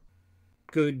nimbleness.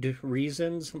 Good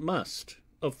reasons must,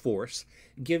 of force,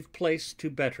 give place to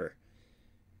better.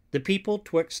 The people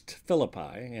twixt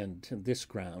Philippi and this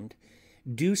ground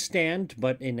do stand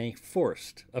but in a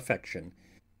forced affection,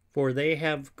 for they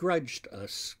have grudged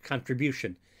us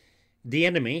contribution. The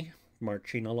enemy,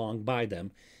 marching along by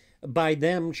them, by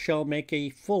them shall make a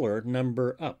fuller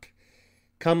number up.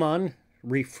 Come on,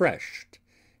 refreshed,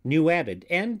 new added,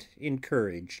 and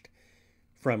encouraged.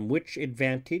 From which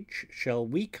advantage shall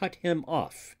we cut him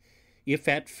off, if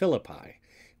at Philippi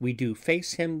we do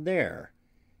face him there,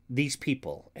 these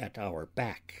people at our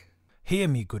back? Hear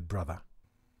me, good brother.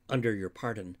 Under your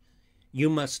pardon, you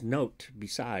must note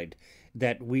beside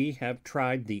that we have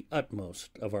tried the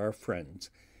utmost of our friends.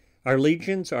 Our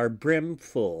legions are brim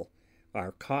full,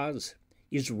 our cause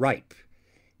is ripe,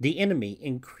 the enemy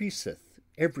increaseth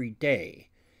every day.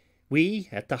 We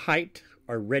at the height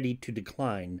are ready to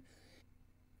decline.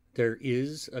 There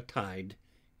is a tide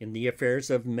in the affairs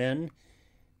of men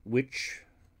which,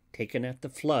 taken at the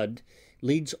flood,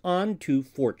 leads on to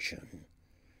fortune.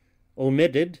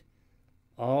 Omitted,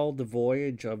 all the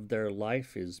voyage of their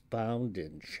life is bound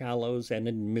in shallows and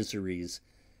in miseries.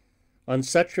 On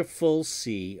such a full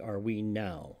sea are we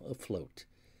now afloat,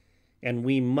 and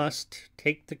we must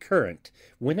take the current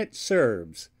when it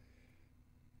serves,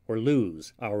 or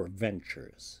lose our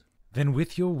ventures. Then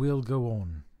with your will go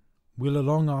on. We'll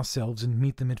along ourselves and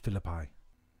meet them at Philippi.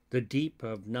 The deep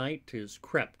of night is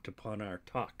crept upon our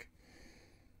talk,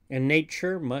 and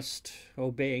nature must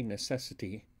obey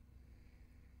necessity,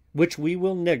 which we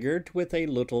will niggard with a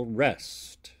little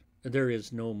rest. There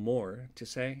is no more to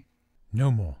say?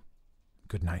 No more.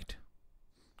 Good night.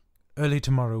 Early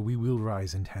tomorrow we will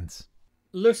rise and hence.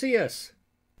 Lucius!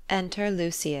 Enter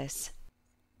Lucius.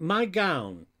 My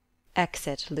gown.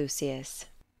 Exit Lucius.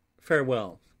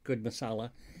 Farewell, good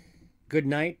Messala. Good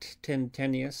night,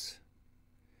 Tentenius.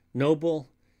 Noble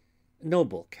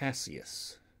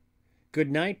Cassius. Good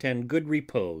night and good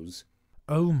repose.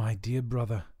 Oh, my dear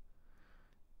brother,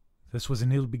 this was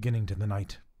an ill beginning to the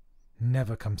night.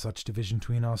 Never come such division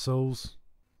between our souls.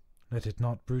 Let it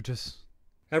not, Brutus.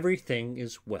 Everything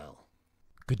is well.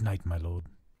 Good night, my lord.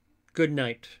 Good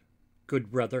night,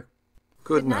 good brother.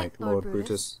 Good night, Lord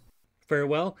Brutus.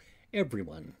 Farewell,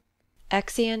 everyone.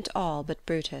 Exeunt all but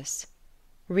Brutus.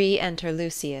 Re-enter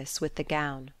Lucius with the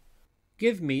gown.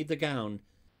 Give me the gown.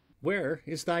 Where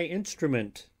is thy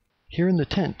instrument? Here in the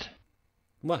tent.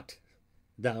 What?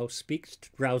 Thou speak'st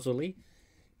drowsily?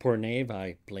 Poor knave,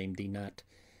 I blame thee not.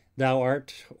 Thou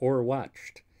art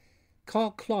o'erwatched.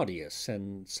 Call Claudius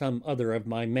and some other of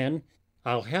my men.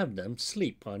 I'll have them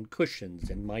sleep on cushions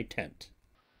in my tent.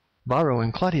 Varro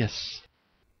and Claudius.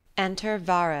 Enter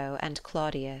Varro and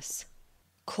Claudius.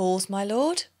 Calls, my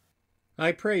lord?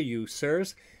 I pray you,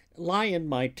 sirs, lie in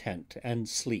my tent and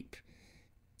sleep.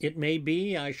 It may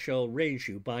be I shall raise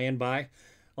you by and by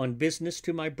on business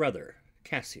to my brother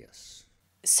Cassius.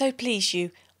 So please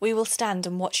you, we will stand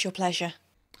and watch your pleasure.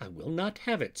 I will not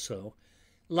have it so.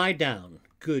 Lie down,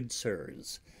 good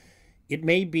sirs. It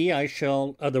may be I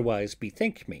shall otherwise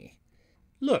bethink me.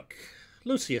 Look,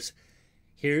 Lucius,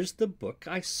 here's the book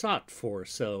I sought for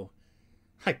so.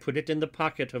 I put it in the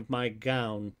pocket of my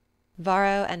gown.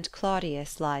 Varro and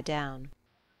Claudius lie down.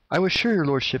 I was sure your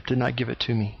lordship did not give it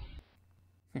to me.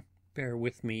 Bear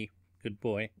with me, good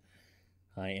boy.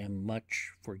 I am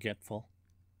much forgetful.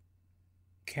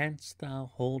 Canst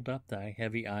thou hold up thy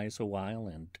heavy eyes a while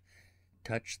and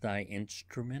touch thy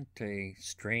instrument a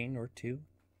strain or two?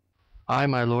 Ay,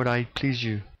 my lord, I please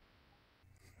you.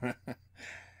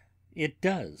 It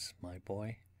does, my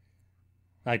boy.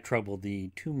 I trouble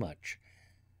thee too much,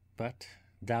 but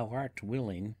thou art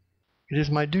willing. It is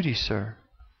my duty, sir.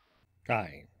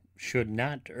 I should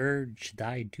not urge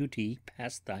thy duty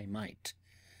past thy might.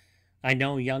 I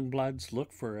know young bloods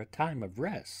look for a time of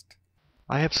rest.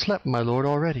 I have slept, my lord,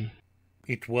 already.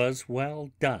 It was well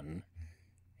done,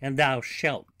 and thou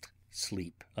shalt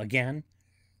sleep again.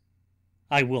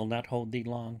 I will not hold thee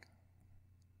long.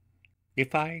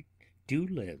 If I do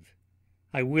live,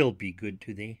 I will be good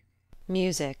to thee.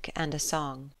 Music and a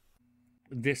song.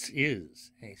 This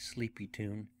is a sleepy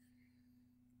tune.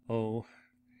 O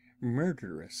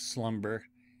murderous slumber,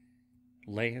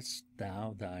 layest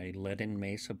thou thy leaden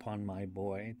mace upon my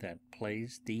boy that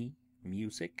plays thee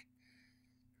music?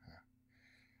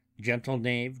 Gentle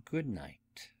knave, good night.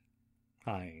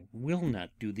 I will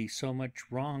not do thee so much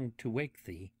wrong to wake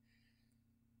thee.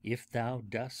 If thou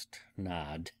dost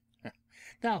nod,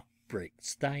 thou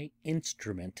break'st thy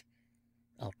instrument.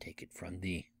 I'll take it from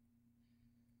thee.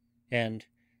 And,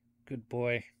 good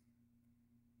boy,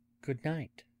 good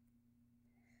night.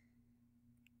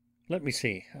 Let me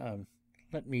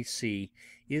see.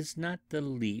 Is not the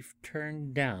leaf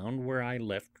turned down where I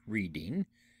left reading?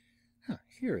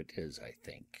 Here it is, I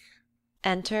think.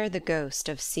 Enter the ghost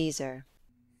of Caesar.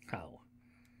 How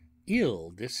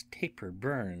ill this taper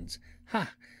burns!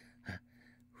 Ha!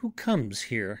 Who comes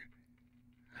here?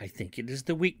 I think it is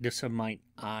the weakness of mine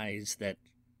eyes that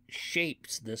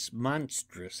shapes this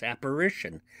monstrous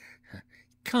apparition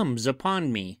comes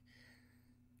upon me.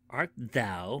 Art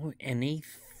thou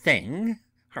anything?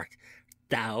 Art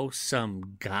thou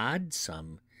some god,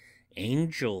 some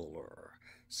angel, or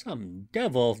some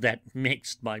devil that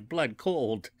makes my blood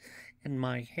cold and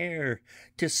my hair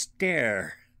to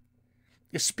stare?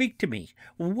 Speak to me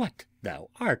what thou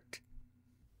art.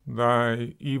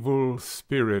 Thy evil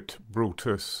spirit,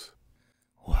 Brutus.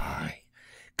 Why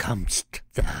comest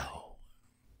thou?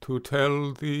 To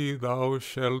tell thee thou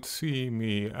shalt see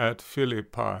me at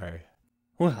Philippi.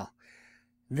 Well,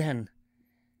 then,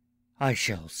 I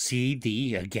shall see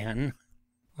thee again.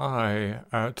 Ay,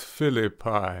 at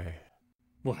Philippi.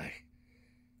 Why,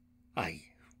 I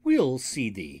will see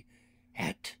thee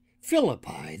at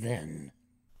Philippi, then.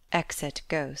 Exit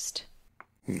Ghost.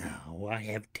 Now I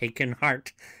have taken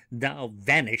heart, thou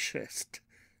vanishest.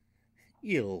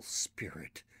 Ill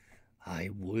spirit, I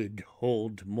would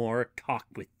hold more talk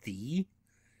with thee.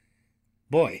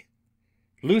 Boy,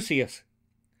 Lucius,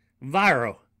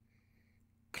 Varro,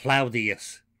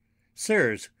 Claudius,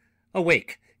 sirs,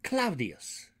 awake,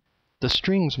 Claudius. The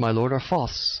strings, my lord, are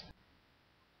false.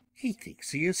 He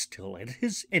thinks he is still at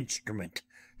his instrument.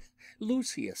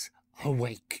 Lucius,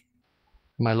 awake.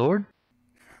 My lord?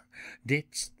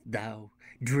 Didst thou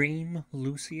dream,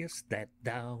 Lucius, that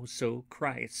thou so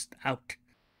criest out?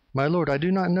 My lord, I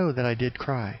do not know that I did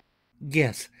cry.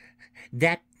 Yes,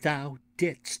 that thou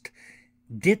didst.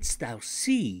 Didst thou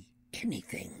see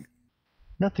anything?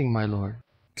 Nothing, my lord.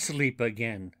 Sleep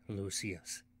again,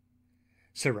 Lucius.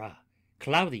 Sirrah,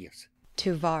 Claudius.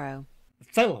 To Varro.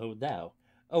 Fellow thou,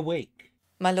 awake.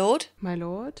 My lord? My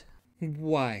lord?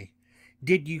 Why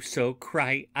did you so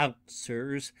cry out,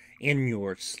 sirs, in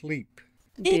your sleep?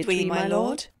 Did we, my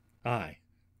lord? Aye.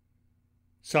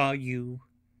 Saw you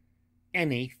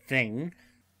anything?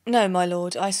 No, my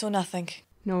lord, I saw nothing.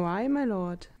 No, I, my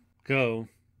lord. Go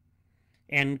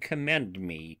and commend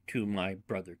me to my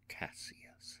brother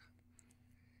Cassius.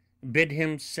 Bid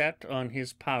him set on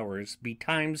his powers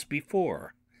betimes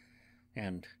before,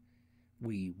 and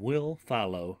we will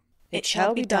follow. It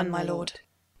shall be done, my lord.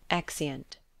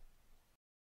 Exeunt.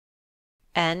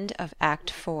 End of Act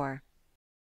 4.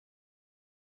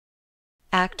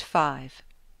 Act 5.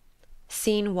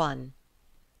 Scene 1.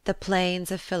 The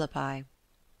plains of Philippi.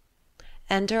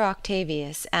 Enter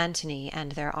Octavius, Antony,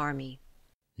 and their army.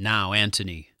 Now,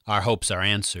 Antony, our hopes are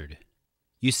answered.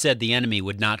 You said the enemy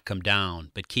would not come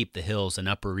down, but keep the hills and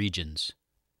upper regions.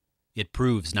 It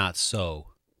proves not so.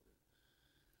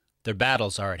 Their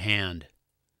battles are at hand.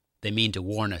 They mean to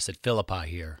warn us at Philippi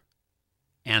here,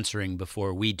 answering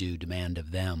before we do demand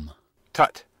of them.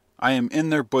 Tut! I am in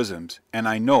their bosoms, and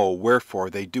I know wherefore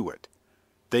they do it.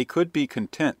 They could be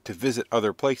content to visit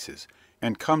other places,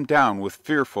 and come down with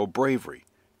fearful bravery,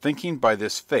 thinking by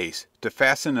this face to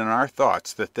fasten in our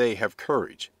thoughts that they have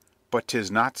courage. But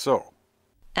 'tis not so.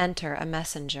 Enter a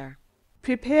messenger.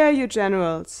 Prepare you,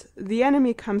 generals. The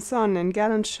enemy comes on in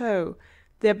gallant show.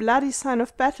 Their bloody sign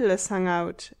of battle is hung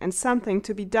out, and something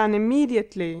to be done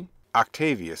immediately.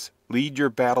 Octavius, lead your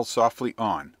battle softly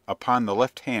on, upon the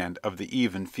left hand of the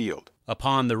even field.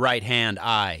 Upon the right hand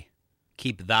I.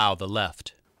 Keep thou the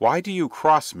left. Why do you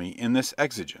cross me in this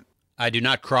exigent? I do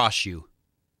not cross you,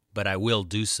 but I will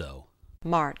do so.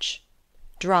 March.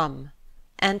 Drum.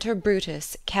 Enter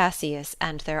Brutus, Cassius,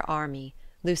 and their army,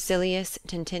 Lucilius,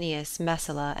 Tintinius,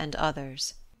 Messala, and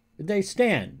others. They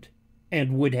stand,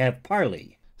 and would have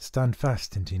parley. Stand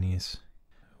fast, Tintinius.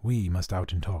 We must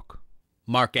out and talk.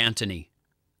 Mark Antony,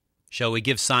 shall we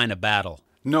give sign of battle?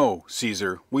 No,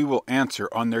 Caesar, we will answer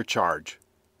on their charge.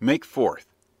 Make forth.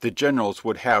 The generals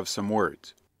would have some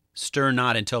words. Stir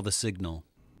not until the signal.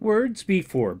 Words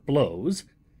before blows.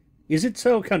 Is it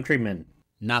so, countrymen?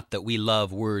 Not that we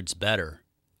love words better,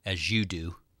 as you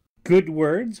do. Good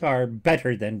words are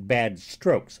better than bad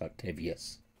strokes,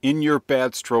 Octavius. In your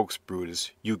bad strokes,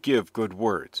 Brutus, you give good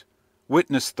words.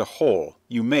 Witness the hole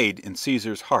you made in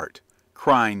Caesar's heart,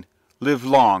 crying, "Live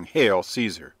long, hail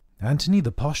Caesar." Antony,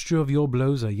 the posture of your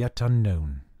blows are yet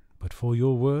unknown, but for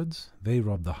your words they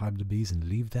rob the hive-bees and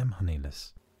leave them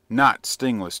honeyless. Not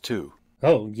stingless, too.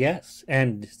 Oh, yes,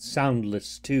 and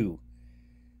soundless, too.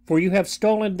 For you have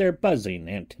stolen their buzzing,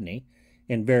 Antony,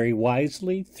 and very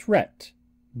wisely threat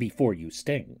before you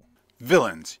sting.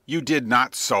 Villains, you did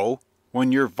not so,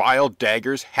 when your vile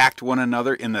daggers hacked one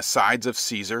another in the sides of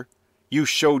Caesar. You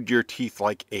showed your teeth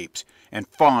like apes, and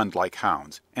fawned like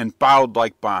hounds, and bowed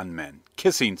like bondmen,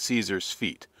 kissing Caesar's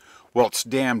feet, whilst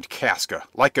damned Casca,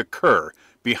 like a cur,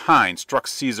 behind struck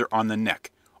Caesar on the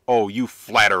neck. Oh, you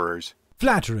flatterers!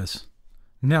 Flatterers!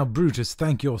 Now, Brutus,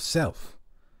 thank yourself.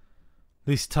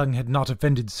 This tongue had not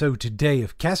offended so today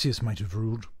if Cassius might have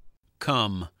ruled.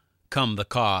 Come the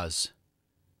cause.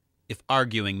 If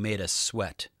arguing made us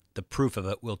sweat, the proof of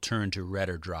it will turn to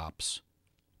redder drops.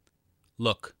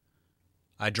 Look,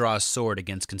 I draw a sword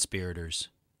against conspirators.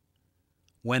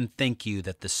 When think you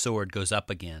that the sword goes up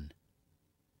again?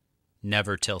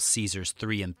 Never till Caesar's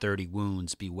 33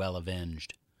 wounds be well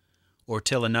avenged, or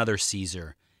till another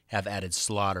Caesar have added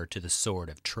slaughter to the sword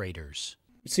of traitors.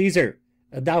 Caesar,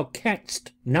 thou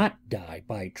canst not die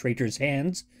by traitors'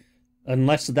 hands,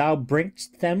 unless thou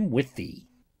bringst them with thee.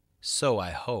 So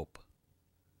I hope.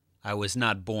 I was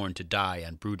not born to die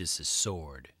on Brutus's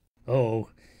sword. Oh,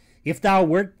 if thou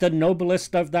wert the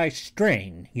noblest of thy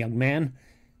strain, young man,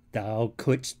 thou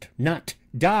couldst not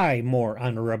die more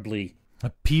honourably.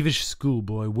 A peevish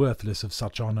schoolboy worthless of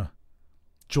such honour,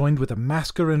 joined with a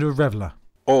masker and a reveller.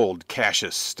 Old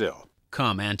Cassius still.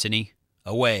 Come, Antony,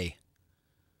 away.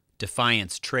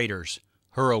 Defiance, traitors,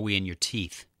 hurl we in your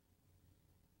teeth.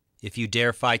 If you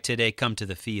dare fight today, come to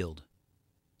the field.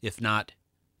 If not,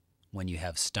 when you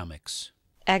have stomachs.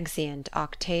 Exeunt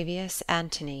Octavius,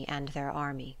 Antony, and their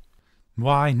army.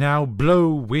 Why now, blow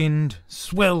wind,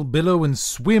 swell billow, and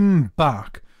swim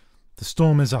bark. The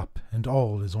storm is up, and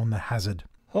all is on the hazard.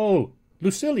 Ho,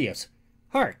 Lucilius,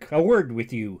 hark, a word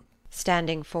with you.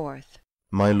 Standing forth.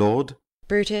 My lord?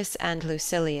 Brutus and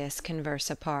Lucilius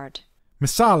converse apart.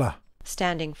 Messala!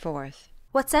 Standing forth.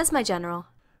 What says my general?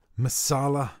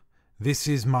 Messala, this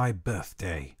is my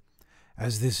birthday,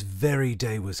 as this very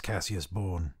day was Cassius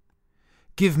born.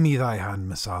 Give me thy hand,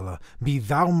 Messala. Be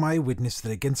thou my witness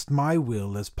that against my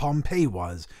will, as Pompey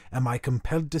was, am I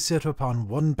compelled to set upon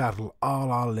one battle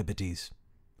all our liberties.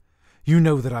 You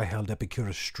know that I held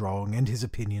Epicurus strong, and his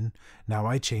opinion, now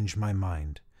I change my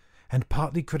mind, and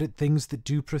partly credit things that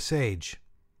do presage.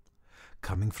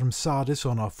 Coming from Sardis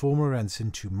on our former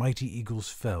ensign, 2 mighty eagles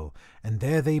fell, and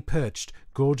there they perched,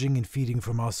 gorging and feeding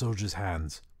from our soldiers'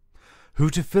 hands. Who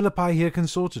to Philippi here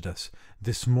consorted us,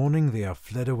 this morning they are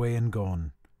fled away and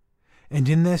gone. And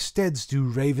in their steads do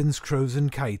ravens, crows,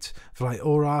 and kites fly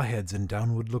o'er our heads and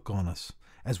downward look on us,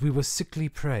 as we were sickly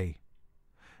prey.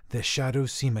 Their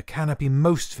shadows seem a canopy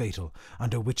most fatal,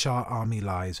 under which our army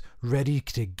lies, ready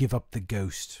to give up the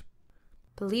ghost.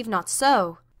 Believe not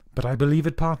so. But I believe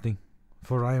it partly,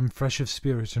 for I am fresh of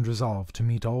spirit and resolved to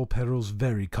meet all perils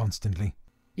very constantly.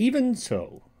 Even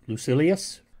so,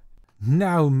 Lucilius.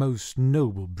 Now, most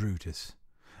noble Brutus,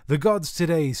 the gods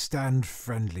today stand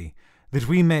friendly, that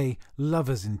we may,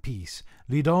 lovers in peace,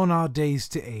 lead on our days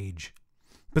to age.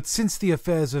 But since the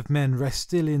affairs of men rest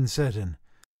still uncertain,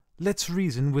 let's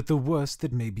reason with the worst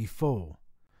that may befall.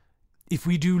 If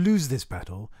we do lose this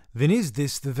battle, then is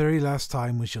this the very last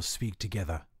time we shall speak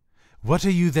together. What are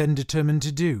you then determined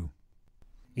to do?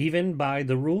 Even by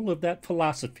the rule of that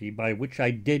philosophy by which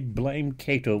I did blame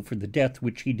Cato for the death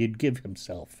which he did give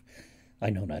himself, I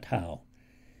know not how,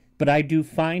 but I do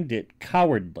find it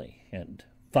cowardly and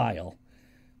vile,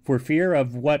 for fear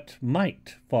of what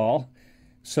might fall,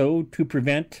 so to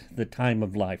prevent the time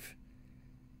of life,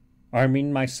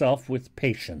 arming myself with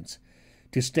patience,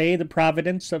 to stay the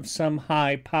providence of some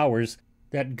high powers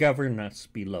that govern us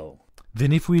below.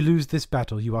 Then if we lose this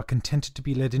battle, you are contented to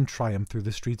be led in triumph through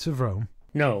the streets of Rome?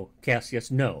 No, Cassius,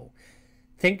 no.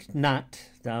 Think not,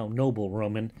 thou noble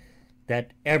Roman,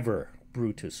 that ever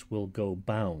Brutus will go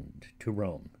bound to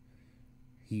Rome.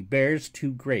 He bears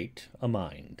too great a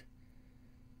mind.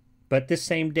 But this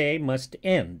same day must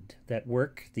end that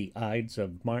work the Ides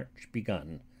of March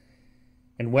begun,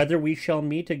 and whether we shall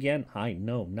meet again I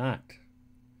know not.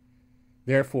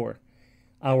 Therefore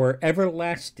our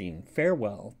everlasting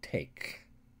farewell take.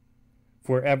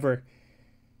 For ever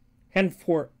and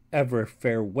for ever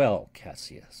farewell,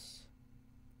 Cassius.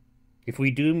 If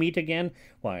we do meet again,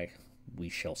 why, we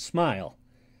shall smile.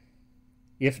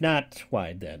 If not,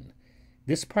 why then,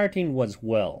 this parting was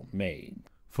well made.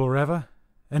 Forever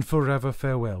and forever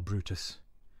farewell, Brutus.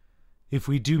 If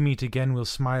we do meet again, we'll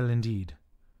smile indeed.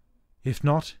 If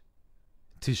not,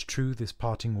 'tis true this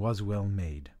parting was well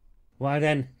made. Why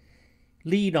then,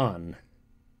 lead on.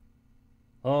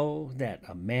 Oh, that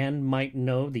a man might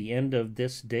know the end of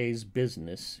this day's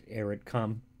business ere it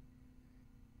come.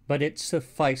 But it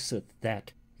sufficeth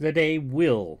that the day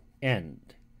will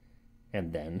end,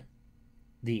 and then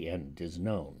the end is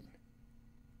known.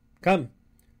 Come,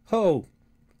 ho,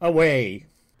 away.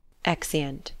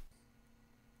 Exeunt.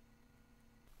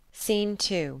 Scene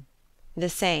 2. The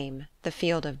same, the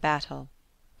field of battle.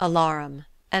 Alarum.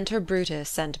 Enter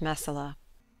Brutus and Messala.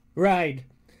 Ride,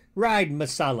 ride,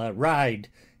 Messala, ride,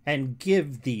 and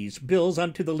give these bills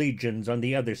unto the legions on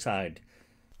the other side.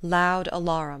 Loud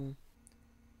alarum.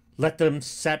 Let them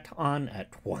set on at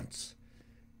once.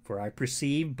 for I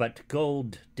perceive but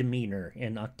gold demeanour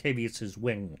in Octavius's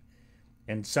wing,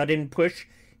 and sudden push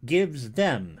gives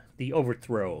them the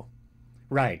overthrow.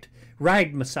 Ride,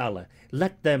 ride, Messala,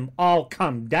 let them all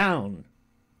come down.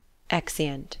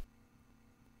 Exeunt.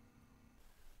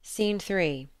 Scene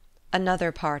 3.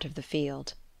 Another part of the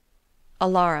field.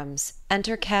 Alarums.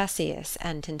 Enter Cassius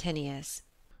and Tintinius.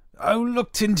 Oh,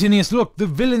 look, Tintinius, look, the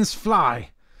villains fly!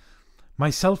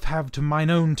 Myself have to mine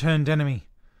own turned enemy.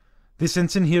 This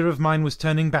ensign here of mine was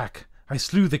turning back. I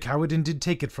slew the coward and did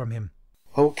take it from him.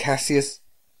 O Cassius,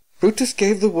 Brutus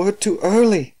gave the word too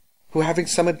early, who having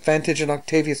some advantage in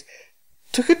Octavius,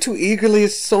 took it too eagerly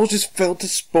his soldiers fell to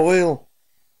spoil,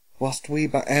 whilst we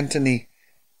by Antony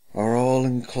are all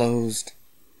enclosed.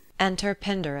 Enter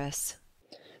Pindarus.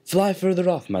 Fly further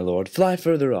off, my lord, fly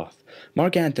further off.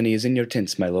 Mark Antony is in your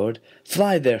tents, my lord.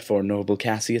 Fly therefore, noble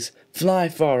Cassius, fly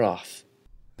far off.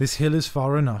 This hill is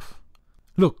far enough.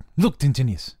 Look, look,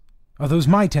 Tintinius. Are those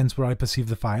my tents where I perceive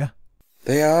the fire?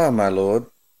 They are, my lord.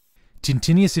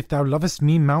 Tintinius, if thou lovest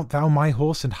me, mount thou my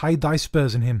horse, and hide thy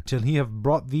spurs in him, till he have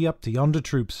brought thee up to yonder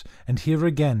troops, and here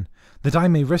again, that I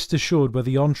may rest assured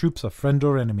whether yon troops are friend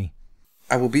or enemy.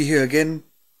 I will be here again,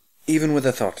 even with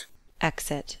a thought.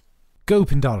 Exit. Go,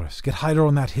 Pindarus, get higher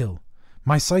on that hill.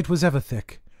 My sight was ever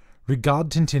thick. Regard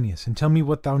Tintinius, and tell me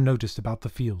what thou notest about the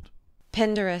field.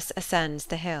 Pindarus ascends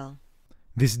the hill.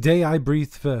 This day I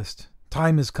breathed first.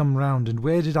 Time is come round, and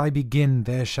where did I begin,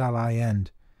 there shall I end.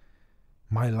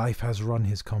 My life has run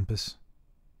his compass.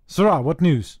 Sirrah, what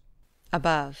news?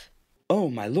 Above. Oh,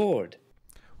 my lord!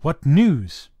 What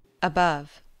news?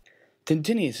 Above.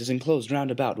 Tintinius is enclosed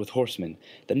round about with horsemen,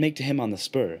 that make to him on the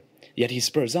spur, yet he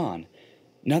spurs on.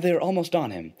 Now they are almost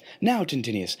on him. Now,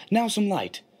 Tintinius, now some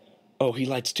light. Oh, he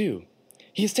lights too.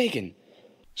 He is taken.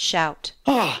 Shout.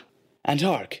 Ah! And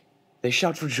hark! They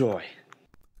shout for joy.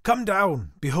 Come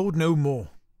down, behold no more.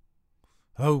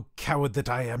 Oh, coward that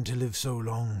I am to live so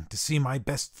long, to see my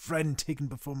best friend taken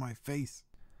before my face.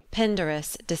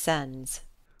 Pindarus descends.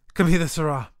 Come hither,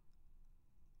 sirrah.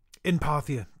 In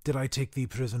Parthia did I take thee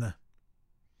prisoner.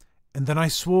 And then I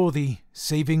swore thee,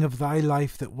 saving of thy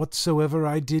life, that whatsoever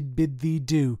I did bid thee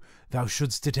do, thou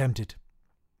shouldst attempt it.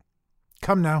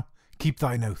 Come now, keep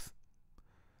thine oath.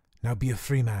 Now be a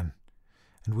free man,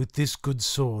 and with this good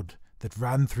sword that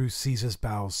ran through Caesar's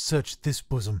bowels, search this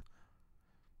bosom.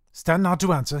 Stand not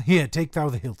to answer. Here, take thou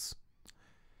the hilts.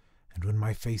 And when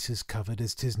my face is covered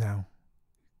as 'tis now,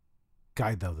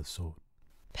 guide thou the sword.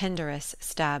 Pindarus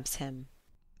stabs him.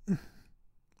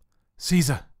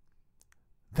 Caesar,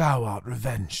 thou art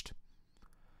revenged,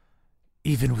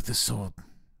 even with the sword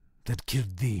that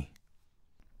killed thee.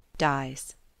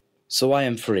 Dies. So I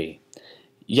am free.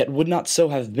 Yet would not so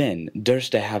have been,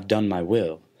 durst I have done my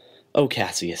will. O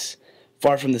Cassius,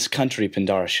 far from this country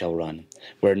Pindarus shall run,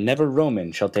 where never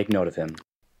Roman shall take note of him.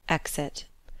 Exit.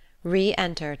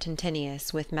 Re-enter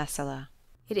Tintinius with Messala.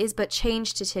 It is but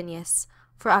change, Tintinius,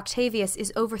 for Octavius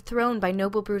is overthrown by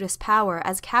noble Brutus' power,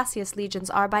 as Cassius' legions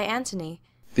are by Antony.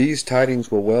 These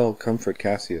tidings will well comfort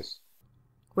Cassius.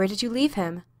 Where did you leave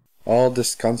him? All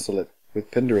disconsolate,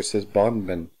 with Pindarus his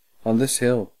bondman, on this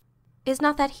hill. Is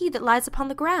not that he that lies upon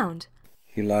the ground?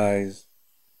 He lies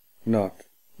not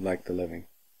like the living.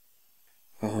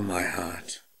 Oh, my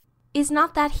heart. Is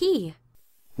not that he?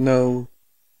 No,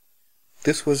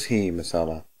 this was he,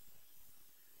 Messala.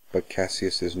 But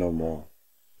Cassius is no more.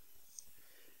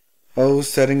 O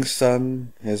setting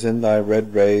sun, as in thy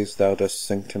red rays thou dost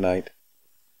sink tonight,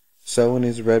 so in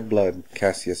his red blood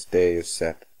Cassius' day is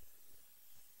set.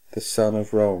 The sun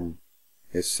of Rome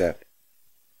is set.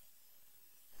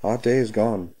 Our day is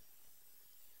gone.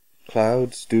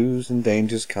 Clouds, dews, and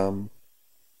dangers come.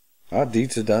 Our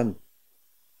deeds are done.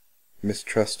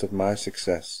 Mistrust of my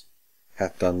success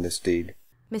hath done this deed.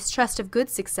 Mistrust of good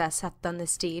success hath done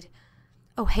this deed.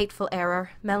 O hateful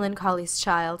error, melancholy's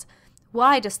child,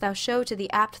 why dost thou show to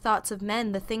the apt thoughts of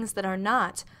men the things that are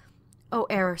not? O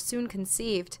error soon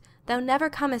conceived, thou never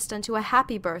comest unto a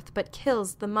happy birth, but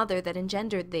kills the mother that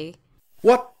engendered thee.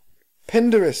 What?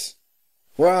 Pindarus!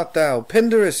 Where art thou,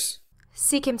 Pindarus?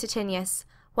 Seek him, Tintinius,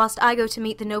 whilst I go to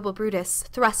meet the noble Brutus,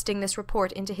 thrusting this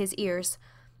report into his ears.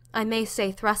 I may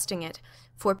say thrusting it,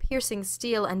 for piercing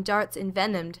steel and darts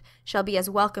envenomed shall be as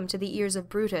welcome to the ears of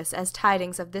Brutus as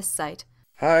tidings of this sight.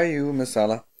 Hie you,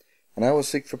 Messala, and I will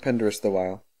seek for Pindarus the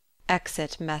while.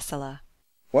 Exit Messala.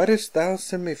 Why didst thou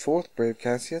send me forth, brave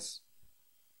Cassius?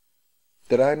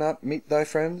 Did I not meet thy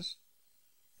friends?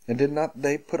 And did not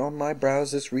they put on my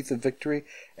brows this wreath of victory,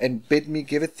 and bid me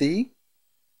give it thee?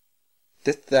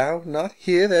 Didst thou not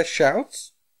hear their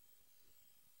shouts?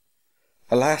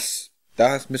 Alas, thou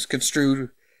hast misconstrued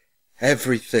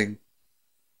everything.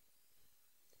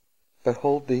 But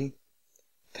hold thee,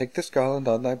 take this garland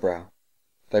on thy brow.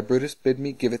 Thy Brutus bid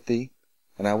me give it thee,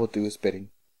 and I will do his bidding.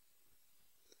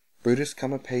 Brutus,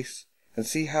 come apace, and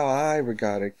see how I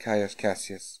regarded Caius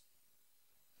Cassius.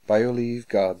 By your leave,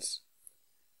 gods,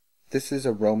 this is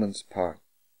a Roman's part.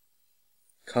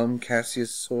 Come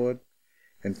Cassius' sword,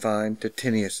 and find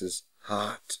Titinius's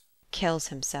heart. Kills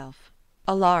himself.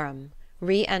 Alarum.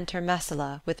 Re-enter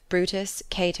Messala with Brutus,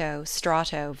 Cato,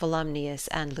 Strato, Volumnius,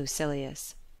 and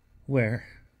Lucilius. Where,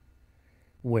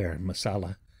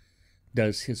 Messala,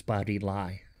 does his body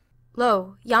lie?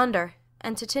 Lo, yonder,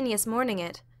 and Titinius mourning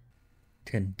it.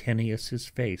 Titinius's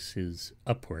face is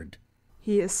upward.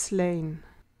 He is slain.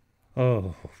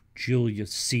 Oh,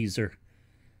 Julius Caesar,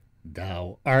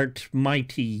 thou art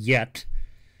mighty yet.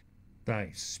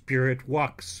 Thy spirit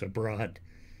walks abroad,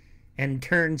 and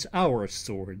turns our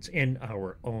swords in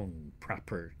our own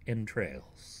proper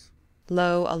entrails.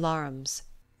 Low alarums.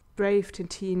 Brave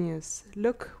Titinius,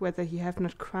 look whether he have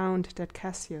not crowned that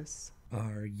Cassius.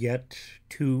 Are yet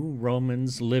 2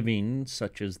 Romans living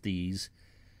such as these?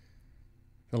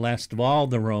 The last of all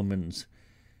the Romans,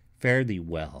 fare thee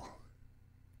well.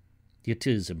 It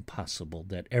is impossible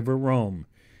that ever Rome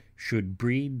should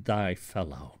breed thy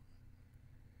fellow.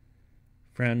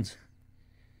 Friends,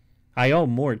 I owe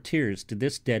more tears to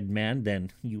this dead man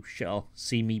than you shall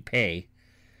see me pay.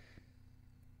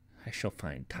 I shall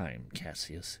find time,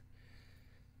 Cassius.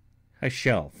 I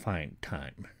shall find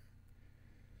time.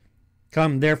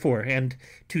 Come, therefore, and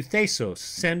to Thasos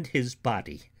send his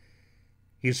body.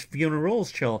 His funeral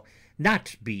shall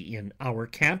not be in our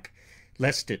camp,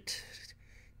 lest it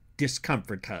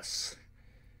discomfort us.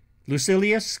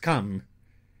 Lucilius, come,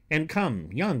 and come,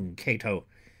 young Cato,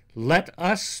 let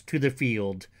us to the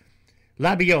field.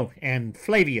 Labeo and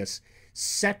Flavius,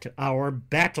 set our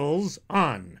battles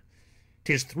on.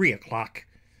 'Tis 3 o'clock,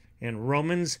 and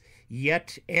Romans,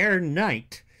 yet ere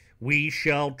night we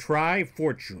shall try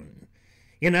fortune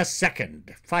in a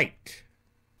second fight.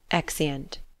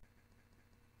 Exeunt.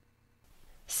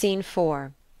 Scene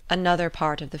 4. Another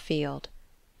part of the field.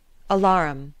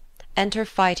 Alarum. Enter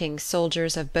fighting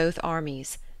soldiers of both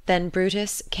armies, then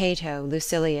Brutus, Cato,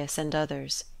 Lucilius, and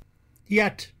others.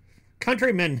 Yet,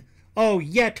 countrymen, oh,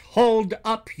 yet hold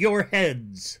up your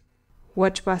heads.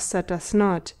 What bastard does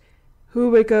not? Who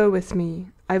will go with me?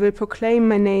 I will proclaim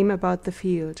my name about the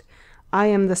field. I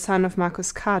am the son of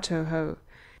Marcus Cato, ho!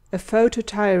 A foe to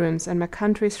tyrants and my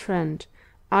country's friend.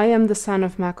 I am the son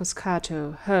of Marcus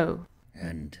Cato, ho!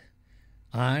 And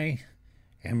I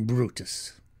am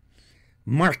Brutus.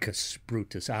 Marcus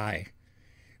Brutus, I.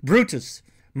 Brutus,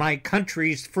 my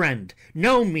country's friend.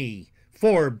 Know me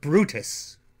for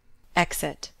Brutus.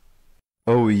 Exit.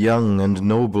 O young and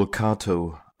noble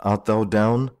Cato, art thou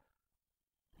down?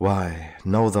 Why,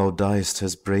 now thou diest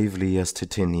as bravely as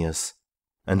Titinius,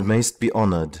 and mayst be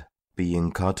honoured,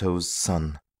 being Cato's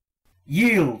son.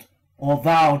 Yield, or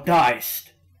thou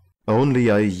diest.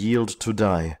 Only I yield to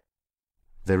die.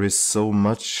 There is so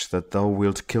much that thou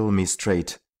wilt kill me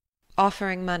straight.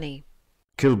 Offering money.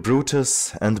 Kill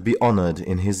Brutus, and be honoured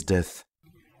in his death.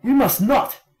 We must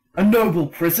not, a noble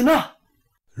prisoner.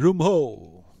 Room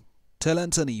ho! Tell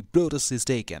Antony Brutus is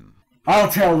taken. I'll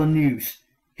tell the news.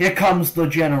 Here comes the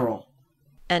general.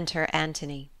 Enter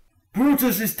Antony.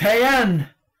 Brutus is ta'en!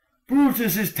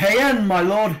 Brutus is ta'en, my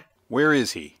lord. Where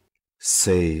is he?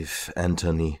 Safe,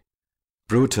 Antony.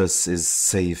 Brutus is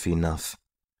safe enough.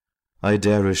 I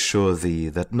dare assure thee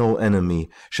that no enemy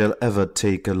shall ever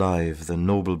take alive the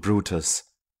noble Brutus.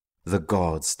 The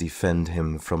gods defend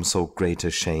him from so great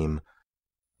a shame.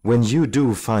 When you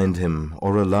do find him,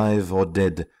 or alive or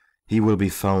dead, he will be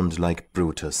found like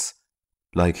Brutus,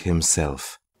 like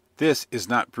himself. This is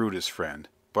not Brutus, friend,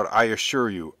 but I assure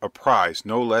you a prize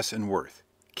no less in worth.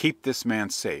 Keep this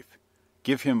man safe.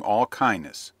 Give him all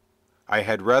kindness. I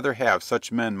had rather have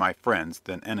such men my friends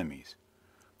than enemies.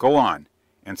 Go on,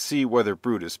 and see whether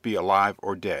Brutus be alive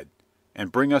or dead,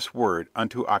 and bring us word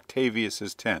unto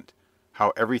Octavius's tent,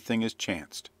 how everything is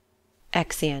chanced.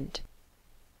 Exeunt.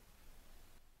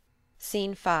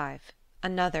 Scene 5.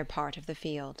 Another part of the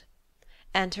field.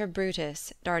 Enter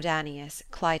Brutus, Dardanius,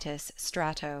 Clitus,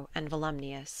 Strato, and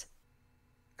Volumnius.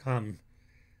 Come,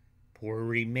 poor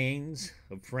remains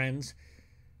of friends,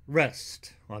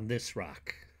 rest on this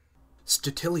rock.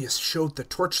 Statilius showed the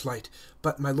torchlight,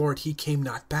 but, my lord, he came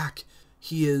not back.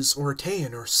 He is or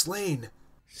ta'en or slain.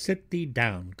 Sit thee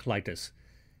down, Clitus.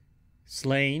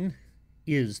 Slain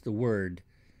is the word.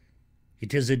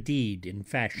 It is a deed in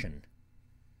fashion.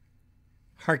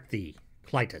 Hark thee,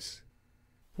 Clitus.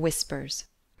 Whispers.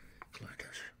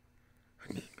 Clitus,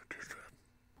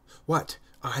 What,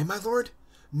 I, my lord?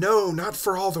 No, not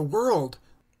for all the world.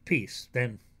 Peace,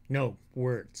 then, No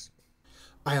words.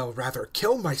 I'll rather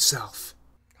kill myself.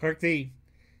 Hark thee,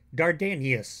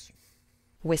 Dardanius.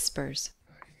 Whispers.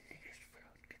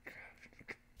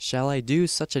 Shall I do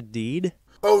such a deed?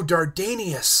 O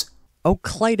Dardanius! O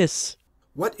Clitus!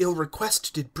 What ill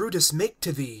request did Brutus make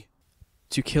to thee?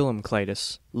 To kill him,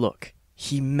 Clitus. Look,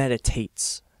 he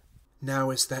meditates. Now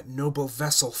is that noble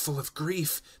vessel full of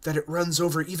grief, that it runs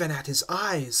over even at his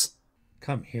eyes.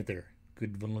 Come hither,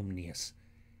 good Volumnius.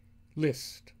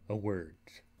 List a word.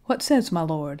 What says my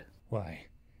lord? Why,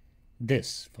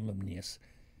 this, Volumnius.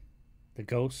 The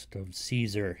ghost of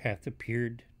Caesar hath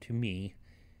appeared to me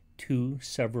 2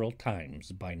 several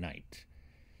times by night.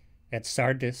 At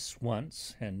Sardis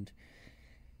once, and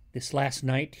this last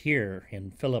night here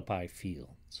in Philippi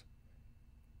fields.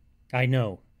 I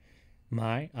know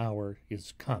my hour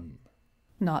is come.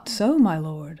 Not so, my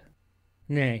lord.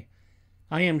 Nay,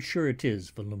 I am sure it is,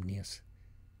 Volumnius.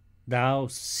 Thou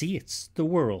seest the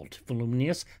world,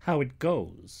 Volumnius, how it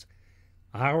goes.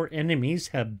 Our enemies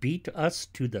have beat us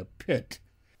to the pit.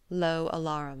 Low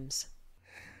alarums.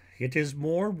 It is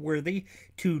more worthy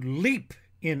to leap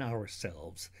in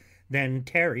ourselves than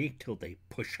tarry till they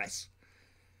push us.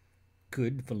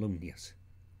 Good Volumnius,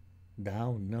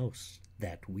 thou knowst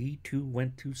that we two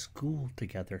went to school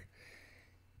together.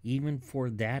 Even for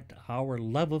that our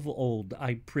love of old,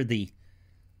 I prithee,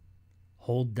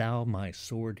 hold thou my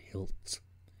sword hilts,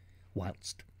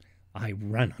 whilst I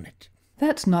run on it.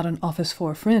 That's not an office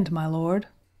for a friend, my lord.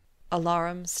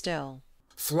 Alarum still.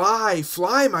 Fly,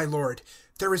 fly, my lord!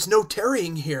 There is no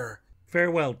tarrying here.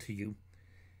 Farewell to you,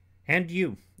 and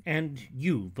you,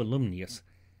 Volumnius.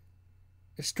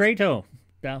 Strato,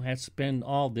 thou hast been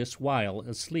all this while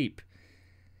asleep.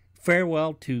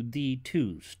 Farewell to thee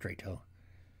too, Strato.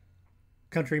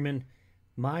 Countrymen,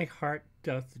 my heart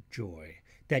doth joy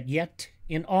that yet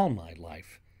in all my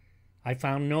life I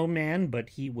found no man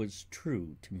but he was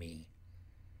true to me.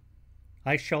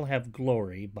 I shall have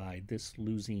glory by this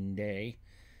losing day,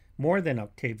 more than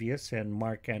Octavius and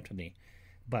Mark Antony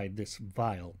by this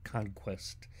vile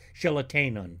conquest shall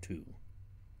attain unto.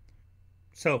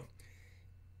 So,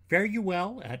 fare you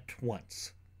well at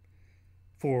once,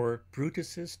 for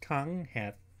Brutus's tongue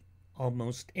hath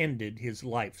almost ended his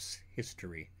life's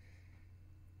history.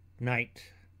 Night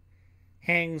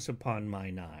hangs upon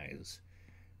mine eyes,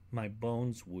 my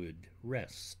bones would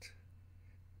rest,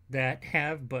 that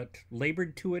have but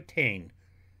labored to attain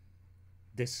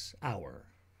this hour.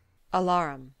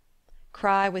 Alarum.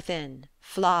 Cry within.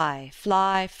 Fly,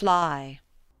 fly, fly.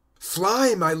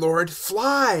 Fly, my lord,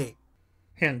 fly!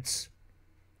 Hence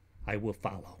I will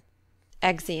follow.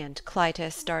 Exeunt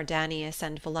Clitus, Dardanius,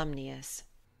 and Volumnius.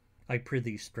 I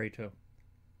prithee, Strato,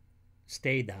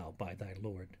 stay thou by thy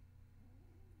lord.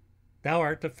 Thou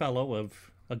art a fellow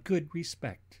of a good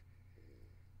respect.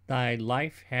 Thy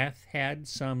life hath had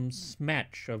some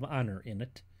smatch of honour in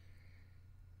it.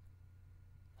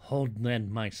 Hold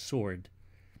then my sword,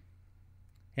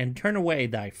 and turn away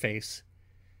thy face,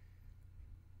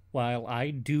 while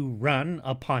I do run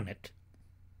upon it.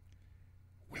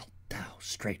 Wilt thou,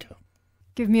 Strato?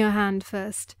 Give me your hand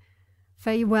first.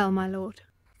 Fare you well, my lord.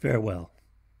 Farewell,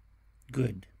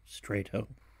 good Strato.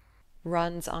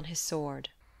 Runs on his sword.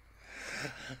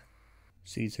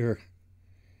 Caesar,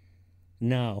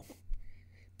 now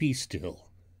be still.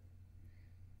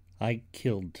 I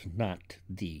killed not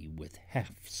thee with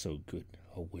half so good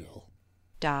a will.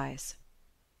 Dies.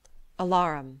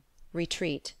 Alarum.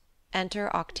 Retreat.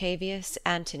 Enter Octavius,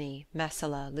 Antony,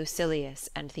 Messala, Lucilius,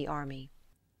 and the army.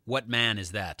 What man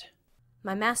is that?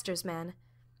 My master's man.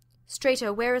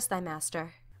 Strato, where is thy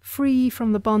master? Free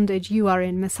from the bondage you are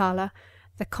in, Messala.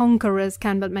 The conquerors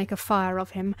can but make a fire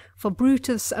of him, for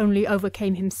Brutus only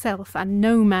overcame himself, and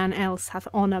no man else hath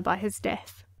honour by his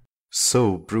death.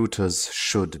 So Brutus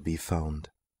should be found.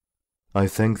 I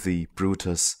thank thee,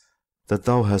 Brutus, that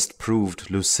thou hast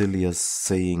proved Lucilius'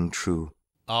 saying true.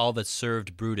 All that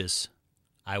served Brutus,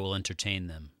 I will entertain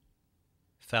them.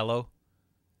 Fellow,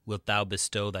 wilt thou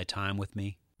bestow thy time with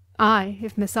me? Ay,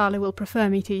 if Messala will prefer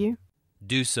me to you.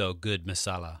 Do so, good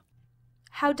Messala.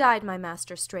 How died my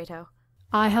master, Strato?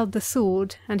 I held the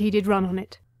sword, and he did run on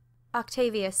it.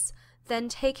 Octavius, then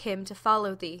take him to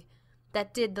follow thee,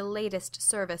 that did the latest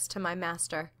service to my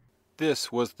master.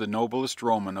 This was the noblest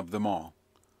Roman of them all.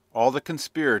 All the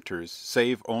conspirators,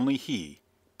 save only he,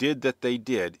 did that they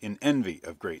did in envy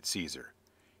of great Caesar.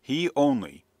 He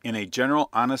only, in a general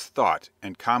honest thought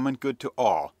and common good to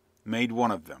all, made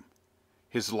one of them.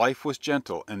 His life was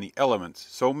gentle, and the elements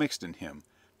so mixed in him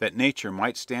that nature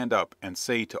might stand up and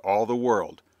say to all the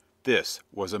world, this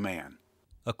was a man.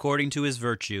 According to his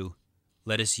virtue,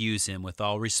 let us use him with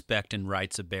all respect and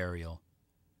rites of burial.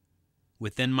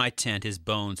 Within my tent his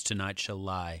bones tonight shall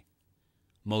lie,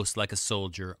 most like a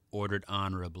soldier ordered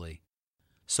honorably.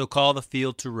 So call the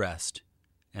field to rest,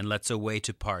 and let's away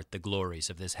to part the glories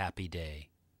of this happy day.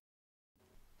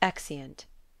 Exeunt.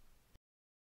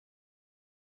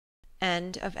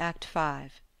 End of Act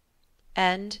 5.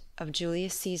 End of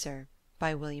Julius Caesar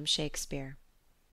by William Shakespeare.